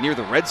near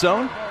the red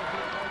zone,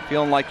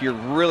 feeling like you're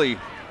really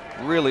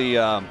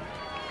kind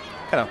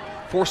of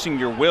forcing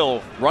your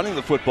will running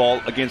the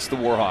football against the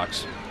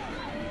Warhawks.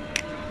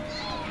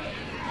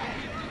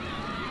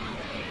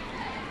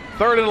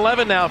 3rd and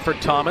 11 now for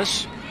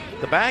Thomas.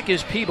 The back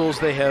is Peebles.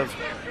 They have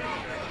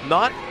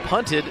not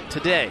punted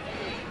today.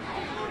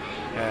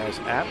 As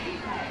App.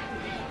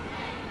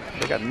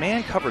 They got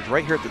man coverage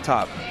right here at the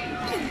top.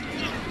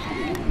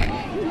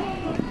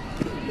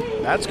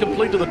 That's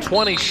complete to the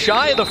 20.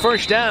 Shy of the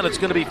first down. It's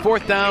going to be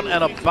 4th down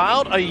and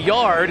about a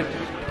yard,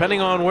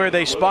 depending on where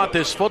they spot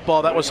this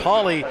football. That was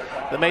Hawley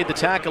that made the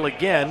tackle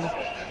again.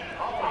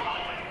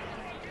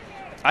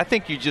 I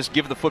think you just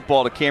give the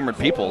football to Cameron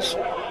Peoples.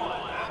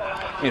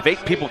 I mean, if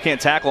 8 people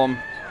can't tackle him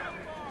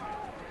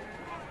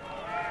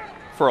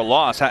for a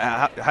loss,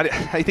 how do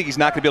you think he's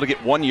not going to be able to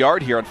get 1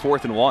 yard here on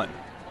 4th and 1?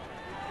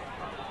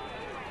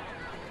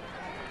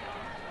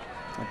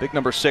 Big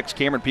number 6,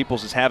 Cameron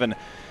Peoples, is having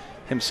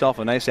himself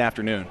a nice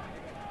afternoon.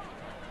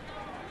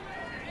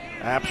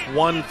 App's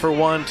 1 for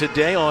 1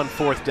 today on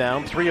 4th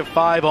down, 3 of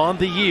 5 on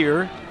the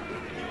year.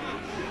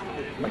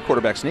 My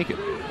quarterback sneaking.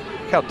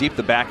 Look how deep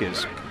the back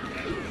is.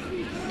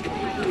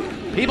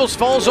 Peebles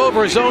falls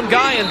over his own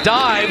guy and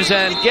dives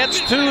and gets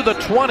to the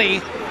 20,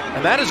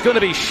 and that is going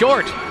to be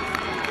short.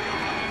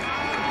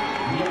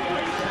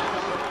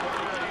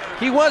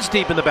 He was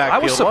deep in the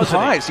backfield. I was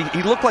surprised.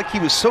 He looked like he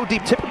was so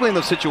deep. Typically in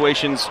those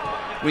situations,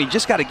 when you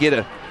just got to get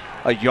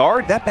a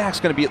yard, that back's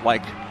going to be at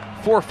like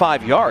 4 or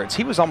 5 yards.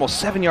 He was almost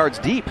 7 yards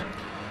deep.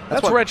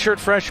 That's redshirt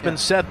freshman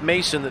Seth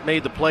Mason that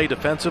made the play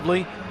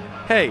defensively.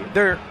 Hey,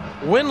 they're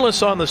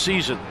winless on the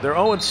season. They're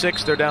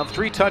 0-6. They're down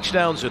 3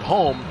 touchdowns at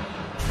home.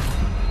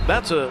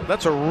 That's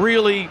a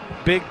really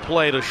big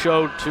play to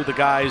show to the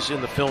guys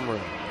in the film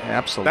room.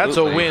 Absolutely. That's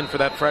a win for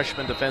that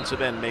freshman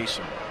defensive end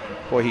Mason.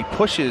 Boy, he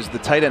pushes the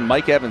tight end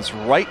Mike Evans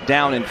right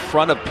down in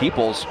front of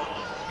Peoples.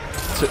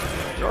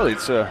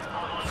 It's a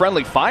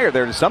friendly fire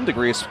there to some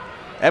degree.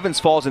 Evans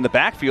falls in the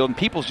backfield and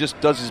Peoples just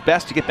does his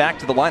best to get back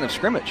to the line of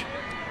scrimmage.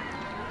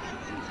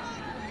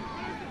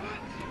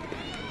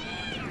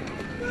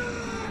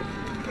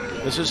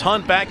 This is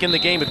Hunt back in the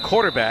game at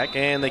quarterback,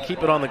 and they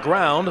keep it on the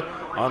ground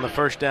on the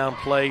first down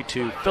play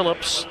to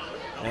Phillips.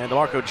 And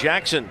DeMarco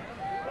Jackson,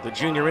 the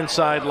junior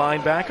inside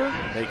linebacker,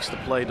 makes the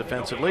play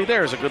defensively.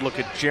 There's a good look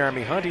at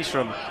Jeremy Hunt. He's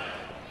from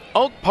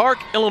Oak Park,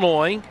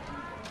 Illinois.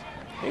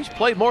 He's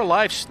played more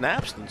live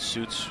snaps than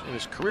Suits in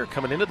his career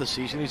coming into the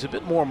season. He's a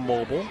bit more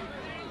mobile.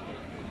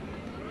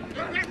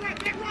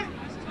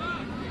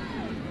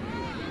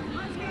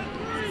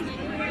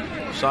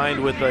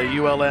 Signed with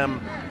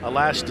ULM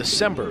last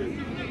December.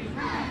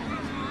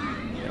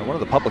 And one of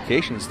the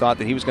publications thought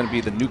that he was going to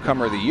be the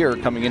newcomer of the year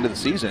coming into the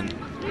season.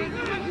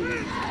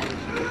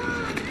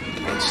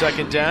 On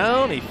second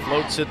down, he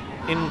floats it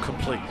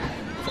incomplete.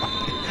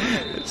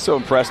 It's so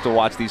impressed to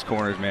watch these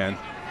corners, man.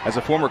 As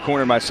a former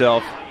corner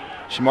myself,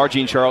 Shamar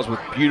Jean-Charles with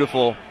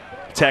beautiful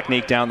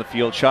technique down the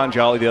field. Sean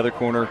Jolly, the other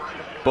corner,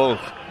 both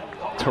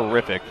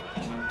terrific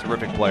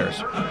players.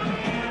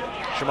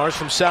 Shamar's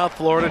from South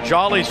Florida.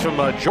 Jolly's from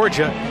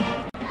Georgia.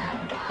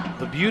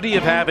 The beauty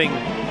of having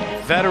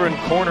veteran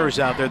corners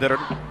out there that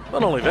are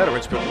not only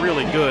veterans but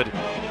really good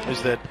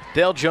is that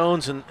Dale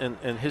Jones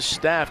and his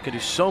staff can do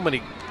so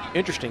many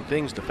interesting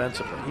things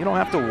defensively. You don't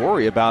have to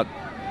worry about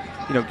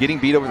getting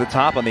beat over the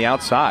top on the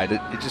outside.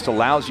 It just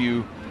allows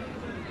you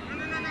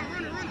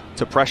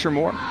to pressure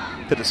more,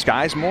 to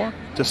disguise more,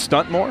 to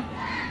stunt more.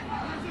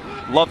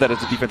 Love that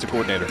as a defensive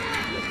coordinator.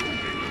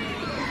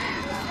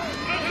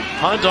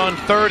 Hunt on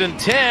 3rd and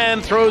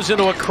 10, throws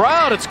into a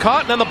crowd. It's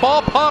caught, and then the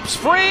ball pops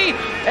free,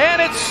 and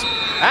it's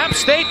App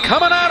State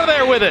coming out of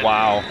there with it.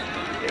 Wow.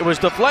 It was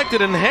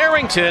deflected, and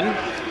Harrington,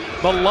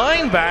 the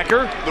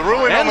linebacker,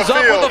 ends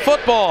up with the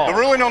football. The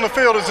ruling on the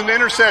field is an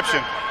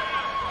interception.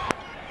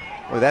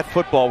 Well, that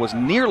football was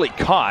nearly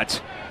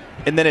caught,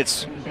 and then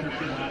it's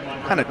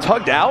kind of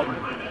tugged out.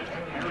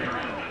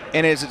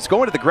 And as it's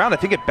going to the ground, I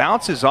think it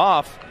bounces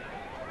off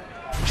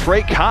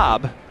Trey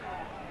Cobb.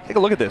 Take a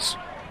look at this.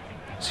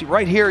 See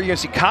right here, you're going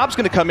to see Cobb's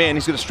going to come in.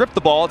 He's going to strip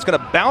the ball. It's going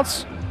to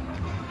bounce.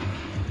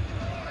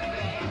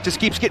 Just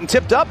keeps getting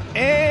tipped up.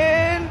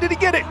 And did he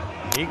get it?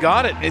 He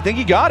got it. I think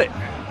he got it.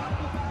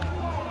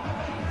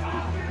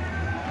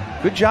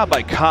 Good job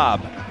by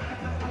Cobb.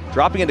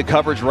 Dropping into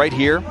coverage right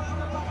here.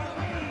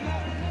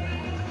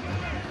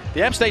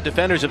 The App State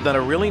defenders have done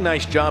a really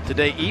nice job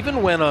today,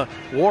 even when a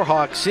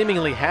Warhawk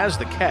seemingly has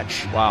the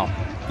catch. Wow.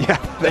 Yeah.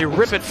 They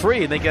rip it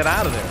free and they get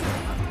out of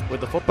there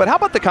with the football. But how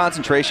about the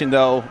concentration,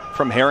 though,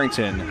 from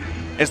Harrington,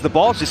 as the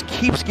ball just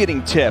keeps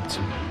getting tipped,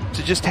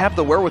 to just have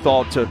the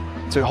wherewithal to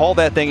haul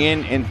that thing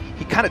in, and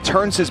he kind of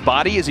turns his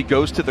body as he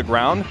goes to the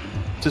ground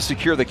to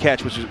secure the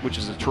catch, which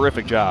is a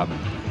terrific job.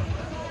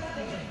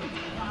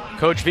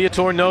 Coach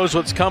Viator knows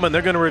what's coming.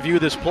 They're going to review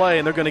this play,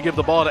 and they're going to give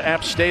the ball to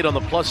App State on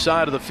the plus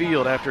side of the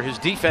field after his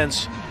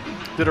defense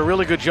did a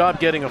really good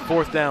job getting a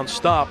 4th down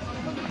stop.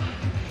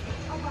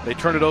 They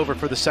turn it over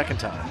for the second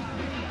time.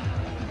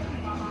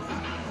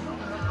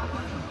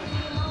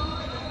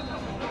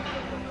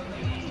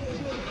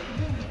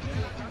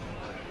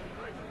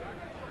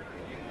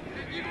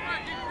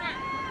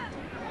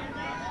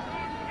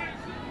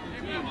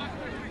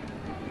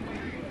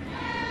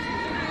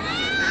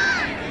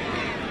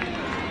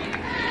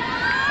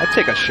 I'd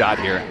take a shot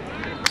here.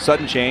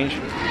 Sudden change.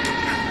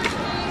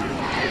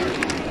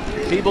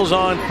 Peebles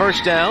on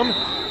 1st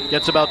down.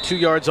 Gets about 2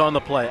 yards on the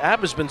play.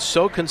 App has been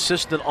so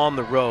consistent on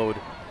the road.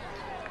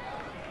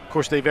 Of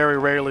course, they very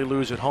rarely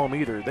lose at home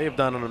either. They have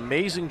done an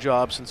amazing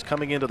job since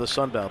coming into the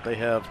Sun Belt. They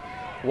have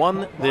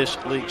won this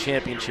league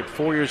championship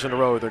 4 years in a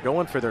row. They're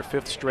going for their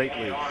 5th straight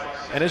league.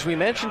 And as we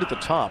mentioned at the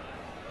top,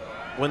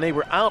 when they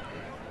were out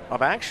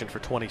of action for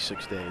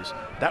 26 days,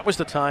 that was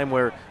the time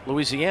where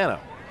Louisiana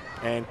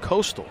and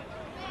Coastal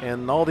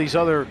and all these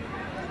other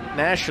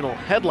national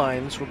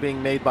headlines were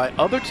being made by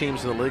other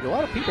teams in the league. A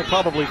lot of people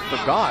probably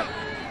forgot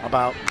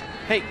about,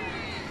 hey,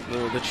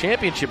 the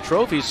championship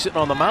trophy is sitting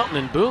on the mountain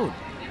in Boone.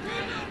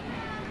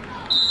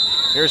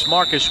 Here's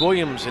Marcus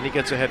Williams, and he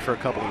gets ahead for a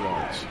couple of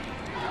yards.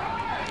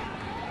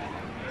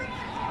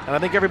 And I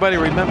think everybody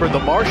remembered the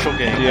Marshall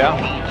game. Yeah.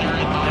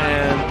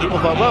 And people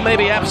thought, well,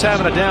 maybe App's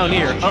having a down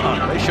year.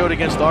 They showed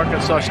against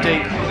Arkansas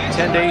State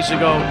 10 days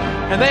ago.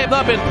 And they have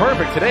not been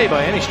perfect today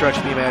by any stretch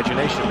of the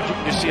imagination, but you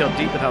can just see how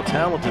deep and how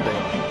talented they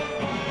are.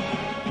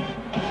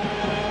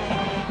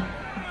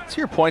 To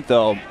your point,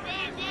 though,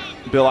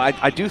 Bill,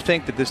 I do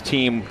think that this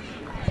team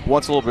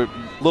wants a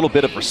little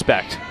bit of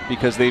respect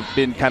because they've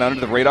been kind of under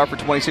the radar for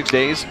 26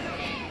 days.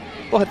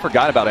 People had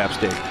forgot about App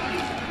State.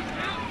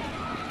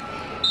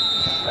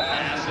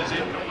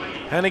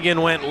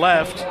 Hennigan went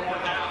left.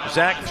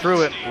 Zach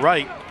threw it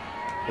right.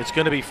 It's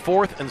going to be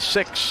 4th and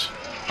 6.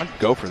 I'd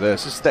go for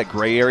this. This is that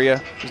gray area.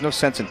 There's no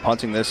sense in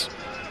punting this.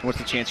 What's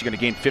the chance you're going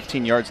to gain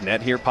 15 yards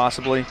net here,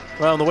 possibly?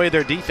 Well, in the way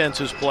their defense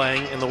is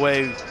playing, in the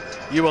way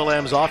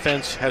ULM's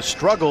offense has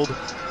struggled,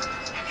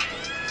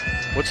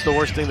 what's the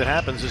worst thing that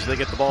happens is they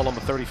get the ball on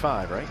the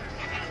 35, right?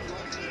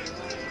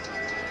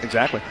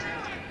 Exactly.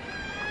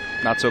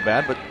 Not so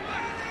bad, but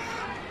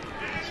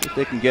see if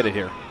they can get it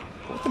here.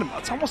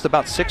 It's almost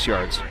about 6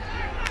 yards.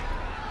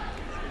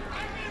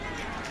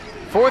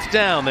 4th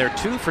down. They're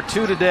 2 for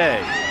 2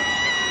 today.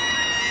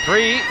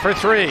 3 for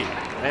 3.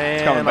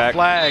 And a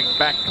flag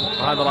back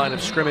behind the line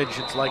of scrimmage.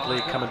 It's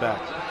likely coming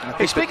back.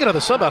 Hey, speaking of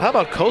the Sun Belt, how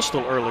about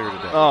Coastal earlier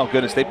today? Oh,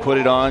 goodness. They put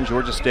it on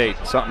Georgia State.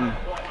 Something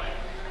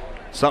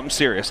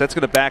serious. That's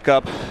going to back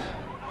up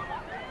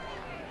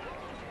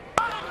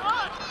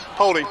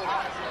holding,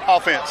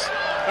 offense.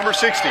 Number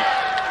 60,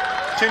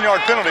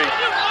 10-yard penalty,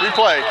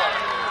 replay,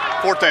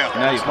 4th down.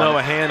 There's no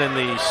hand in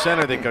the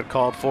center that got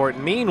called for it.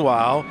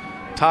 Meanwhile,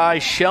 Ty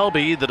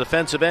Shelby, the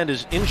defensive end,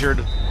 is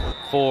injured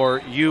for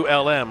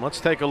ULM.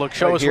 Let's take a look.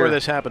 Show us where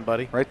this happened,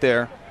 buddy. Right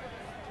there.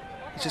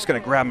 He's just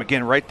going to grab him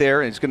again right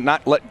there, and he's going to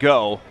not let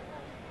go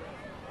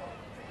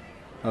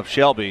of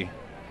Shelby.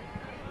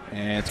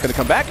 And it's going to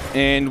come back,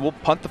 and we'll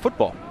punt the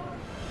football.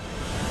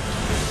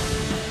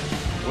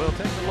 We'll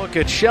take a look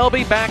at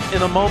Shelby back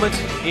in a moment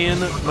in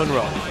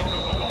Monroe.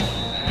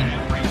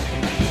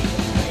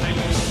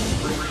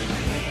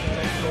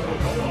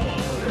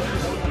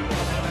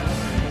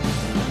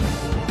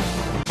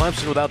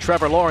 Clemson without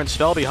Trevor Lawrence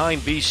fell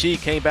behind BC,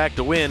 came back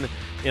to win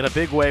in a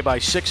big way by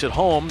 6 at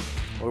home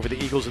over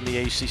the Eagles in the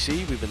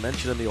ACC. We've been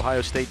mentioning the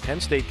Ohio State-Penn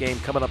State game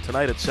coming up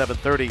tonight at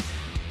 7:30.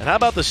 And how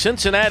about the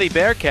Cincinnati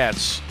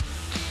Bearcats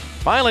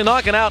finally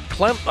knocking out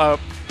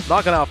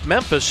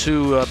Memphis,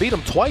 who beat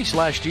them twice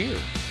last year?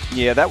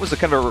 Yeah, that was a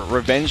kind of a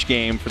revenge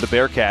game for the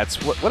Bearcats.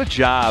 What a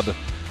job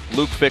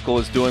Luke Fickell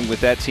is doing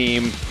with that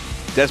team.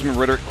 Desmond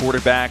Ritter at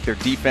quarterback, their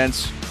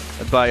defense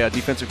by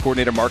defensive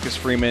coordinator Marcus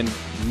Freeman.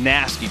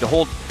 Nasty. To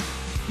hold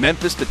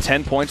Memphis to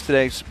 10 points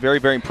today is very,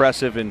 very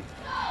impressive, and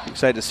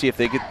excited to see if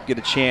they get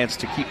a chance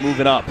to keep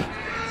moving up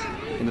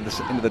into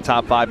the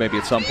top 5 maybe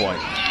at some point.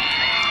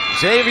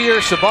 Xavier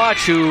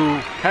Sabach, who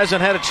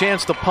hasn't had a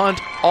chance to punt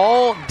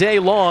all day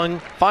long,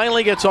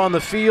 finally gets on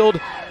the field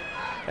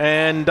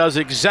and does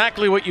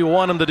exactly what you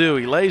want him to do.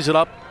 He lays it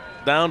up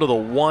down to the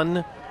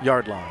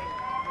 1-yard line.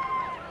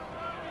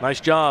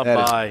 Nice job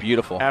by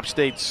beautiful App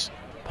State's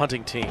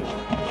punting team.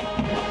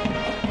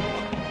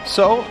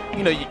 So,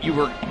 you know, you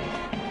were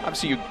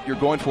obviously you're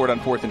going for it on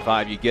 4th and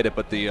 5. You get it,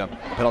 but the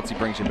penalty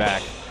brings you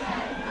back.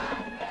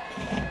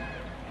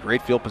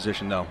 Great field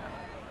position, though.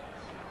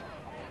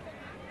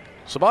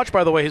 Sabach,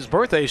 by the way, his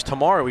birthday is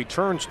tomorrow. He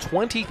turns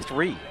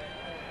 23. He's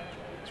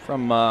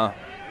from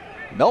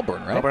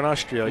Melbourne, right? Melbourne,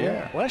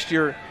 Australia. Yeah. Last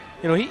year,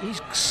 you know,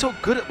 he's so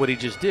good at what he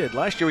just did.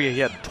 Last year he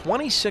had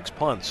 26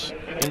 punts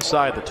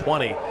inside the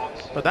 20,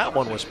 but that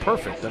one was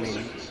perfect. I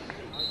mean,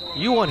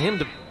 you want him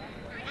to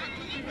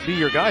be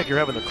your guy if you're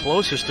having the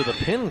closest to the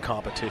pin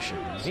competition.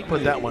 He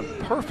put that one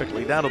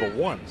perfectly down to the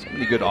 1. So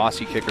many good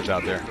Aussie kickers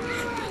out there.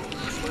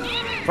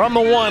 From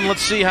the 1,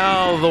 let's see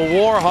how the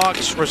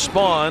Warhawks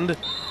respond.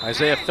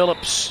 Isaiah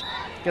Phillips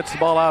gets the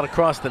ball out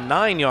across the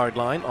 9-yard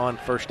line on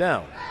 1st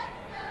down.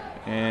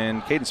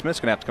 And Caden Smith's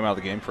going to have to come out of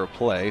the game for a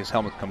play. His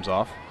helmet comes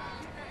off.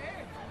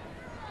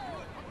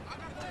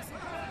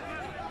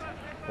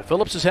 Well,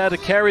 Phillips has had to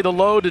carry the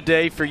load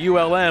today for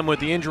ULM with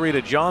the injury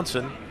to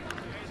Johnson.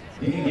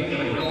 He's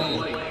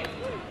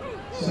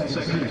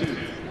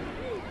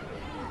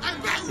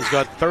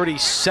got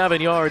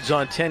 37 yards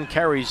on 10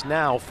 carries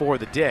now for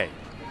the day.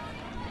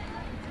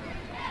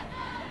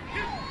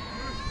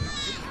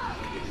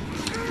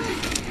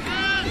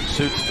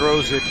 Suits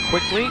throws it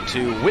quickly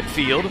to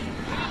Whitfield,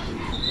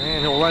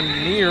 and he'll run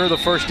near the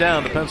 1st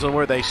down. Depends on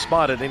where they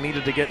spot it. They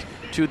needed to get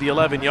to the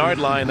 11-yard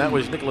line. That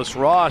was Nicholas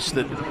Ross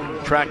that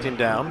tracked him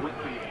down.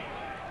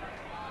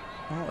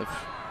 Well, if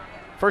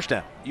 1st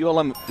down.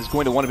 ULM is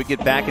going to want to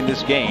get back in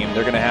this game,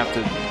 they're going to have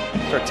to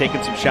start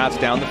taking some shots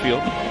down the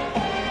field,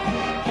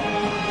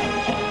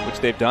 which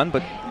they've done,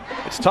 but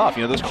it's tough.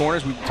 You know, those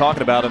corners, we've been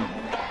talking about them,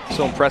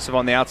 so impressive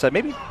on the outside.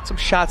 Maybe some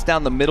shots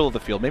down the middle of the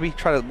field. Maybe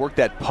try to work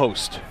that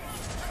post.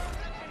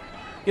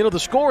 You know,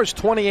 the score is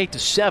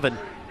 28-7.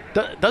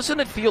 Doesn't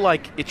it feel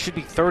like it should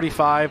be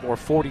 35 or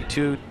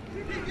 42?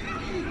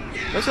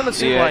 Doesn't it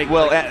seem like,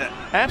 well,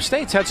 App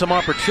State's had some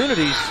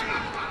opportunities,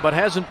 but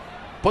hasn't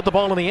put the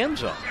ball in the end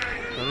zone.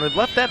 And they've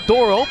left that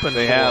door open.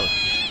 They have.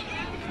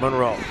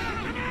 Monroe.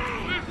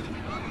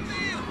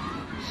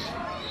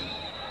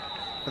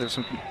 There's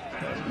some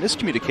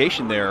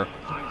miscommunication there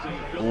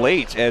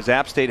late as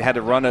App State had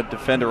to run a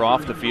defender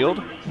off the field.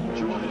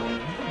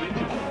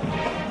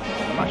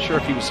 I'm not sure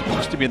if he was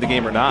supposed to be in the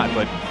game or not,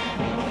 but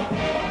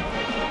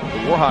the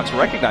Warhawks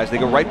recognize they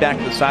go right back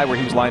to the side where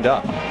he was lined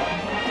up.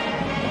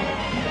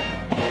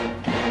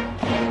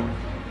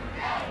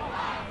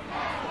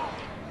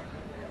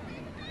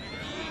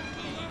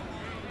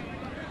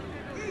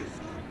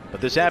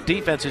 But this App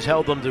defense has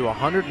held them to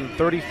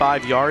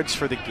 135 yards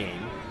for the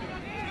game.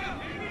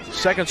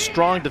 Second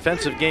strong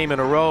defensive game in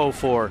a row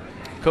for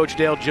Coach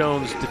Dale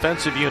Jones'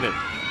 defensive unit.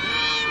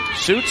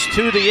 Suits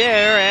to the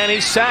air, and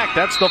he's sacked.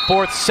 That's the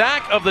 4th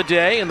sack of the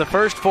day, and the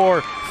first for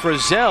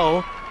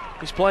Frizzell.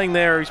 He's playing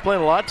there. He's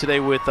playing a lot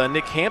today with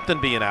Nick Hampton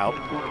being out.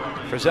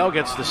 Frizzell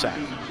gets the sack.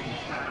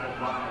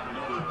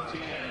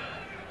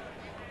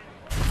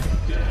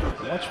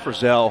 Watch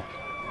Frizzell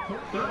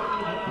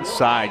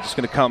inside. Just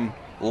going to come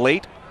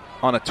late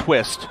on a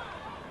twist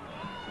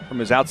from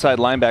his outside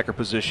linebacker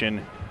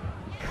position.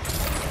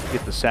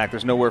 Get the sack.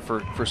 There's nowhere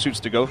for Suits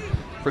to go.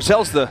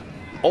 Frizzell's the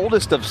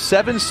oldest of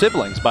 7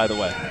 siblings, by the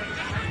way.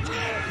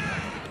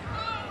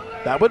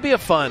 That would be a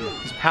fun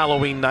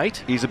Halloween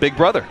night. He's a big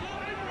brother.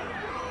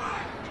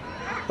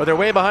 But they're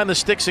way behind the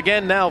sticks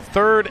again now.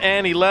 3rd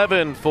and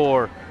 11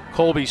 for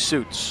Colby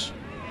Suits.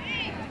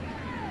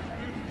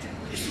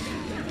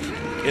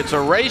 It's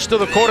a race to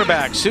the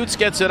quarterback. Suits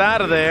gets it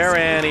out of there,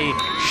 and he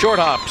short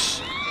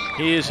hops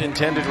his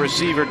intended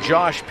receiver,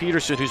 Josh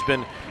Peterson, who's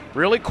been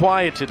really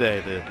quiet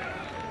today. The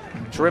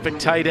terrific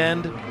tight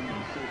end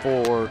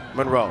for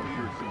Monroe.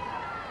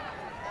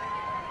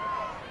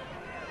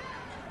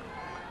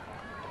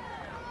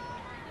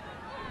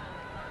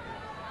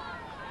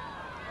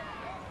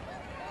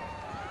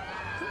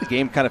 The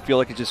game kind of feel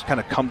like it just kind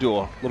of come to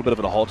a little bit of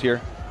a halt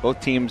here.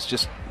 Both teams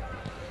just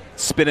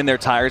spinning their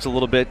tires a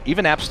little bit.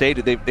 Even App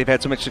State, they've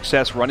had so much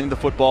success running the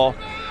football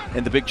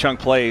and the big chunk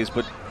plays,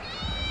 but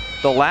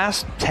the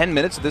last 10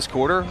 minutes of this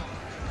quarter,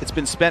 it's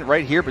been spent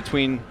right here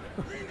between,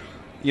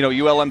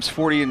 ULM's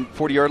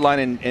 40-yard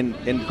line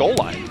and goal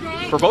line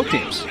for both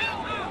teams.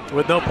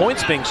 With no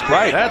points being scored.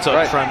 Right, that's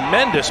a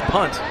tremendous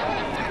punt.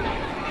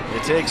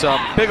 It takes a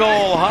big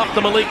old hop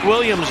to Malik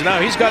Williams. Now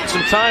he's got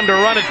some time to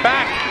run it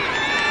back.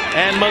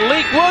 And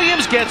Malik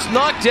Williams gets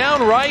knocked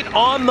down right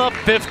on the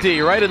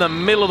 50, right in the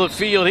middle of the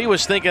field. He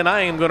was thinking,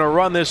 I am going to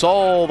run this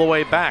all the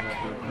way back.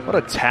 What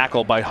a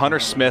tackle by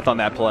Hunter Smith on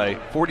that play.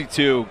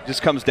 42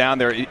 just comes down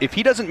there. If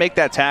he doesn't make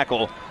that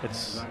tackle,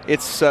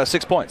 it's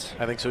 6 points.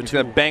 I think so, too. He's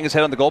going to bang his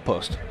head on the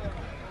goalpost.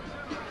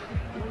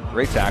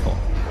 Great tackle.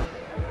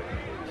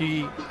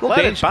 He let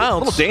it bounce. A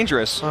little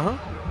dangerous.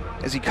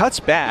 As he cuts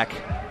back,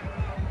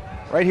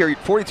 right here,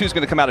 42 is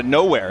going to come out of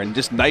nowhere and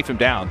just knife him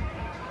down.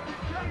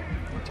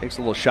 Takes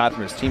a little shot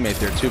from his teammate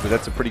there, too, but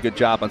that's a pretty good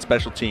job on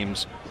special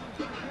teams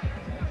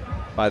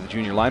by the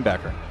junior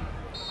linebacker.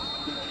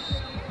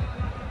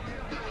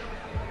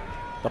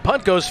 The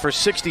punt goes for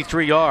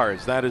 63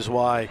 yards. That is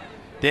why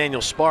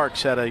Daniel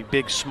Sparks had a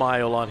big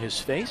smile on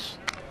his face.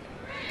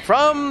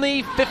 From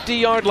the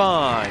 50-yard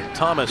line,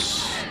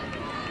 Thomas.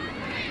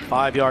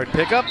 5-yard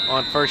pickup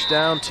on first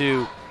down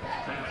to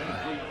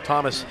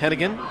Thomas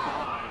Hennigan.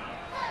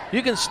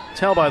 You can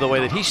tell, by the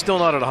way, that he's still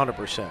not at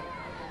 100%.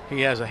 He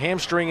has a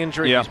hamstring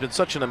injury. Yeah. He's been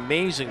such an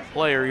amazing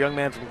player. Young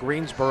man from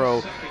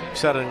Greensboro.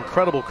 He's had an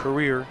incredible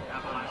career.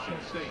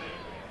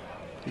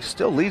 He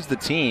still leads the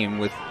team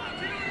with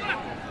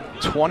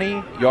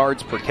 20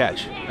 yards per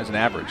catch as an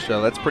average.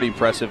 So that's pretty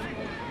impressive.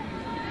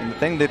 And the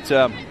thing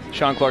that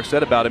Sean Clark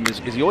said about him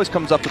is he always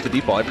comes up with the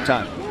deep ball every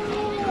time.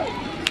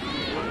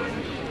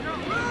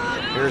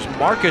 Here's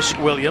Marcus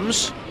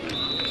Williams.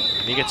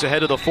 He gets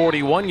ahead of the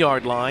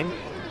 41-yard line.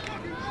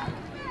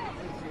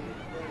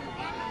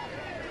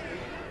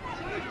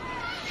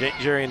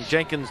 Jarian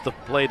Jenkins the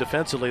play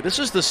defensively. This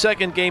is the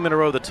second game in a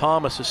row that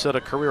Thomas has set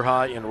a career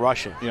high in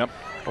rushing. Yep.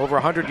 Over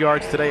 100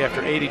 yards today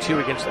after 82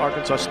 against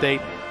Arkansas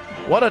State.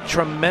 What a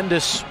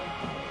tremendous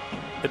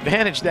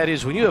advantage that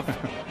is when you have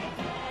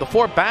the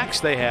 4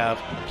 backs they have,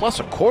 plus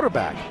a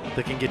quarterback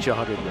that can get you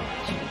 100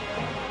 yards.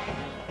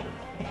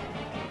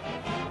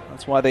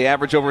 That's why they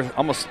average over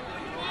almost,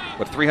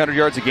 300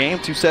 yards a game,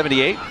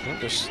 278.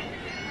 Just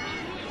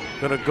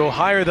going to go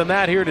higher than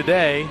that here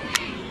today.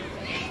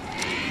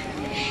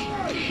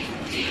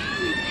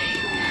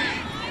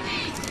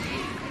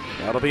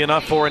 That'll be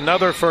enough for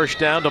another first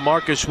down to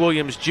Marcus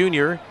Williams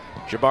Jr.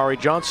 Jabari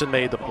Johnson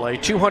made the play.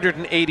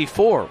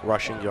 284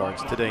 rushing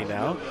yards today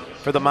now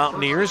for the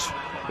Mountaineers,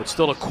 with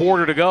still a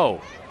quarter to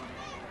go.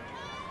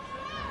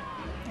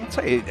 I'll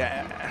tell you,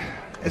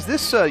 as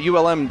this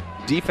ULM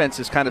defense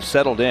is kind of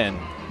settled in,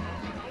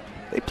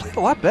 they played a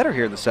lot better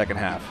here in the second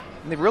half.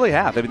 And they really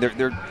have. I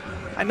mean,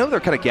 I know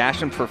they're kind of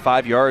gashing for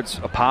 5 yards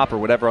a pop or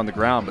whatever on the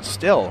ground, but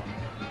still,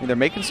 they're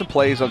making some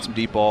plays on some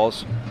deep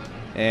balls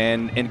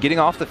and getting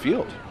off the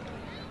field.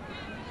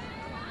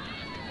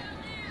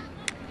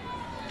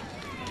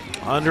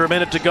 Under a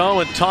minute to go,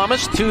 and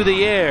Thomas to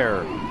the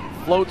air.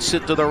 Floats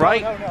it to the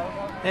right,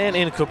 and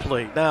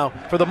incomplete. Now,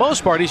 for the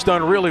most part, he's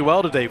done really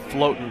well today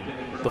floating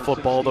the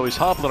football, though he's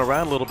hobbling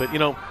around a little bit.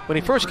 When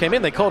he first came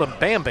in, they called him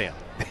Bam Bam.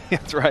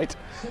 That's right.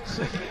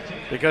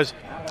 Because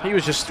he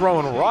was just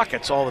throwing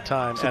rockets all the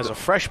time as a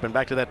freshman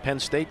back to that Penn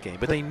State game.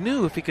 But they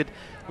knew if he could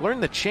learn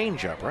the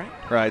changeup, right?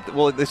 Right.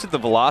 Well, they said the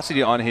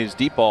velocity on his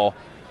deep ball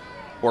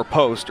or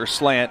post or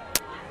slant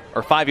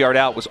or 5-yard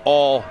out was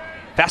all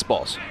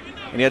fastballs.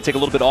 And he had to take a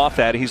little bit off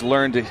that. He's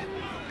learned to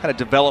kind of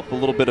develop a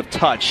little bit of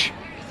touch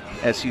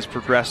as he's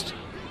progressed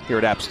here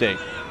at App State.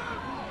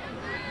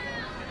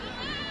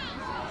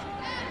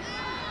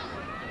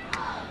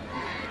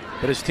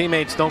 But his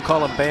teammates don't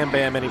call him Bam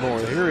Bam anymore.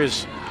 Here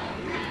is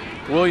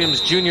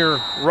Williams Jr.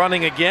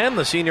 running again,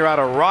 the senior out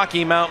of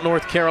Rocky Mount,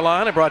 North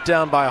Carolina, brought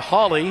down by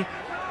Hawley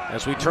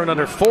as we turn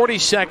under 40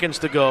 seconds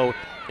to go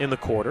in the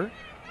quarter.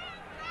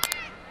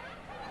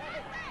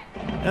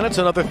 And it's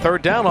another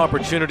third down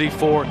opportunity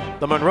for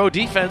the Monroe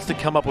defense to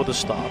come up with a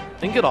stop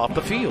and get off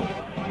the field.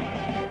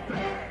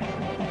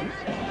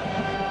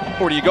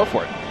 Or do you go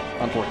for it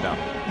on fourth down?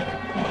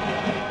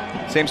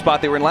 Same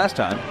spot they were in last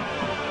time.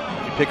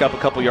 You pick up a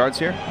couple yards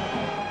here,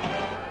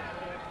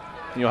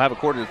 and you'll have a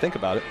quarter to think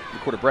about it, the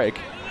quarter break.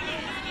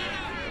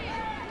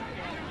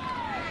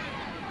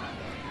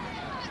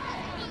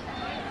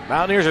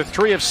 Mountaineers are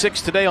 3 of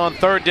 6 today on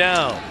third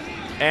down.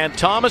 And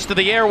Thomas to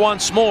the air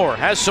once more.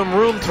 Has some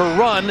room to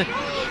run.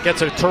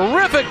 Gets a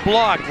terrific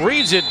block.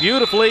 Reads it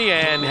beautifully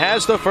and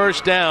has the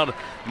first down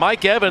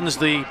Mike Evans,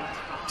 the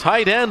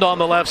tight end on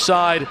the left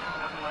side.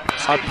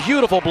 A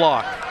beautiful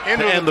block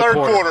Into to end the third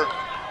quarter. quarter.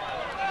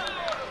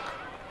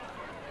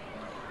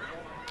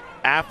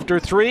 After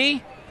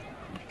 3,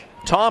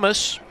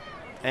 Thomas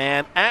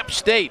and App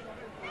State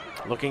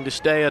looking to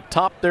stay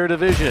atop their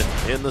division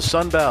in the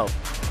Sun Belt.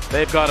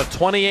 They've got a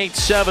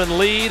 28-7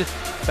 lead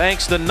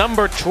thanks to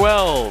number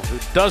 12, who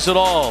does it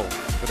all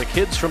for the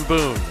kids from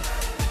Boone.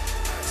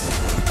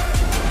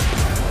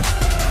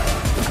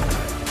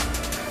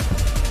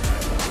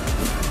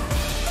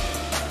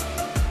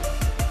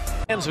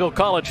 Mansville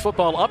College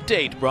football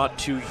update brought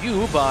to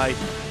you by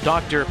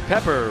Dr.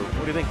 Pepper.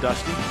 What do you think,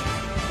 Dusty?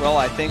 Well,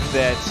 I think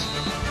that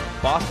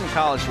Boston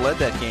College led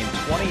that game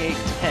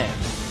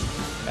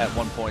 28-10 at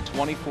one point,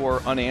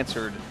 24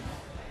 unanswered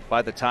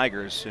by the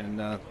Tigers,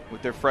 and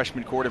with their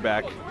freshman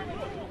quarterback,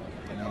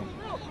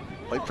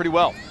 played pretty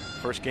well.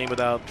 First game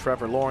without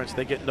Trevor Lawrence.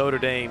 They get Notre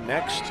Dame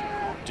next,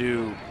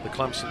 do the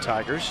Clemson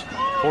Tigers.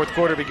 Fourth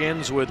quarter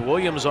begins with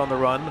Williams on the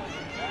run,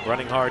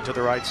 running hard to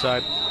the right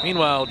side.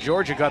 Meanwhile,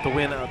 Georgia got the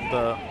win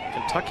at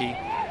Kentucky.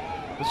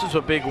 This is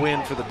a big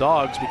win for the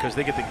Dogs because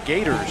they get the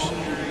Gators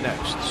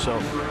next. So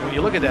when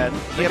you look at that,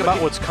 think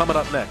about what's coming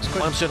up next.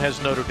 Clemson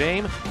has Notre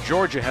Dame.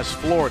 Georgia has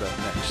Florida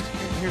next.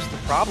 Here's the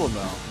problem,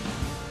 though.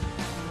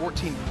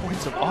 14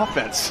 points of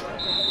offense.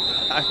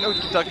 I know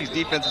Kentucky's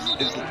defense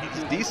is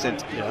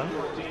decent, yeah,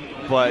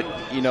 but,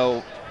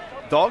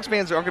 Dogs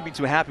fans aren't going to be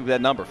too happy with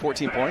that number,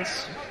 14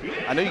 points.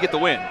 I know you get the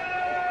win.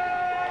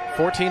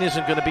 14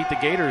 isn't going to beat the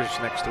Gators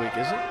next week,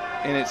 is it?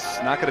 And it's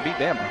not going to beat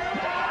Bama.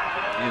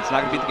 And it's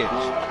not going to beat the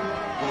Gators.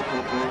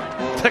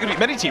 It's not going to beat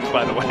many teams,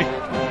 by the way.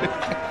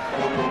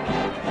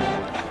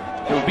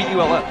 It would beat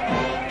ULM.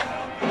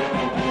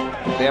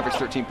 They average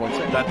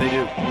 13.6. That they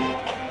do.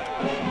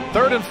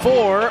 3rd and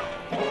 4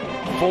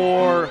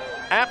 for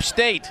App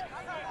State.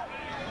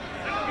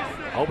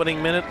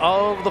 Opening minute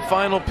of the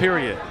final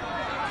period. A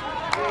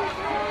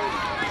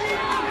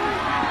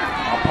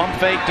pump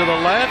fake to the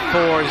left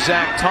for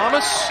Zach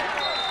Thomas.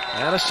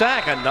 And a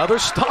sack. Another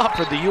stop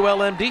for the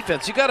ULM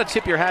defense. You got to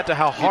tip your hat to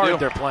how hard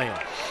they're playing.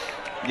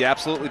 You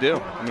absolutely do.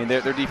 I mean,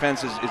 their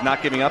defense is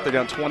not giving up. They're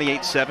down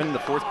 28-7 the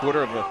fourth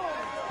quarter of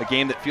a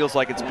game that feels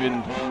like it's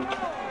been,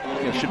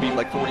 should be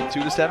like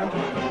 42-7.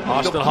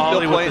 Austin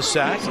Hawley with the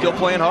sack. Still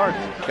playing hard.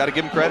 Got to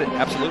give him credit.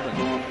 Absolutely.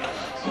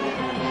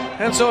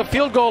 And so a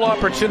field goal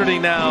opportunity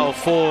now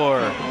for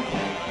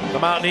the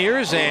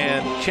Mountaineers,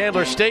 and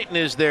Chandler Staten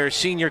is their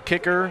senior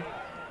kicker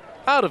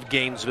out of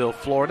Gainesville,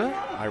 Florida.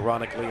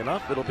 Ironically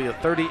enough, it'll be a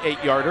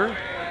 38-yarder.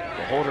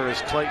 The holder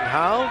is Clayton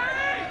Howe.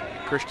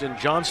 Christian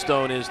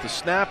Johnstone is the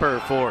snapper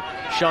for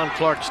Sean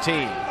Clark's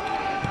team.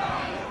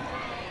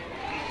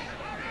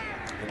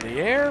 In the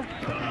air,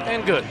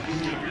 and good.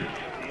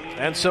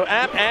 And so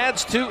App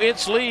adds to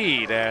its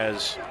lead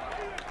as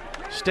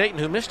Staten,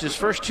 who missed his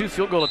first 2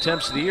 field goal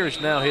attempts of the year,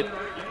 has now hit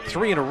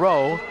 3 in a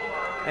row,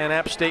 and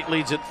App State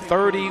leads it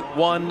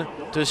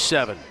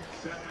 31-7.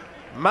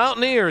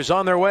 Mountaineers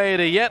on their way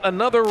to yet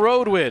another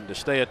road win to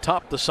stay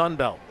atop the Sun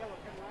Belt.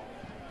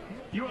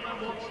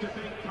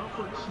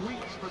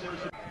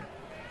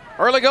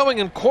 Early going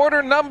in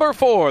quarter number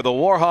 4, the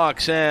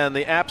Warhawks and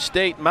the App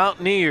State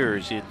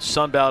Mountaineers in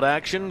Sun Belt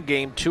action.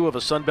 Game 2 of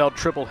a Sun Belt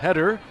triple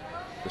header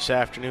this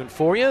afternoon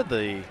for you.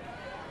 The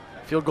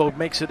field goal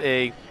makes it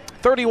a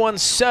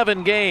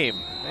 31-7 game,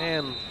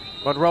 and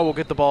Monroe will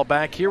get the ball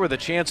back here with a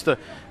chance to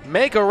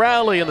make a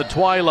rally in the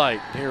twilight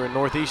here in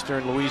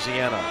northeastern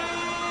Louisiana.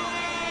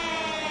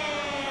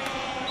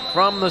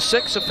 From the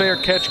 6, a fair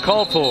catch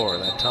called for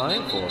that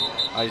time for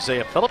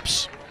Isaiah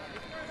Phillips.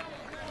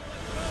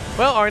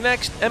 Well, our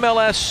next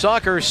MLS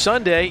Soccer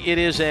Sunday, it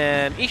is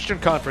an Eastern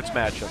Conference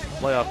matchup.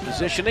 Playoff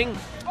positioning,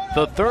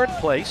 the 3rd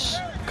place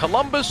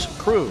Columbus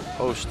Crew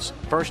hosts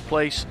 1st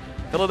place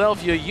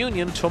Philadelphia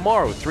Union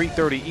tomorrow,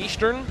 3:30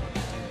 Eastern,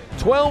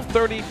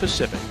 12:30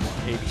 Pacific.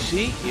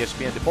 ABC,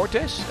 ESPN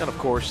Deportes, and of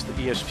course the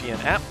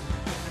ESPN app.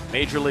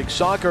 Major League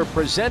Soccer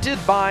presented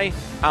by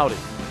Audi.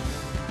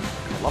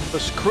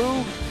 Columbus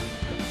Crew,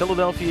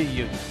 Philadelphia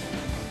Union.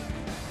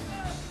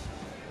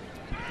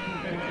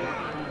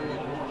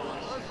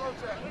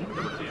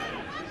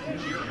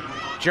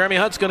 Jeremy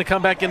Hunt's going to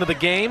come back into the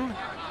game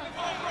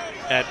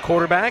at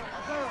quarterback.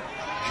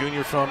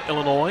 Junior from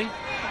Illinois.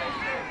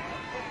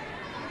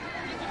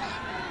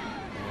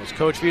 As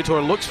Coach Viator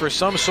looks for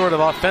some sort of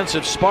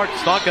offensive spark,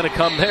 it's not going to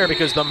come there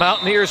because the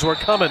Mountaineers were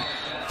coming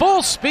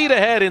full speed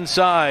ahead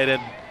inside,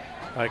 and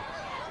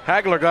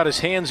Hagler got his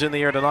hands in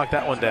the air to knock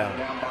that one down.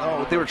 Oh,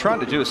 what they were trying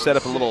to do is set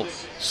up a little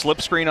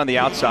slip screen on the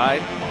outside,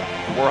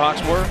 the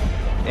Warhawks were,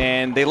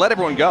 and they let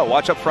everyone go.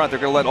 Watch up front. They're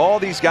going to let all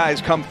these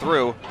guys come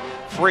through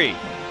free.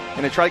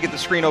 And they try to get the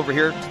screen over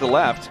here to the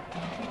left,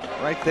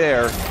 right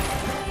there.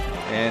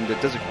 And it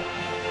does a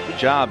good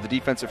job, the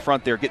defensive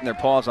front there, getting their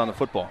paws on the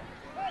football.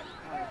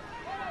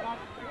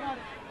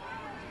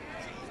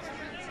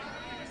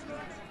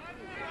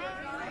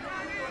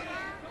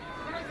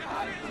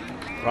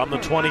 From the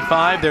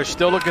 25, they're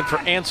still looking for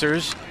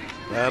answers.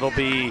 That'll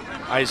be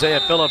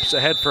Isaiah Phillips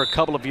ahead for a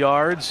couple of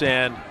yards,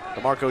 and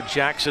DeMarco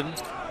Jackson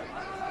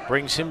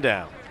brings him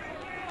down.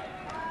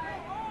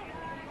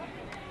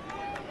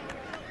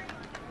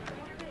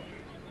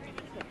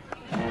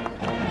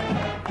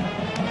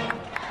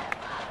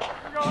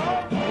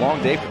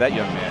 Long day for that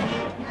young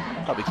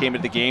man. Probably came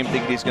into the game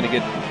thinking he's going to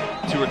get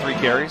 2 or 3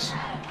 carries.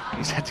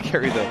 He's had to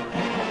carry the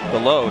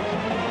load.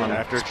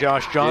 After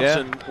Josh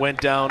Johnson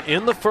went down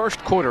in the first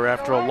quarter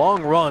after a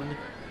long run,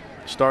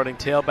 starting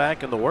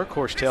tailback and the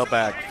workhorse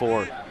tailback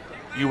for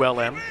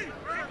ULM.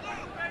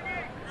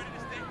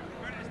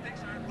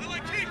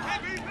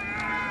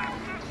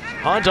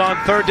 Hunt on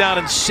 3rd down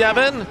and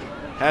 7.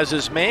 Has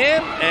his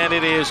man, and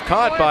it is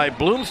caught by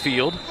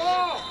Bloomfield.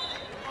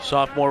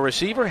 Sophomore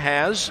receiver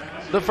has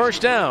the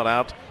first down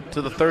out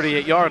to the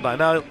 38-yard line.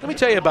 Now, let me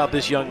tell you about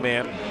this young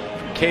man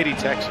from Katy,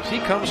 Texas. He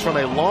comes from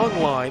a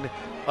long line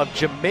of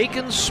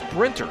Jamaican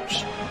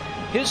sprinters.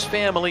 His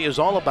family is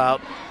all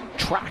about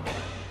track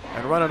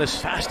and running as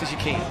fast as you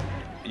can.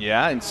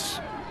 Yeah, and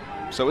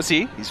so is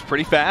he. He's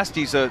pretty fast.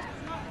 He's a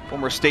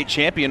former state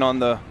champion on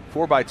the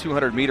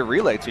 4x200 meter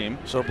relay team.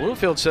 So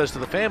Bloomfield says to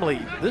the family,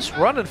 this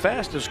running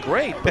fast is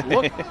great, but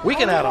look, we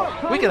can add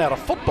a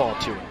football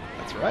to it.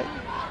 That's right.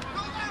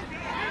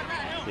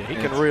 Yeah, he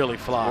can really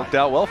fly. Worked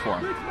out well for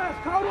him.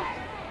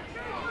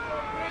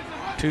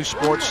 2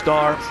 sports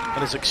star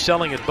and is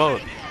excelling at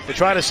both. They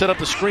try to set up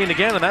the screen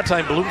again, and that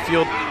time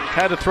Bloomfield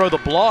had to throw the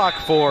block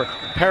for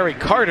Perry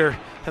Carter,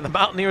 and the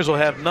Mountaineers will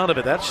have none of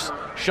it. That's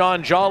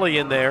Sean Jolly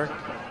in there.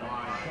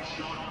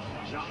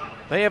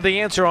 They have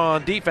the answer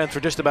on defense for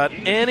just about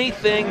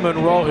anything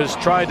Monroe has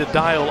tried to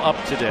dial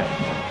up today.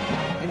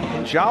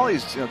 And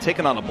Jolly's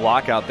taking on a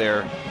block out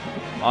there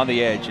on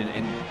the edge,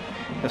 and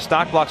the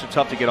stock blocks are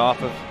tough to get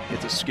off of.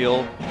 It's a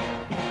skill.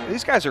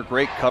 These guys are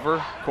great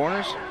cover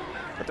corners,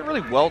 but they're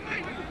really well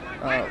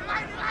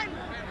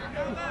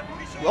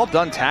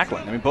done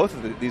tackling. I mean, both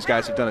of these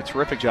guys have done a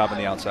terrific job on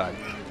the outside.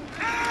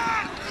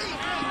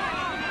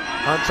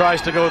 Hunt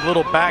tries to go with a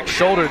little back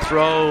shoulder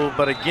throw,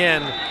 but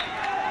again,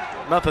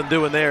 nothing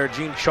doing there.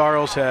 Gene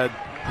Charles had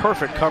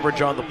perfect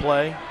coverage on the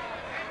play.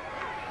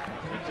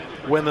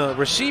 When the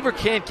receiver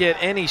can't get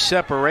any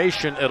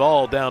separation at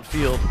all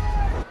downfield,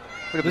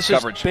 this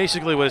is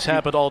basically what has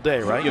happened all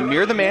day, right? You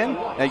mirror the man,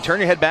 and you turn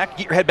your head back,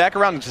 get your head back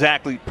around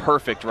exactly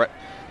perfect. Right?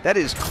 That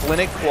is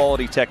clinic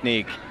quality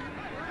technique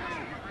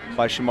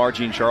by Shamar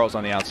Gene Charles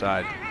on the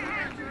outside.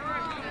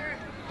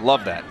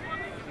 Love that.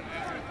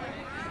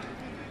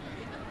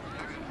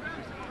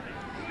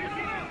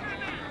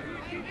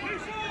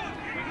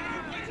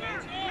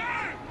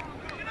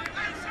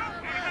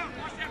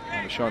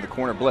 Showing the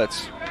corner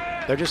blitz.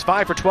 They're just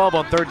 5 for 12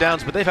 on 3rd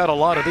downs, but they've had a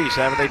lot of these,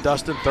 haven't they,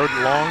 Dustin? 3rd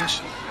and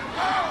longs.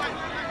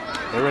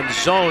 They're in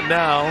zone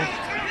now,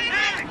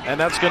 and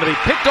that's going to be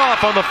picked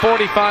off on the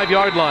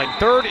 45-yard line.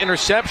 3rd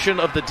interception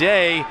of the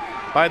day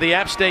by the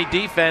App State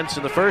defense,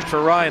 and the first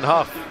for Ryan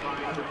Huff.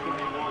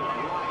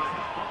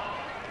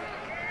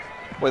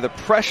 Boy, the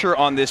pressure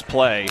on this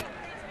play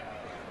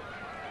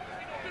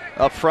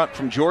up front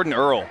from Jordan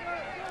Earl.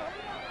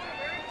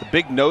 The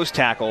big nose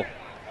tackle.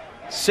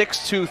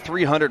 6'2",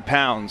 300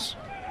 pounds.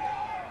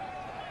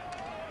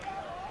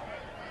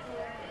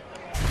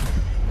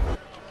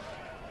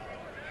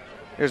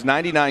 There's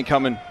 99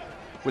 coming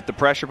with the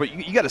pressure, but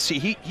you got to see,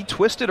 he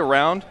twisted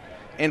around,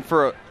 and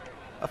for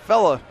a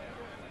fella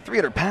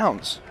 300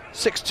 pounds,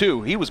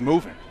 6'2", he was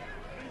moving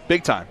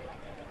big time.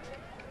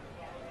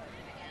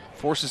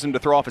 Forces him to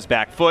throw off his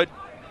back foot.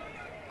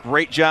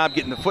 Great job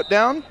getting the foot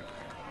down.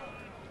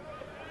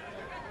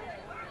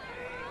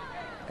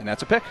 And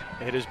that's a pick.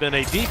 It has been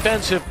a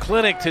defensive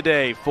clinic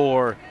today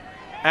for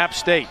App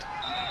State.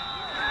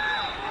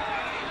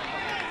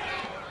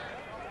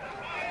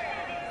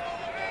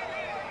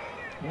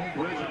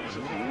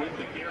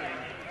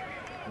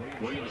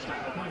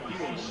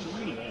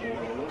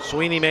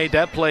 Sweeney made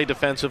that play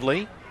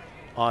defensively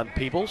on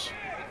Peoples.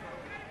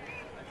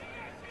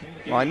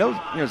 Well, I know,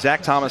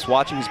 Zach Thomas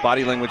watching his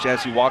body language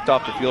as he walked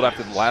off the field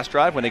after the last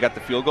drive when they got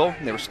the field goal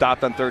and they were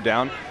stopped on 3rd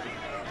down.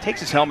 Takes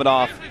his helmet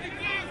off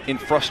in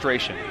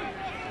frustration.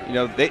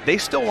 They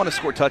still want to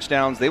score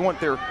touchdowns. They want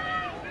their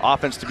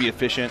offense to be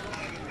efficient.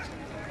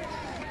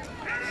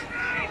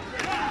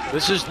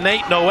 This is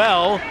Nate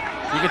Noel.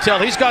 You can tell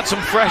he's got some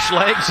fresh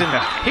legs, and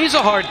he's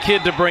a hard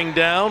kid to bring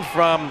down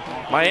from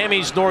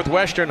Miami's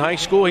Northwestern High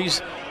School.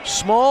 He's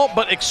small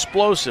but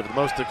explosive, the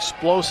most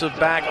explosive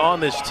back on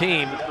this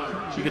team.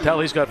 You can tell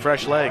he's got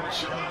fresh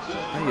legs.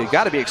 You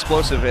got to be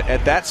explosive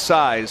at that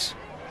size.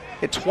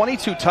 Hit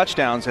 22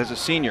 touchdowns as a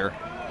senior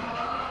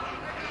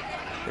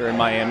there in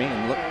Miami,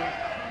 and look,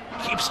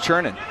 keeps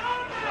churning.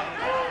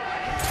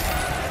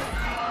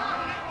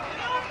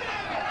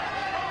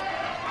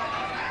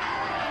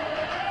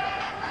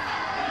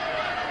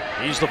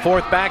 He's the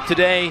 4th back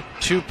today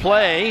to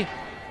play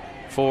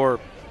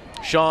for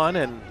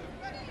Sean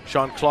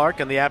Clark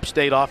and the App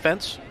State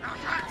offense.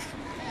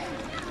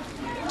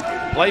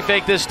 Play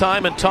fake this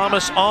time, and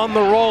Thomas on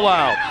the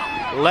rollout.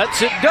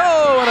 Lets it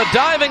go, and a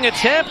diving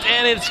attempt,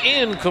 and it's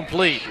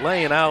incomplete.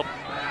 Laying out,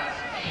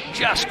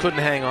 just couldn't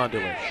hang on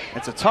to it.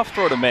 It's a tough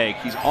throw to make.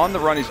 He's on the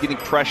run, he's getting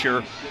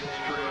pressure,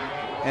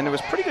 and it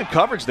was pretty good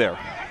coverage there.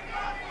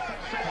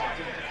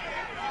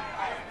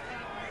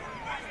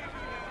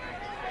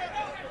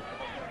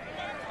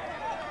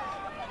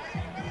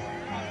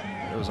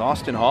 It was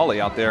Austin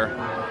Hawley out there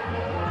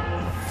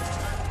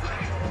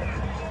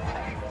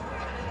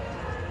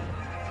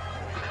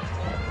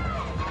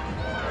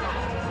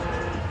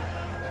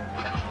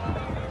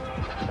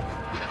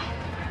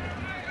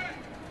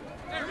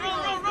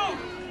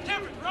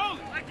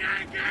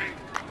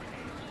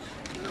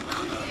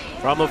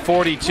From the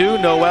 42,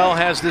 Noel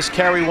has this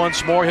carry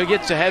once more. He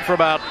gets ahead for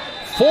about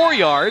 4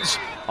 yards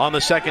on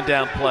the second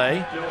down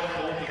play.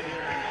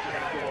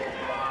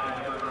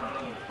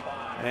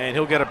 And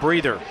he'll get a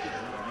breather.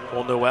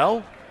 Well,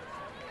 Noel.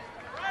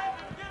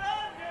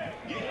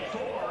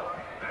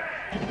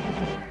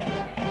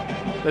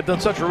 They've done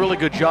such a really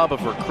good job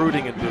of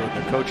recruiting in Boone.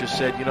 The coaches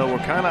said, you know, we're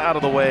kind of out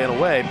of the way in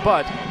a way,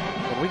 but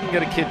when we can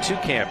get a kid to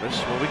campus,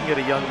 when we can get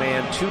a young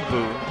man to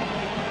Boone,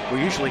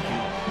 we usually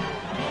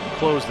can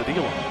close the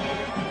deal on it.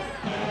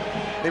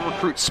 They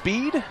recruit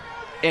speed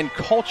and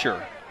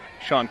culture,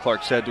 Sean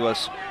Clark said to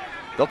us.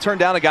 They'll turn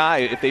down a guy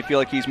if they feel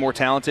like he's more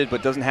talented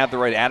but doesn't have the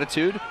right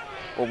attitude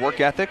or work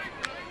ethic.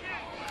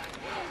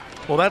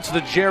 Well, that's the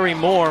Jerry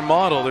Moore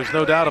model. There's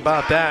no doubt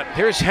about that.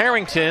 Here's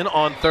Harrington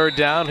on third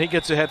down. He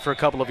gets ahead for a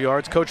couple of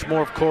yards. Coach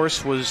Moore, of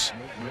course, was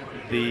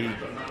the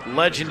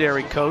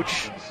legendary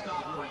coach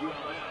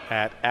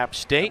at App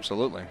State.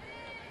 Absolutely.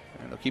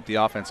 And they'll keep the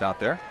offense out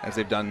there, as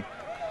they've done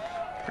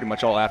pretty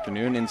much all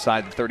afternoon,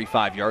 inside the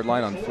 35-yard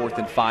line on 4th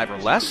and 5 or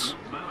less.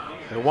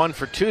 They're 1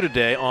 for 2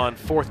 today on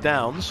fourth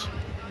downs.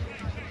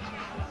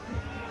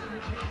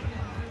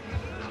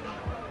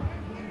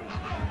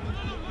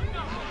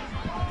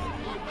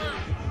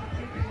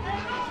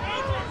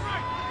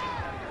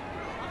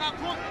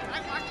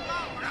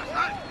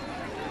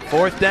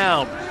 Fourth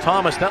down.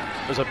 Thomas, that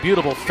was a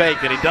beautiful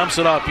fake, and he dumps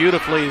it off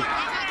beautifully.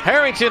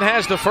 Harrington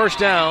has the first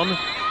down,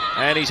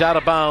 and he's out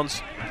of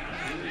bounds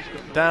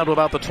down to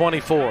about the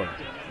 24.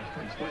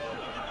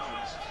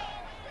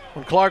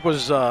 When Clark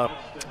was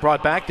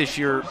brought back this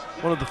year,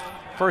 one of the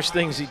first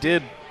things he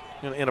did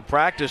in a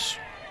practice,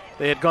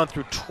 they had gone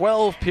through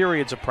 12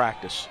 periods of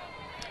practice.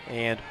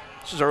 And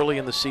this is early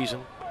in the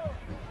season.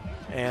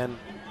 And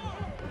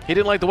he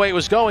didn't like the way it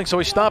was going, so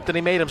he stopped and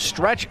he made him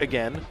stretch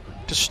again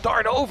to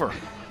start over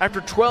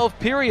after 12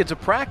 periods of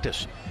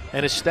practice.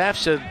 And his staff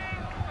said,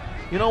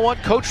 you know what,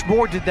 Coach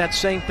Moore did that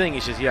same thing. He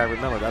says, yeah, I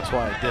remember, that's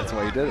why I did it. That's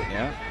why you did it,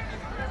 yeah.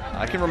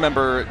 I can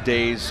remember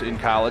days in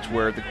college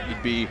where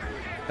you'd be,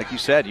 like you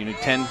said, you need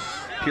 10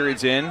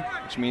 periods in,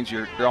 which means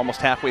you're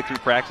almost halfway through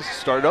practice to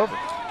start it over.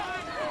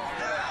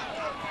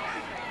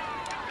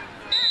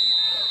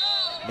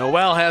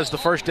 Noel has the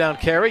first down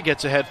carry,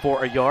 gets ahead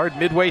for a yard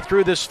midway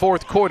through this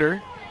fourth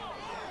quarter.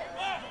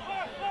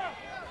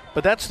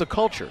 But that's the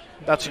culture.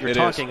 That's what you're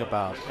talking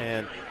about.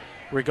 And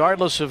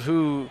regardless of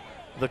who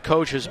the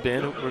coach has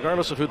been,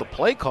 regardless of who the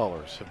play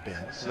callers have been,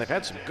 and they've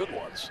had some good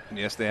ones.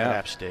 Yes, they at have.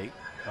 App State.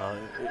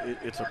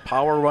 It's a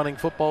power-running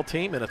football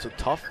team, and it's a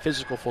tough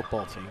physical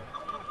football team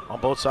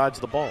on both sides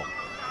of the ball.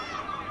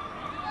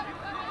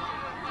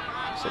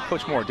 So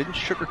Coach Moore didn't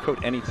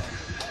sugarcoat anything.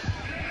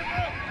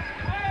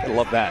 I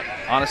love that.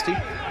 Honesty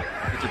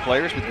with your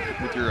players,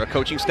 with your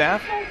coaching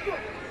staff.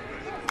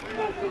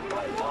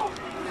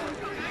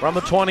 From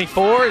the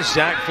 24,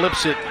 Zach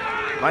flips it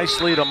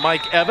nicely to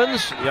Mike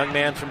Evans. The young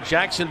man from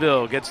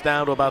Jacksonville gets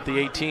down to about the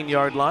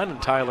 18-yard line,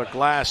 and Tyler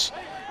Glass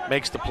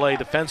makes the play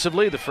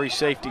defensively, the free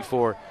safety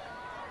for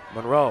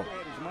Monroe.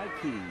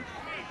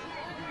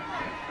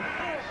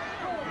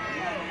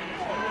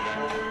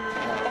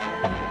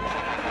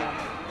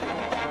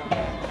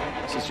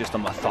 This is just a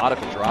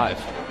methodical drive.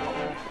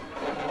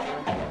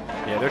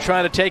 Yeah, they're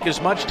trying to take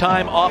as much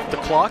time off the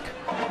clock.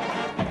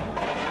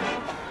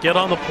 Get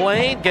on the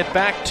plane, get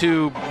back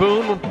to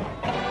Boone,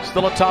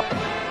 still atop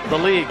the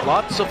league.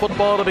 Lots of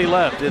football to be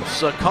left.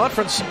 It's a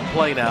conference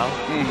play now.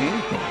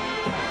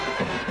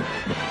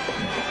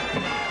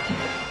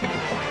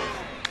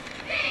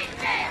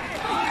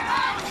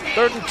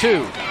 Third and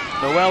 2.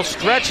 Noel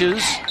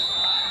stretches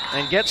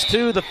and gets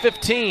to the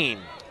 15.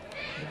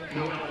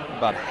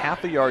 About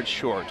half a yard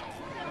short.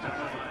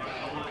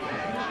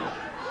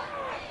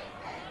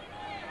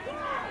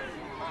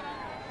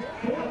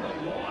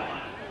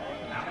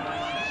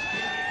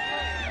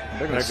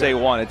 They're going to say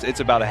one. It's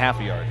about a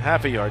half a yard.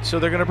 Half a yard. So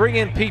they're going to bring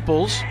in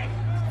Peoples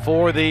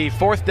for the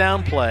fourth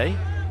down play.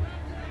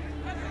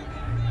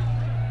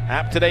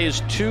 App today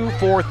is 2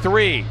 for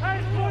 3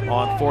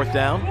 on fourth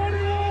down.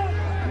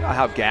 You know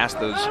how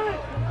gassed those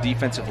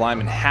defensive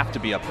linemen have to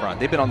be up front.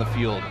 They've been on the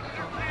field,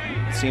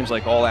 it seems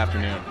like, all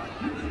afternoon.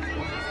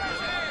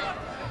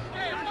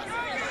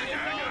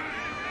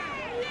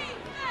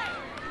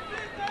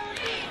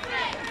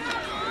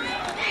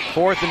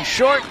 Fourth and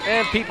short,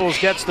 and Peoples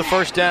gets the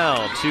first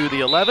down to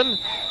the 11.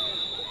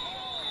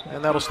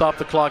 And that'll stop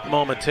the clock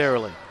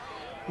momentarily.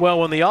 Well,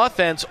 when the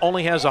offense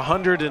only has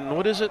 100 and,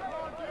 what is it?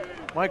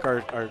 Mike,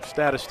 our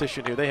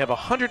statistician here, they have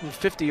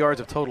 150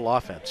 yards of total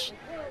offense.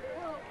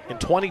 In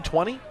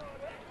 2020,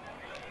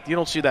 you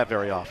don't see that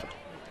very often.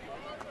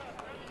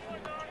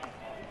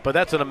 But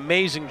that's an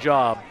amazing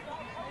job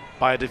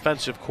by a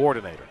defensive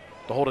coordinator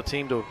to hold a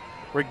team to,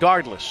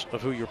 regardless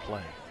of who you're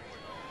playing.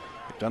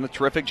 They've done a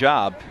terrific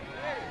job.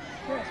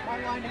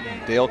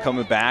 Dale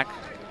coming back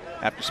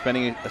after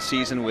spending a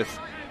season with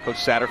Coach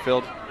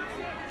Satterfield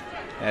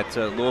at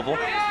Louisville.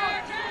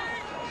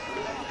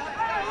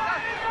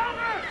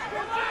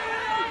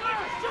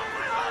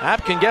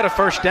 App can get a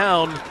first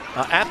down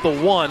at the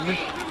 1.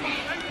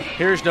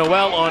 Here's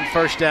Noel on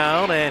first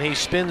down, and he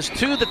spins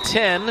to the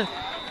 10,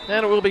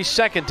 and it will be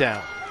second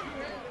down.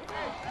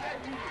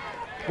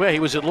 Well, he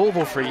was at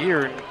Louisville for a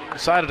year and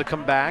decided to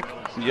come back.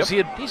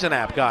 Yep. He's an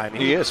app guy. I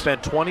mean, he is.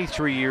 Spent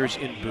 23 years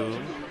in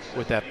Boone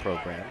with that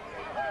program.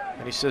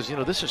 And he says,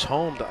 this is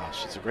home to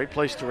us. It's a great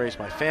place to raise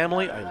my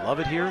family. I love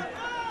it here.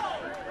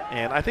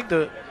 And I think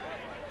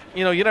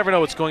you never know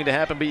what's going to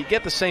happen, but you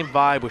get the same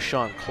vibe with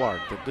Sean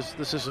Clark, that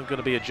this isn't going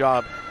to be a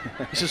job.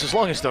 He says, as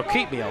long as they'll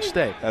keep me, I'll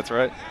stay. That's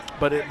right.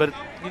 But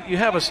you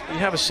have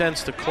a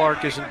sense that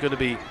Clark isn't going to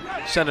be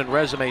sending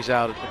resumes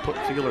out and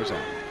putting feelers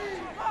out.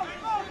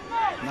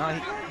 No,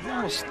 he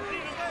almost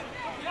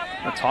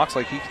talks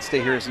like he could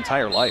stay here his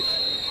entire life.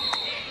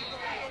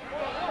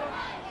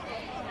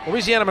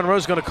 Louisiana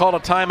Monroe's going to call a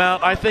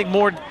timeout. I think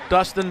more,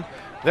 Dustin,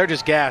 they're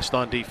just gassed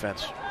on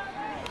defense.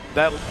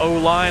 That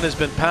O-line has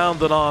been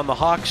pounded on the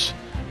Hawks.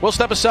 We'll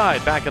step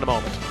aside. Back in a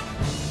moment.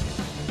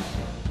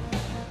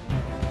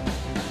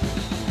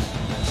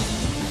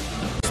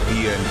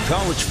 ESPN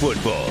College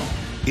Football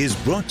is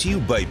brought to you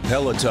by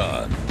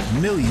Peloton.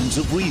 Millions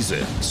of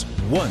reasons,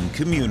 one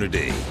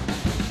community.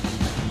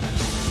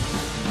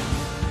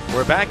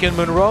 We're back in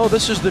Monroe.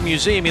 This is the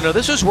museum.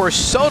 This is where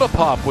Soda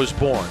Pop was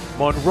born.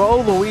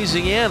 Monroe,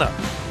 Louisiana.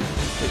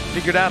 They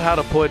figured out how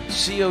to put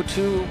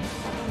CO2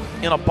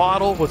 in a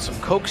bottle with some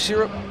Coke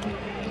syrup,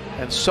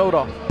 and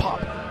Soda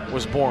Pop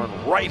was born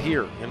right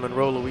here in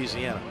Monroe,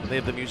 Louisiana. They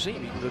have the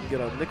museum. You can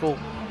get a nickel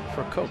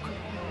for Coke.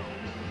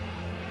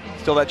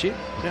 Still that cheap?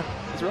 Yeah.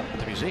 That's right. At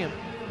the museum.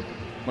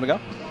 Want to go?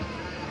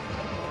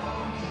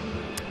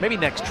 Maybe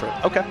next trip.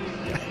 Okay.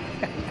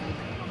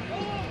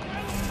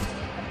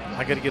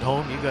 I got to get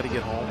home. You got to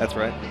get home. That's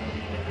right.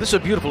 This is a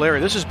beautiful area.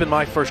 This has been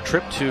my first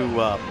trip to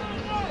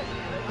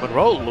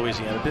Monroe,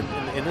 Louisiana. I've been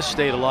in this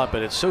state a lot,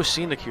 but it's so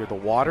scenic here. The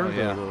water,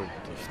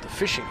 the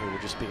fishing here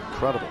would just be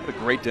incredible. What a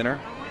great dinner.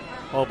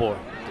 Oh, boy.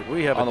 Did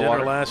we have a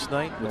dinner last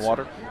night? In the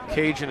water.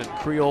 Cajun and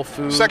Creole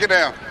food. Second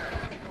down.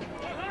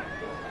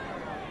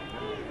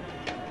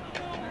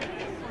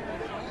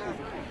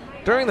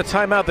 During the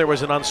timeout, there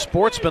was an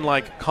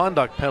unsportsmanlike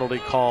conduct penalty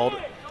called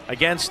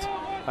against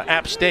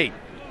App State.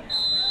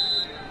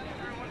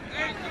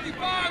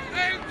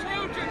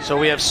 So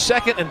we have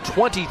 2nd and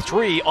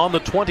 23 on the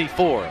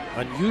 24.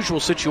 Unusual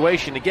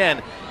situation.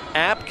 Again,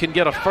 App can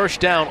get a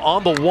first down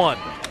on the 1.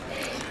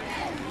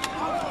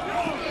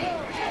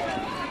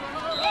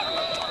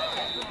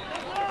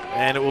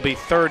 And it will be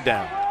 3rd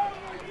down.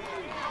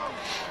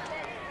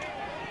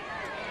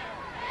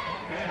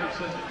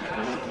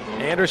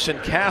 Anderson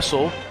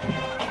Castle.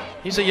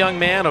 He's a young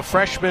man, a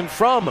freshman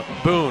from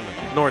Boone,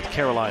 North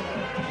Carolina.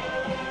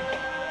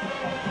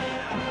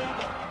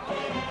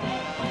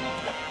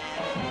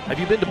 Have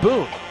you been to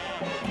Boone?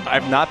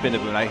 I've not been to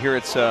Boone. I hear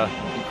it's an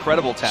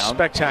incredible town.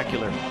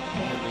 Spectacular.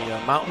 In the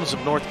mountains of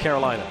North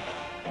Carolina.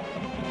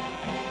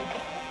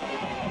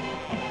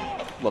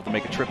 Love to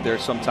make a trip there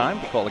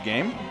sometime to call a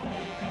game.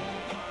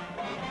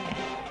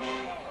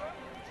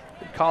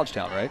 College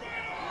town, right?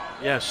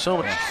 Yeah,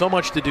 so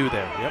much to do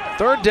there. Yep.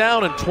 3rd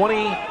down and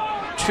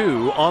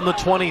 22 on the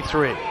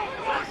 23.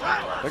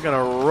 They're going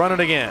to run it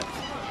again.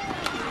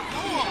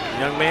 The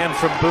young man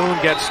from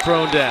Boone gets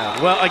thrown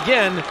down. Well,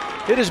 again,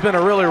 it has been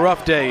a really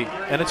rough day,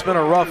 and it's been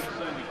a rough,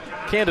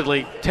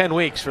 candidly, 10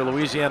 weeks for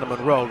Louisiana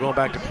Monroe. Going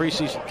back to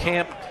preseason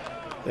camp,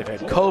 they've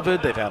had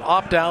COVID, they've had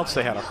opt-outs,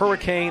 they had a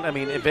hurricane. I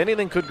mean, if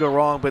anything could go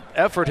wrong, but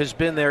effort has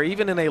been there,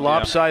 even in a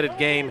lopsided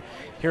game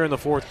here in the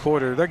 4th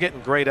quarter. They're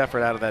getting great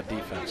effort out of that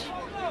defense.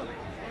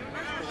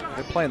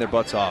 They're playing their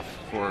butts off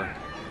for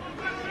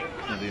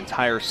the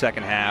entire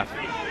second half.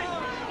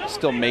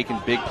 Still making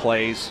big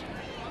plays.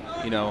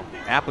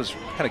 App was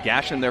kind of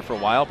gashing them there for a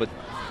while, but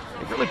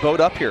they really bowed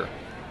up here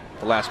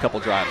the last couple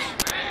drives.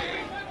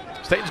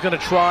 Staten's going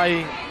to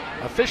try,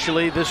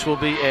 officially, this will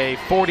be a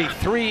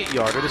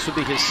 43-yarder. This will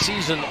be his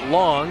season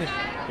long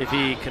if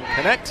he can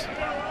connect.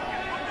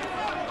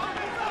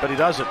 But he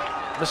doesn't.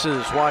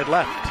 Misses wide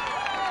left.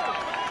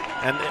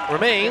 And it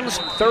remains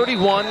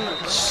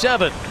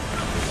 31-7.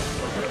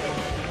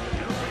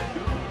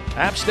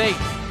 App State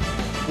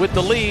with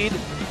the lead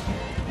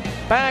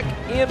back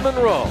in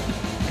Monroe.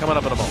 Coming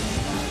up in a moment.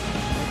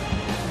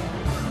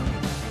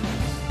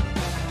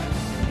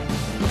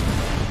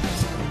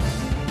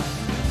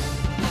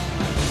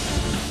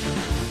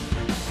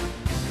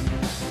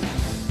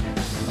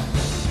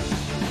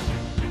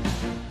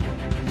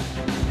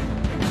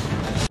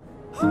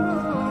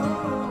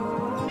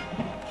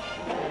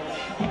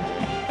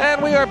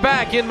 And we are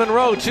back in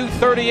Monroe,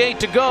 2:38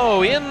 to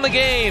go in the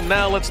game.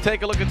 Now let's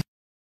take a look at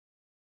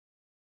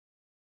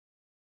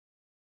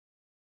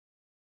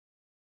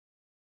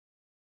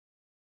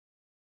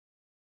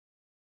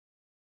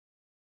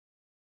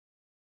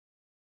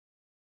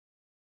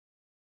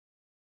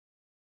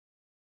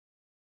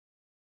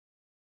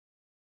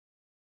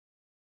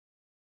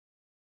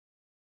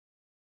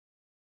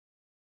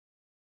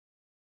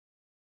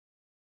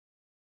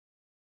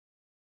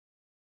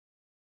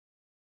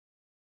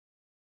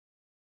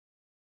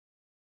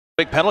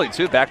big penalty,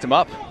 too. Backed him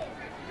up.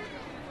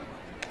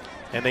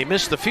 and they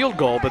missed the field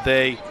goal, but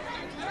they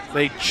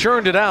they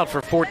churned it out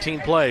for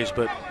 14 plays,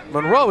 but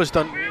Monroe has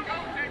done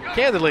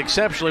candidly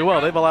exceptionally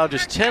well. They've allowed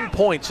just 10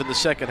 points in the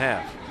second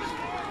half.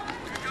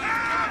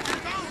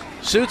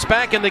 Suits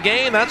back in the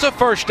game. That's a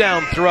first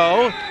down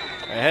throw.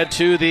 Ahead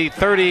to the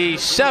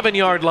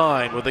 37-yard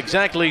line with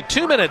exactly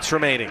 2 minutes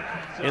remaining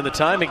in the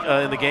time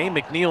in the game.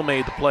 McNeil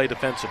made the play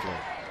defensively.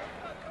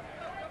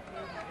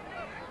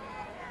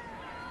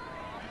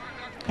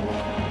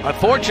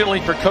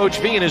 Unfortunately for Coach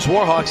V and his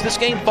Warhawks, this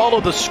game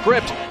followed the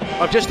script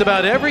of just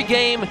about every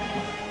game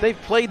they've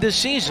played this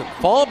season.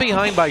 Fall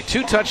behind by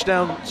 2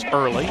 touchdowns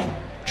early,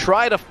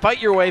 try to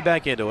fight your way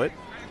back into it,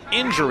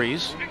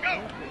 injuries,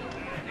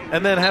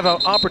 and then have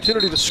an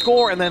opportunity to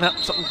score, and then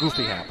something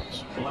goofy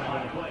happens.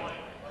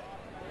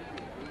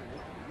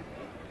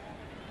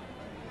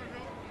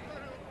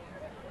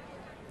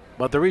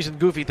 But the reason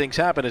goofy things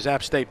happen is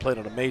App State played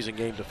an amazing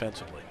game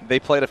defensively.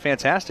 They played a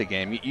fantastic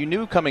game. You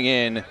knew coming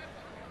in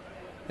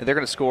they're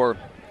going to score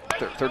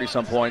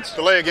 30-some points.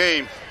 Delay a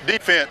game,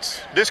 defense,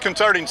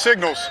 disconcerting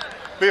signals,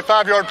 be a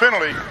 5-yard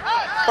penalty.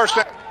 First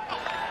down.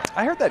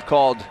 I heard that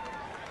called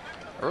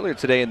earlier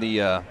today in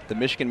the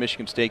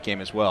Michigan State game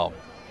as well.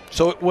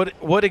 So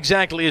what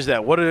exactly is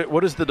that?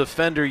 What is the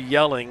defender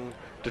yelling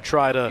to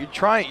try to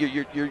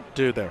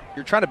do there?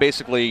 You're trying to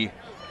basically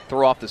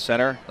throw off the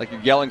center, like you're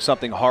yelling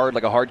something hard,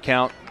 like a hard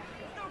count.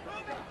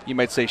 You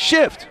might say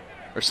shift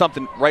or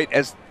something right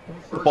as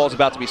the ball's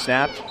about to be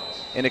snapped,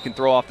 and it can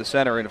throw off the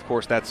center, and of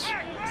course it's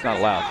not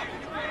allowed.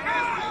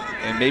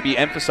 And maybe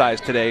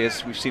emphasized today,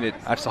 as we've seen it.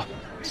 I've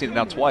seen it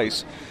now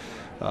twice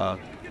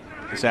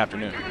this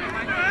afternoon.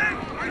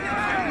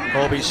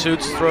 Colby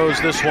Suits throws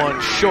this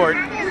one short,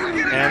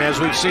 and as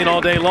we've seen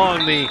all day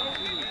long, the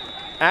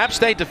App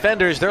State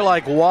defenders, they're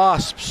like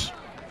wasps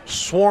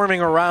swarming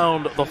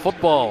around the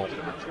football.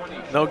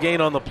 No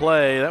gain on the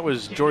play. That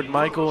was Jordan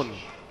Michael and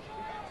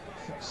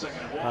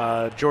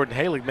Jordan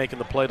Haley making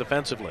the play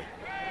defensively.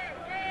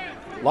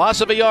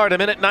 Loss of a yard,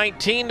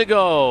 1:19 to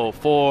go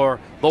for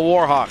the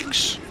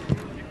Warhawks.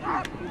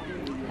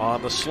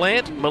 On the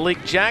slant,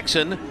 Malik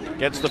Jackson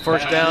gets the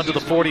first down to the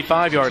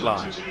 45-yard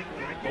line.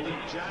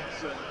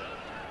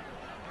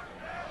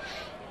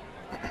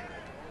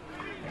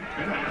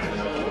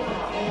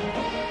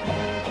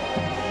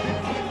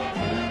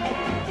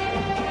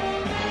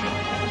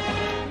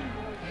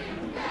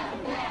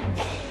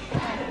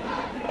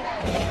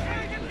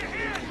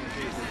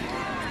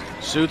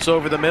 Suits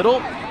over the middle.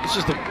 This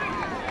is the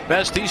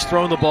best he's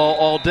thrown the ball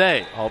all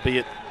day,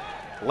 albeit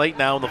late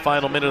now in the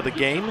final minute of the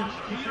game.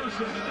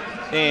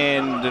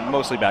 And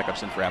mostly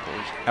backups in for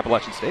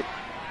Appalachian State.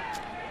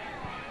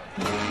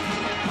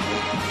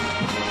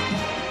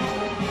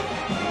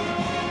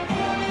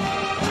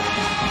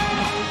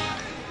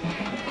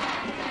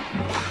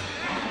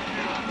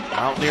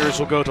 Mountaineers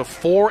will go to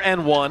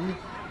 4-1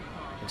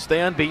 and stay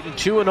unbeaten,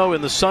 2-0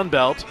 in the Sun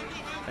Belt,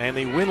 and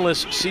the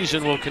winless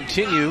season will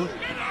continue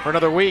for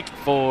another week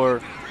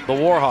for the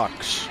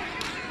Warhawks.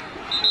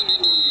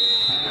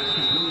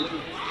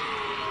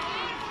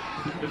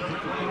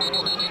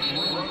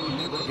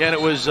 Again,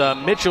 it was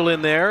Mitchell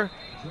in there.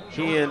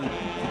 He and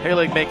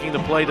Halig making the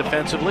play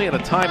defensively, and a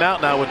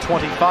timeout now with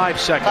 25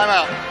 seconds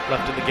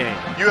left in the game.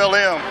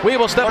 ULM. We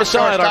will step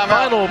aside. Our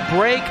final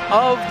break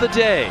of the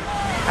day.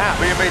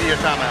 Be immediate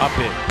timeout. Up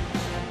big.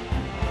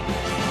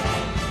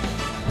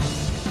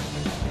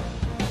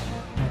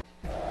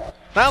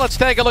 Now let's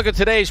take a look at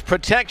today's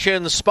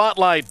Protection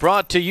Spotlight,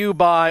 brought to you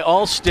by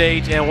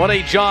Allstate. And what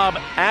a job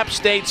App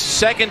State's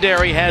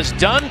secondary has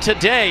done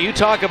today. You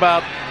talk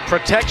about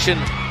protection.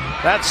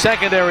 That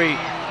secondary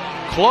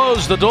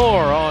closed the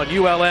door on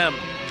ULM.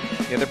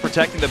 Yeah, they're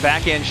protecting the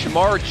back end.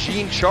 Shamar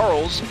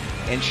Jean-Charles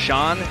and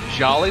Sean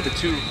Jolly, the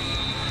two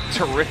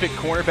terrific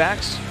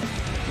cornerbacks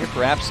here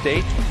for App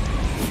State.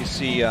 You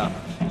see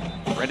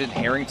Brendan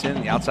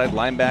Harrington, the outside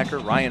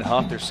linebacker, Ryan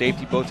Huff, their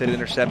safety, both had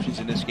interceptions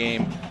in this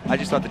game. I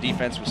just thought the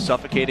defense was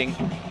suffocating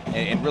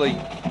and really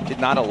did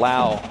not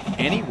allow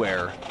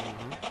anywhere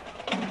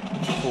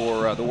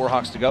for the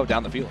Warhawks to go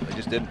down the field. They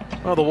just didn't.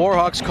 Well, the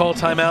Warhawks call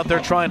timeout. They're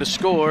trying to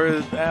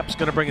score. App's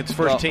going to bring its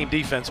first-team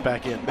defense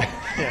back in.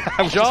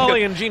 Yeah.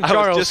 Jolly and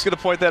Jean-Charles. I was just going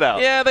to point that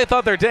out. Yeah, they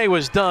thought their day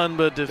was done,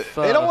 but if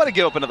they don't want to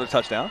give up another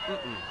touchdown.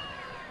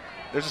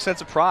 There's a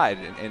sense of pride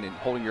in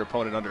holding your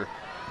opponent under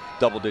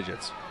double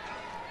digits.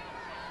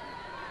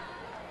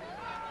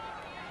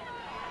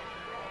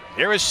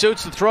 Here is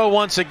Suits to throw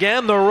once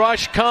again. The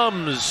rush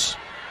comes.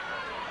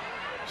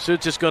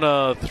 Suits is going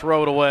to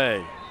throw it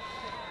away.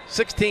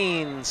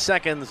 16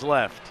 seconds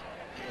left.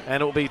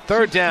 And it will be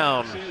 3rd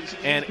down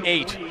and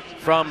 8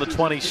 from the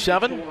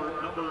 27.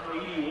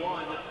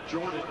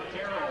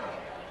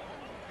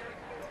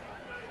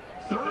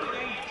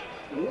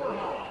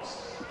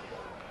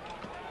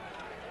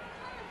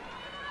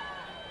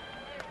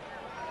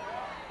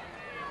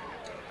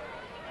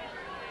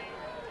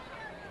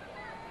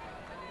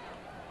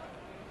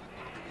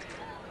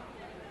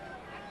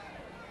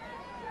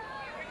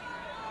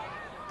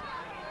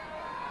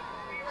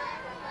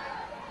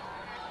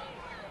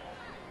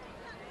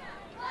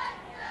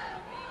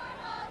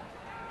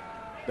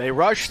 They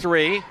rush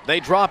 3. They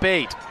drop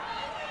 8.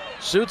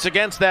 Suits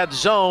against that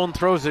zone,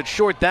 throws it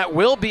short. That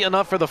will be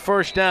enough for the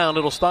first down.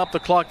 It'll stop the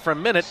clock for a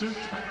minute.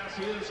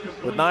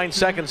 With 9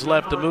 seconds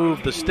left to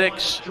move the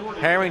sticks,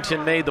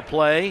 Harrington made the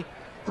play.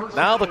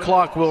 Now the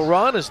clock will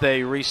run as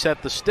they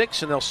reset the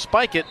sticks, and they'll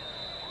spike it.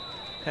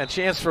 And a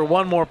chance for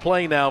one more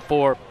play now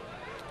for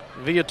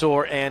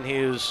Viator and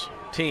his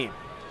team.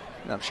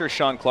 I'm sure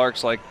Sean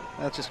Clark's like,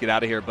 let's just get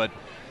out of here. But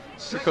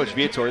for Coach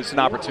Viator, it's an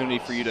opportunity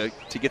for you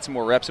to get some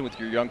more reps in with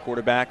your young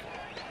quarterback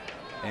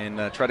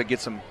and try to get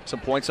some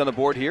points on the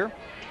board here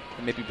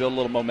and maybe build a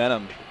little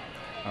momentum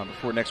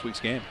before next week's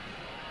game.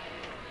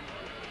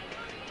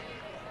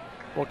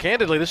 Well,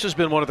 candidly, this has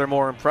been one of their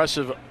more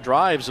impressive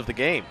drives of the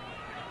game.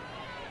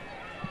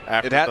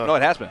 It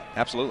has been.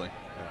 Absolutely.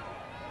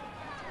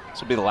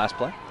 This will be the last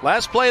play.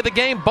 Last play of the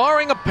game,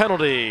 barring a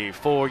penalty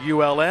for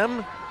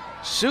ULM.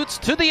 Suits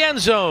to the end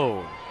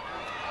zone.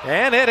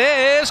 And it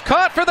is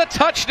caught for the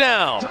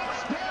touchdown.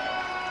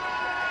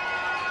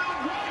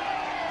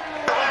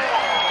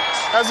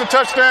 That's a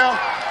touchdown.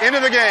 End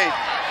of the game.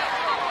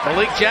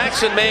 Malik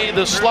Jackson made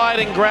the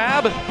sliding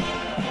grab.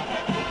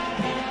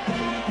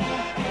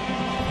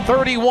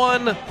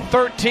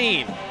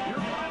 31-13.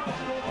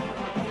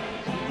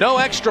 No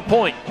extra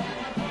point.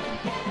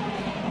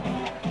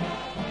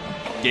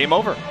 Game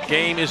over.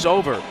 Game is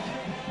over.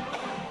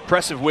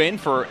 Impressive win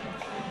for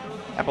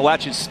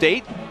Appalachian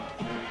State.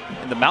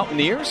 And the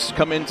Mountaineers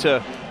come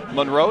into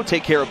Monroe,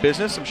 take care of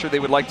business. I'm sure they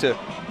would like to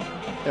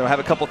have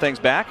a couple things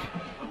back.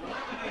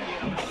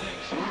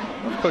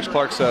 Coach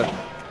Clark's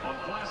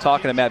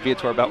talking to Matt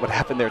Viator about what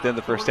happened there at the end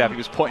of the first half. He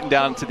was pointing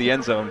down to the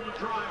end zone.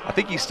 I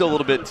think he's still a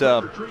little bit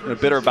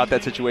bitter about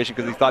that situation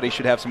because he thought he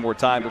should have some more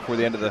time before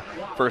the end of the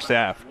first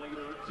half.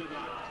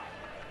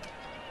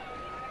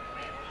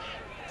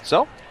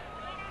 So,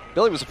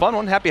 Billy, it was a fun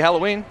one. Happy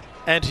Halloween.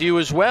 And to you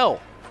as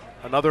well.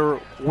 Another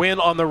win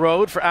on the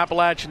road for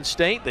Appalachian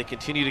State. They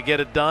continue to get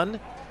it done.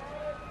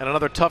 And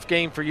another tough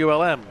game for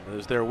ULM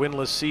as their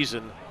winless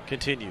season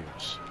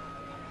continues.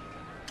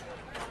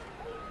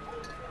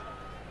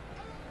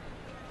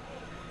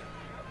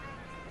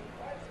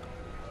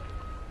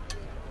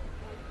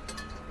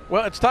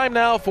 Well, it's time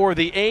now for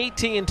the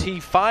AT&T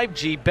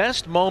 5G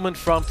best moment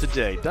from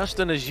today.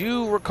 Dustin, as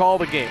you recall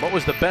the game, what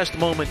was the best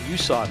moment you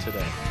saw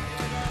today?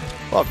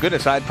 Well,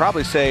 goodness, I'd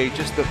probably say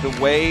just the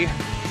way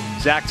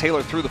Zach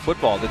Taylor threw the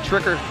football. The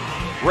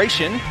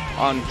trickeration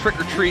on Trick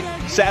or Treat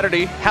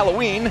Saturday,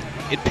 Halloween,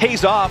 it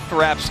pays off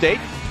for App State.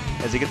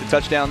 As they get the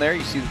touchdown there,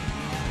 you see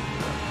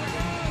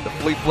the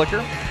flea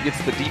flicker,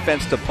 gets the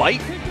defense to bite,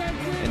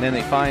 and then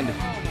they find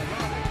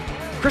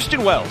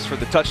Christian Wells for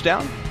the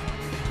touchdown.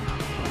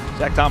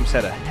 Zach Thomas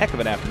had a heck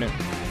of an afternoon.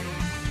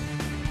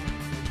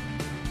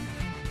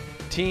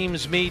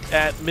 Teams meet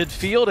at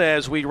midfield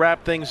as we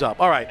wrap things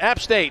up. All right, App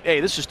State, hey,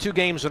 this is 2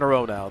 games in a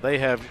row now. They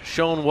have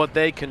shown what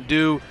they can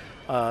do.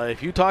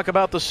 If you talk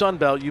about the Sun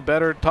Belt, you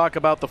better talk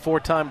about the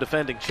 4-time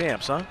defending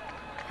champs, huh?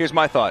 Here's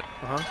my thought.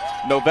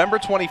 November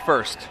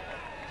 21st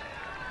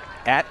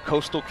at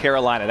Coastal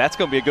Carolina. That's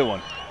going to be a good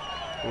one.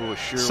 Ooh,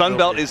 sure. Sun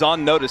Belt is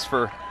on notice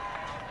for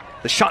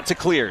the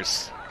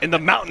Chanticleers and the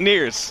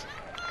Mountaineers.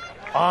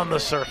 On the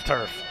surf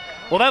turf.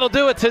 Well, that'll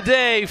do it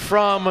today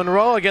from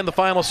Monroe. Again, the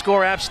final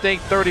score, App State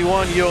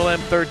 31,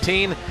 ULM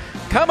 13.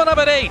 Coming up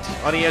at 8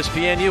 on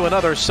ESPNU,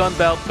 another Sun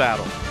Belt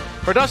battle.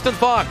 For Dustin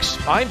Fox,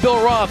 I'm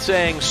Bill Roth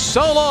saying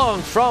so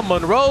long from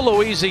Monroe,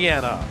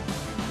 Louisiana.